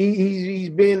 he's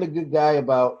being a good guy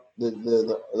about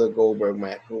the Goldberg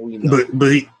match.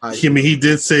 But he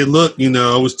did say, look,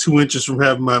 I was 2 inches from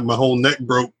having my whole neck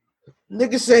broke.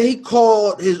 Nigga said he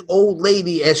called his old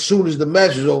lady as soon as the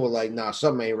match was over, like, nah,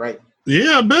 something ain't right.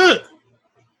 Yeah, I bet.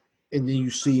 And then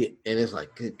you see it, and it's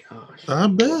like, good gosh. I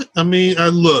bet. I mean,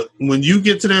 look, when you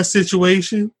get to that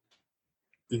situation,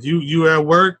 you at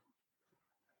work,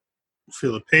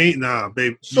 feel the pain? Nah,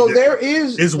 baby. So there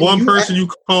is... It's one person you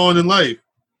call on in life.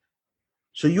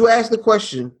 So you asked the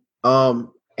question,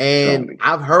 and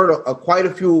I've heard quite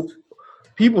a few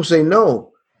people say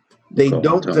no. They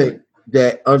don't think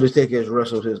that Undertaker has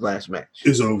wrestled his last match.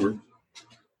 It's over.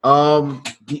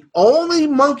 The only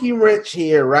monkey wrench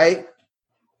here, right,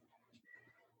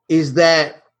 is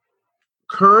that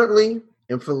currently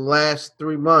and for the last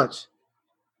 3 months,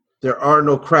 there are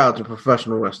no crowds in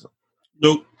professional wrestling.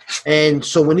 Nope. And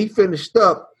so when he finished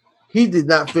up, he did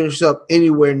not finish up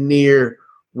anywhere near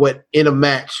what in a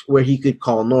match where he could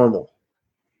call normal.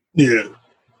 Yeah.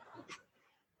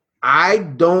 I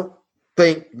don't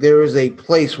think there is a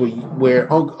place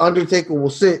where Undertaker will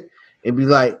sit and be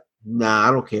like, nah,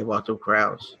 I don't care about them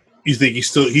crowds. You think he's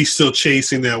still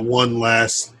chasing that one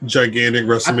last gigantic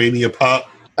WrestleMania pop?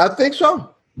 I think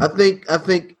so. I think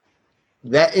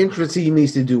that entrance he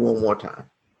needs to do one more time.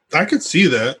 I could see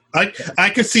that. I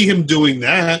could see him doing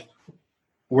that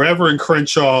wherever in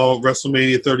Crenshaw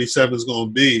WrestleMania 37 is going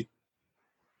to be.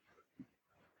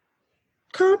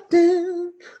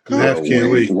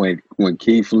 Can't wait. When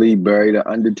Keith Lee buried the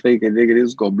Undertaker, nigga, this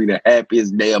is gonna be the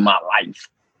happiest day of my life.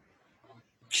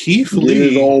 Keith Get Lee,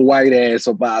 his old white ass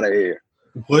up out of here.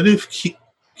 What if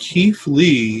Keith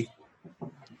Lee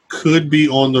could be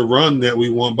on the run that we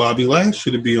want Bobby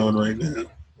Lashley to be on right now?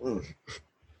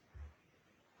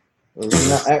 Let's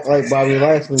not act like Bobby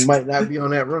Lashley might not be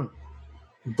on that run.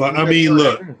 But I mean,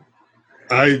 look,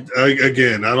 I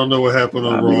don't know what happened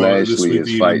on Bobby Raw this Lashley week.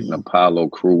 is fighting Apollo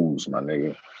Crews, my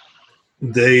nigga.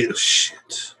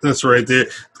 That's right there.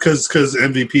 Because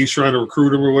MVP's trying to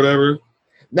recruit him or whatever.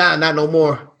 Nah, not no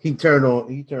more. He turned on.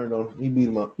 He beat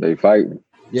him up. They fighting.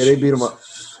 Yeah, they beat him up.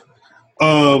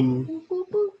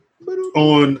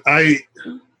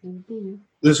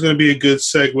 This is going to be a good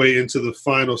segue into the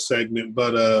final segment,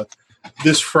 but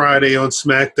this Friday on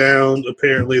SmackDown,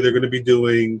 apparently they're going to be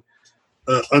doing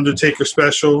Undertaker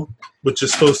special, which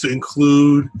is supposed to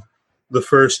include the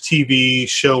first TV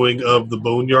showing of the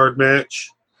Boneyard match.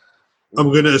 I'm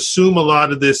going to assume a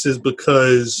lot of this is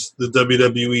because the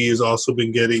WWE has also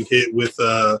been getting hit with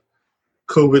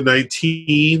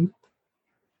COVID-19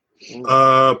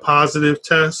 positive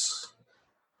tests.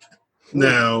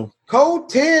 Now, Code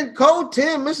 10,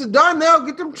 Mr. Darnell,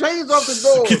 get them chains off the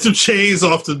doors. Get them chains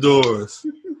off the doors.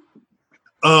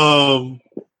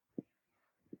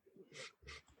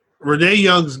 Renee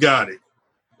Young's got it.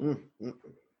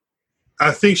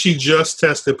 I think she just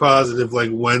tested positive like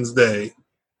Wednesday.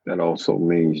 That also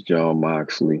means John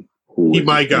Moxley, he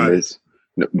might got it.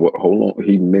 Hold on,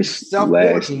 he missed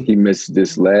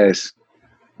this last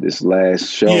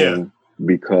show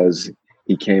because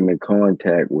he came in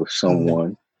contact with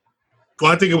someone.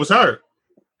 Well, I think it was her.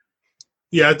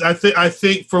 Yeah, I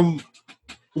think from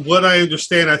what I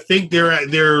understand, I think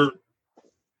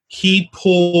he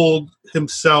pulled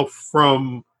himself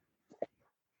from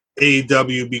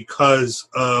AEW because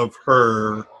of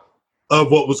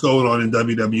what was going on in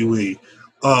WWE.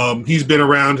 He's been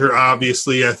around her,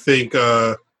 obviously. I think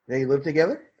they live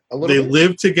together a little. They bit?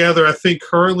 live together. I think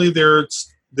currently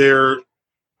they're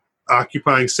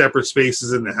occupying separate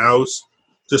spaces in the house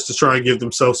just to try and give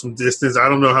themselves some distance. I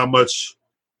don't know how much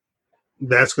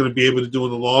that's going to be able to do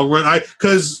in the long run.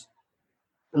 Because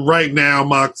right now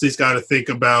Moxley's got to think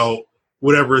about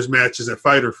whatever his match is at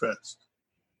Fyter Fest.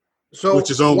 So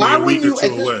which is only a week or two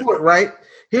at this away. Point, right?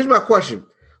 Here's my question.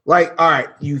 Like, all right,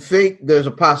 you think there's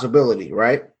a possibility,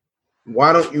 right?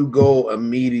 Why don't you go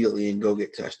immediately and go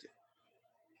get tested?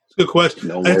 It's a good question.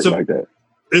 Don't work like that.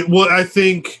 I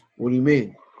think. What do you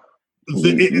mean?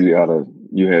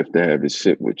 You have to have it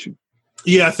sit with you.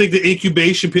 Yeah, I think the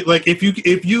incubation, like if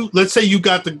you let's say you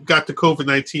got the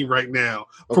COVID-19 right now.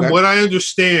 From what I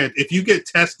understand, if you get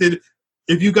tested,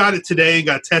 if you got it today and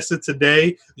got tested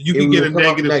today, you can get a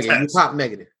negative test. You pop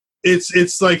negative.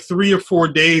 It's like 3 or 4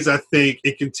 days, I think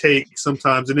it can take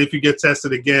sometimes, and if you get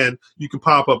tested again, you can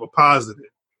pop up a positive.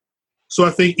 So I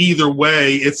think either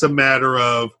way, it's a matter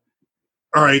of,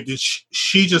 all right,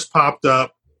 she just popped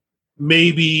up.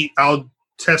 Maybe I'll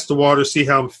test the water, see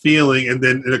how I'm feeling, and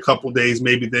then in a couple of days,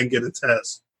 maybe then get a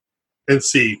test and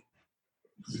see.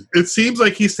 It seems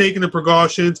like he's taking the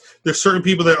precautions. There's certain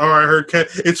people that I heard.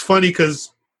 It's funny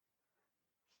because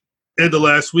end of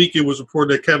last week, it was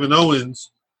reported that Kevin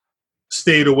Owens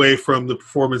stayed away from the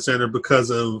Performance Center because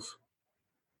of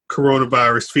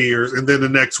coronavirus fears. And then the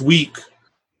next week,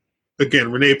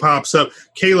 again, Renee pops up.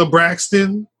 Kayla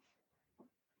Braxton,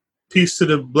 piece to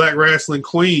the Black Wrestling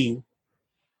Queen,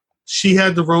 she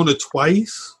had the Rona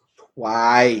twice.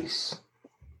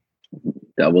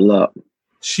 Double up.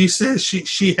 She says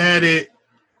she had it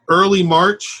early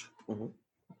March. Mm-hmm.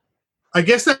 I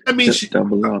guess that means she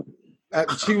double up.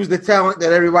 She was the talent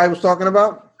that everybody was talking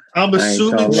about. I'm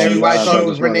assuming everybody thought it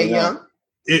was Renee Young.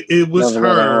 It was Never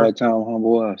her. Hard time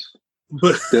humble us.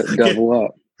 But double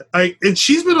up. And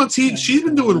she's been on TV. She's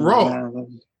been doing Raw.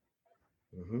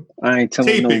 Mm-hmm. I ain't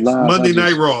telling tapings, no lies. Monday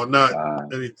Night Raw,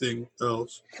 not anything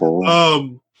else.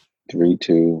 4, 3,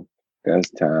 2. That's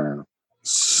time.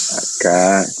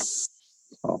 God.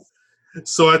 Oh.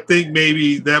 So I think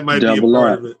maybe that might double be a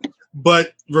part up. of it.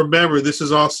 But remember, this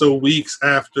is also weeks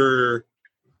after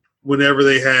whenever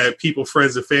they had people,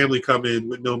 friends, and family come in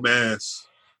with no masks.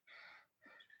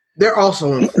 They're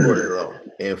also in Florida, though.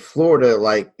 In Florida,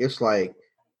 it's like.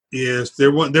 Yes,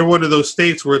 they're one of those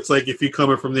states where it's like if you're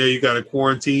coming from there, you got to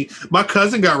quarantine. My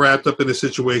cousin got wrapped up in a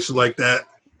situation like that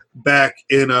back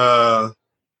in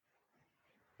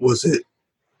was it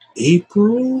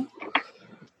April?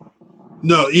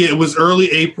 No, yeah, it was early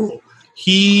April.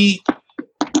 He's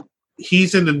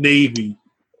in the Navy.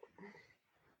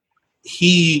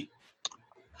 He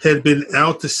had been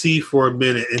out to sea for a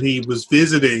minute, and he was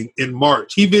visiting in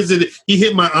March. He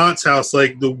hit my aunt's house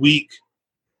like the week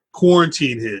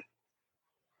quarantine hit.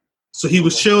 So he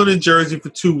was chilling in Jersey for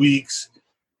 2 weeks,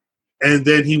 and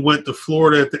then he went to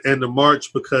Florida at the end of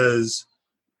March because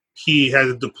he had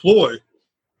to deploy.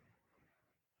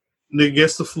 Nigga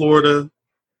gets to Florida.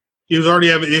 He was already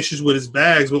having issues with his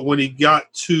bags, but when he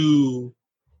got to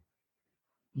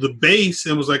the base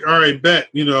and was like, all right, bet,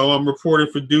 I'm reporting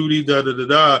for duty,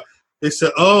 da-da-da-da. They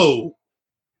said, oh,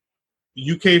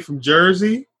 you came from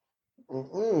Jersey? Get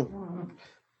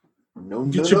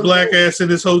your black ass in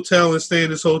this hotel and stay in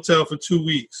this hotel for 2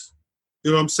 weeks.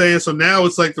 You know what I'm saying? So now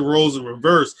it's like the roles are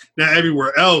reversed. Now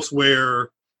everywhere else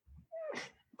where,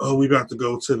 we about to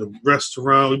go to the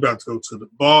restaurant, we about to go to the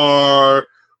bar,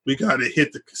 we got to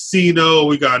hit the casino,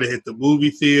 we got to hit the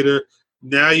movie theater.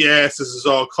 Now your asses is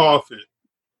all coughing.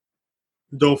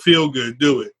 Don't feel good,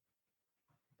 do it.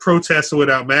 Protesting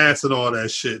without masks and all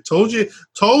that shit. Told you.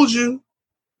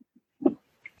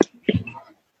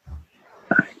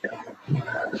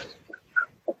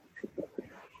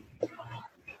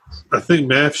 I think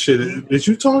math shit. Is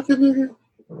you talking, nigga?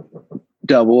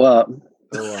 Double up.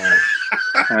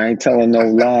 I ain't telling no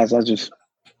lies.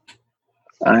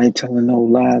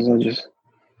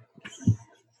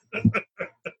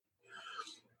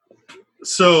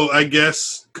 So I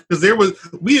guess because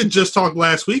we had just talked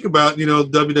last week about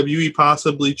WWE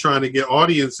possibly trying to get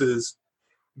audiences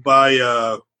by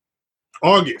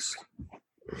August.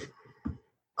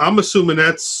 I'm assuming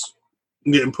that's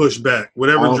getting pushed back.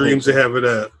 Whatever dreams they have of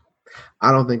that.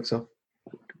 I don't think so.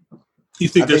 You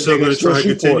think they're still going to try and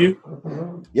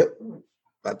continue? Yep.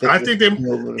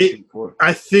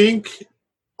 I think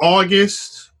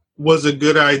August was a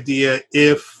good idea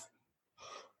if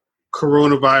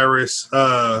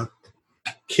coronavirus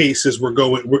cases were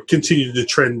continuing to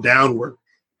trend downward.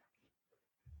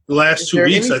 The last 2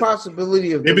 weeks, any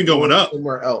possibility of they've been going up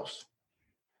somewhere else?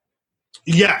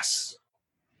 Yes,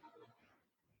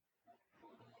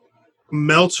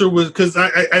 Meltzer was because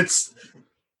I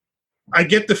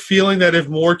get the feeling that if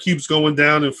more keeps going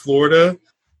down in Florida,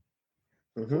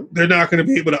 they're not going to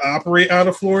be able to operate out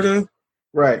of Florida.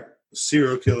 Right,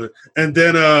 serial killer, and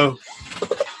then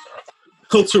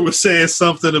Meltzer was saying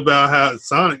something about how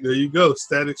Sonic. There you go,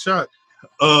 Static Shock.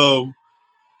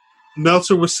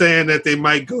 Meltzer was saying that they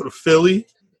might go to Philly.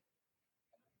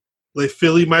 Like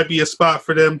Philly might be a spot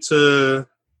for them to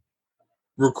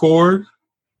record,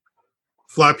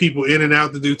 fly people in and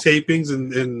out to do tapings,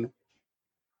 and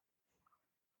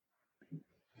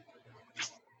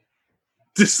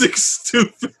this thing's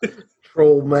stupid.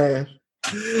 Troll man,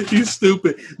 you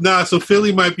stupid. Nah, so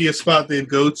Philly might be a spot they'd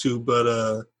go to,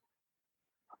 but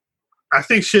I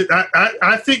think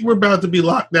I think we're about to be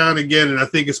locked down again, and I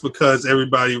think it's because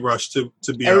everybody rushed to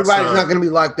be. Everybody's outside. not going to be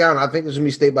locked down. I think it's going to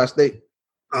be state by state.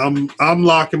 I'm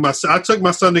locking my son. I took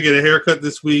my son to get a haircut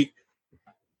this week.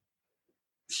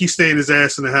 He's staying his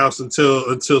ass in the house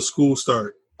until school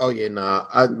start. Oh yeah, nah.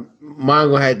 Mine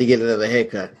gonna have to get another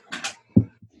haircut.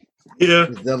 Yeah,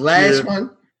 the last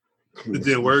one. It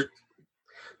didn't work.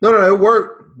 No, it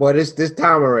worked, but it's this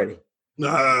time already.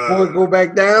 Before it go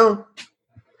back down,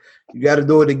 you got to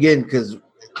do it again because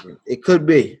it could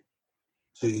be.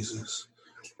 Jesus.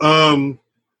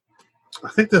 I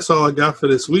think that's all I got for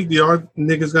this week. Do y'all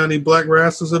niggas got any black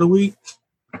rascals of the week?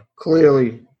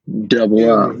 Clearly. Double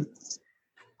up.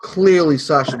 Clearly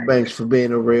Sasha Banks for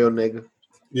being a real nigga.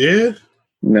 Yeah.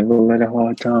 Never let a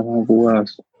hard time humble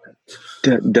us.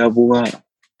 Double up.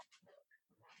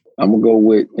 I'm going to go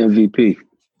with MVP.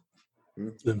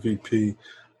 MVP.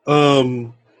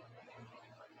 I'm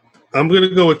going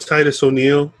to go with Titus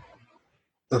O'Neil.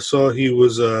 I saw he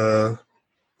was a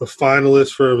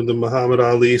finalist for the Muhammad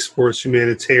Ali Sports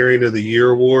Humanitarian of the Year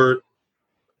Award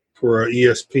for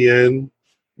ESPN.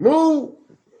 Move.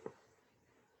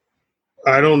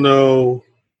 I don't know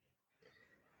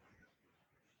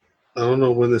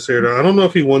when this aired. I don't know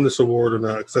if he won this award or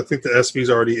not because I think the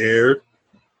ESPY's already aired.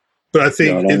 But I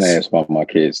think don't ask why my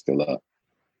kid's still up.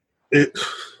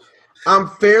 I'm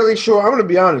fairly sure. I'm going to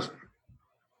be honest.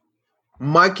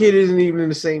 My kid isn't even in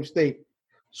the same state.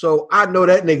 So I know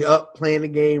that nigga up playing the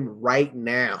game right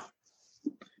now.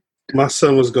 My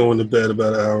son was going to bed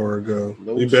about an hour ago.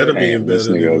 He better be in bed. This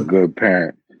nigga a good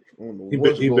parent. He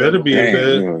better be in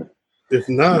bed. If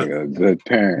not, a good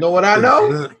parent. Know what I know?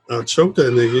 Not, I'll choke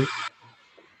that nigga.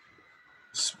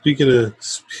 Speaking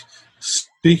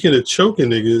of choking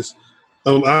niggas,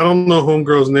 I don't know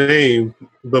homegirl's name,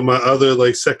 but my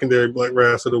other secondary black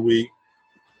rass of the week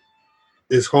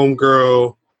is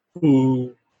homegirl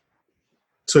who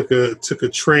took a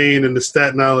train in the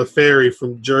Staten Island ferry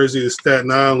from Jersey to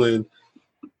Staten Island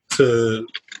to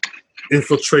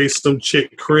infiltrate some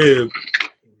chick crib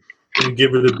and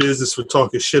give her the business for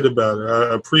talking shit about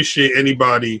her. I appreciate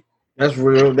anybody. That's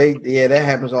real. That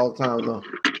happens all the time though.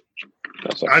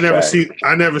 I never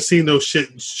seen no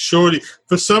shit. Shorty,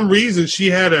 for some reason, she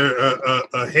had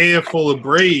a handful of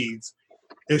braids,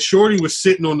 and Shorty was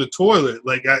sitting on the toilet.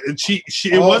 Like,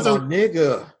 it wasn't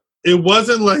nigga. It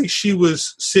wasn't like she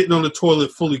was sitting on the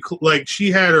toilet fully. Like,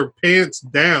 she had her pants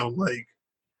down. Like,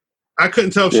 I couldn't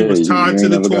tell if she was tied to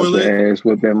the toilet. Ass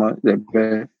with that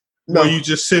bad. No, you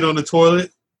just sit on the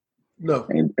toilet. No,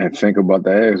 and think about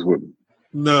the ass with.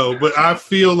 No, but I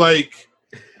feel like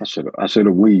I should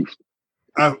have weaved.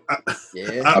 I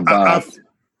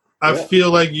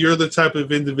feel like you're the type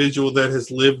of individual that has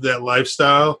lived that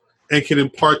lifestyle and can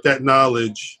impart that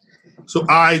knowledge, so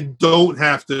I don't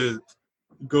have to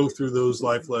go through those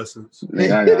life lessons.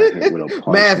 Nigga, I got hit with a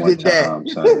punch one time,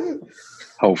 son.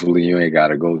 Hopefully you ain't got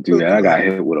to go through that. I got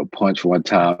hit with a punch one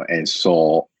time and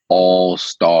saw all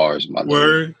stars, my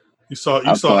Word? You saw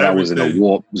I thought everything. I was in a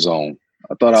warp zone.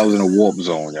 I thought I was in a warp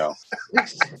zone, y'all.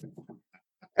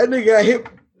 That nigga got hit.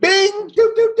 Bing!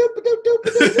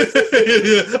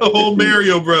 A whole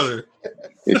Mario brother.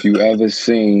 If you ever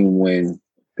seen when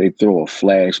they throw a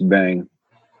flashbang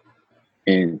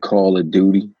in Call of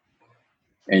Duty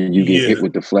and you get hit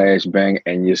with the flashbang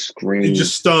and you scream. You're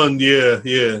just stunned, yeah.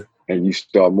 And you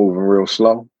start moving real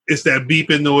slow. It's that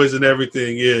beeping noise and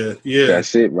everything, yeah.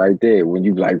 That's it right there. When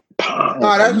you like, no,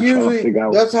 that's usually,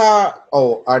 that's how,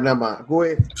 all right, never mind. Go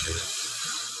ahead.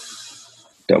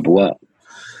 Double up.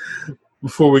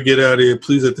 Before we get out of here,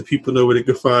 please let the people know where they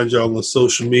can find y'all on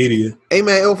social media. Hey,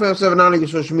 man, LFam79 on your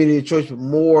social media choice, but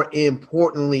more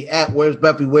importantly, at Where's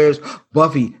Buffy, Where's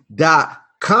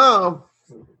Buffy.com.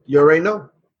 You already know.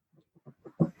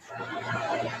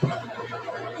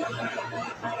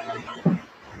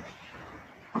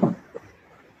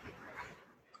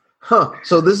 Huh.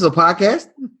 So this is a podcast?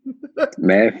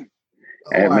 Math.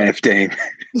 Math Dame.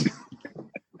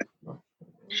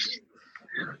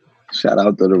 Shout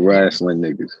out to the wrestling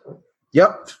niggas.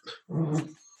 Yep.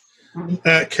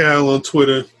 At Cal on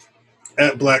Twitter.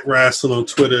 At Black Wrestling on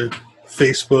Twitter,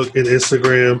 Facebook, and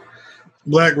Instagram.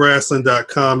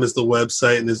 BlackWrestling.com is the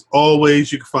website. And as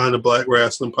always, you can find the Black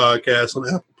Wrestling Podcast on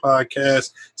Apple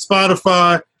Podcasts,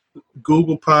 Spotify,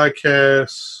 Google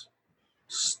Podcasts,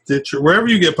 Stitcher. Wherever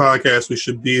you get podcasts, we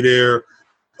should be there.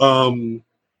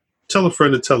 Tell a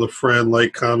friend to tell a friend.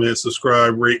 Like, comment,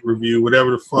 subscribe, rate, review,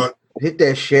 whatever the fuck. Hit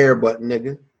that share button,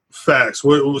 nigga. Facts.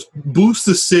 Boost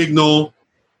the signal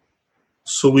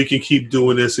so we can keep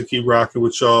doing this and keep rocking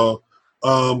with y'all.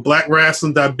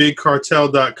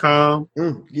 blackwrestling.bigcartel.com.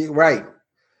 Get right.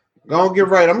 Go on, get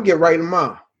right. I'm going to get right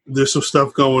tomorrow. There's some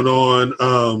stuff going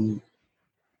on.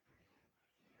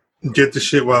 Get the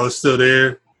shit while it's still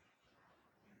there.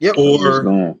 Yep.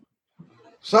 Or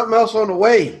something else on the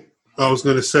way. I was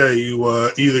going to say, you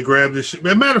either grab this shit.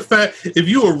 Matter of fact, if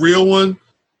you a real one,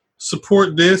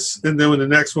 support this, and then when the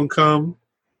next one comes,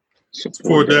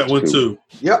 support that one too.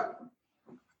 Yep.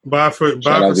 Shout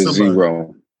out to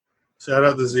Zero. Shout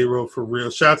out to Zero for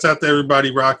real. Shouts out to everybody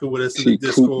rocking with us in the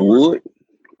Discord,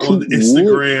 on the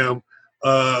Instagram.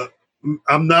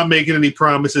 I'm not making any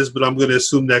promises, but I'm going to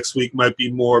assume next week might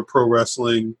be more pro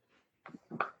wrestling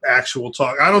actual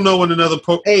talk. I don't know when another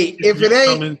Hey, if it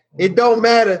ain't, coming. It don't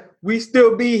matter. We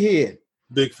still be here.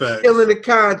 Big facts. Killing the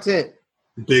content.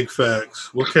 Big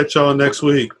facts. We'll catch y'all next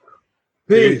week.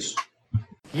 Peace.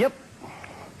 Yep.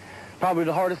 Probably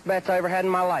the hardest match I ever had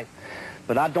in my life.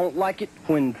 But I don't like it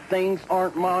when things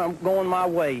aren't going my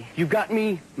way. You got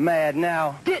me mad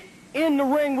now. Get in the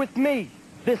ring with me.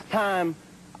 This time,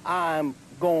 I'm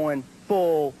going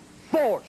full force.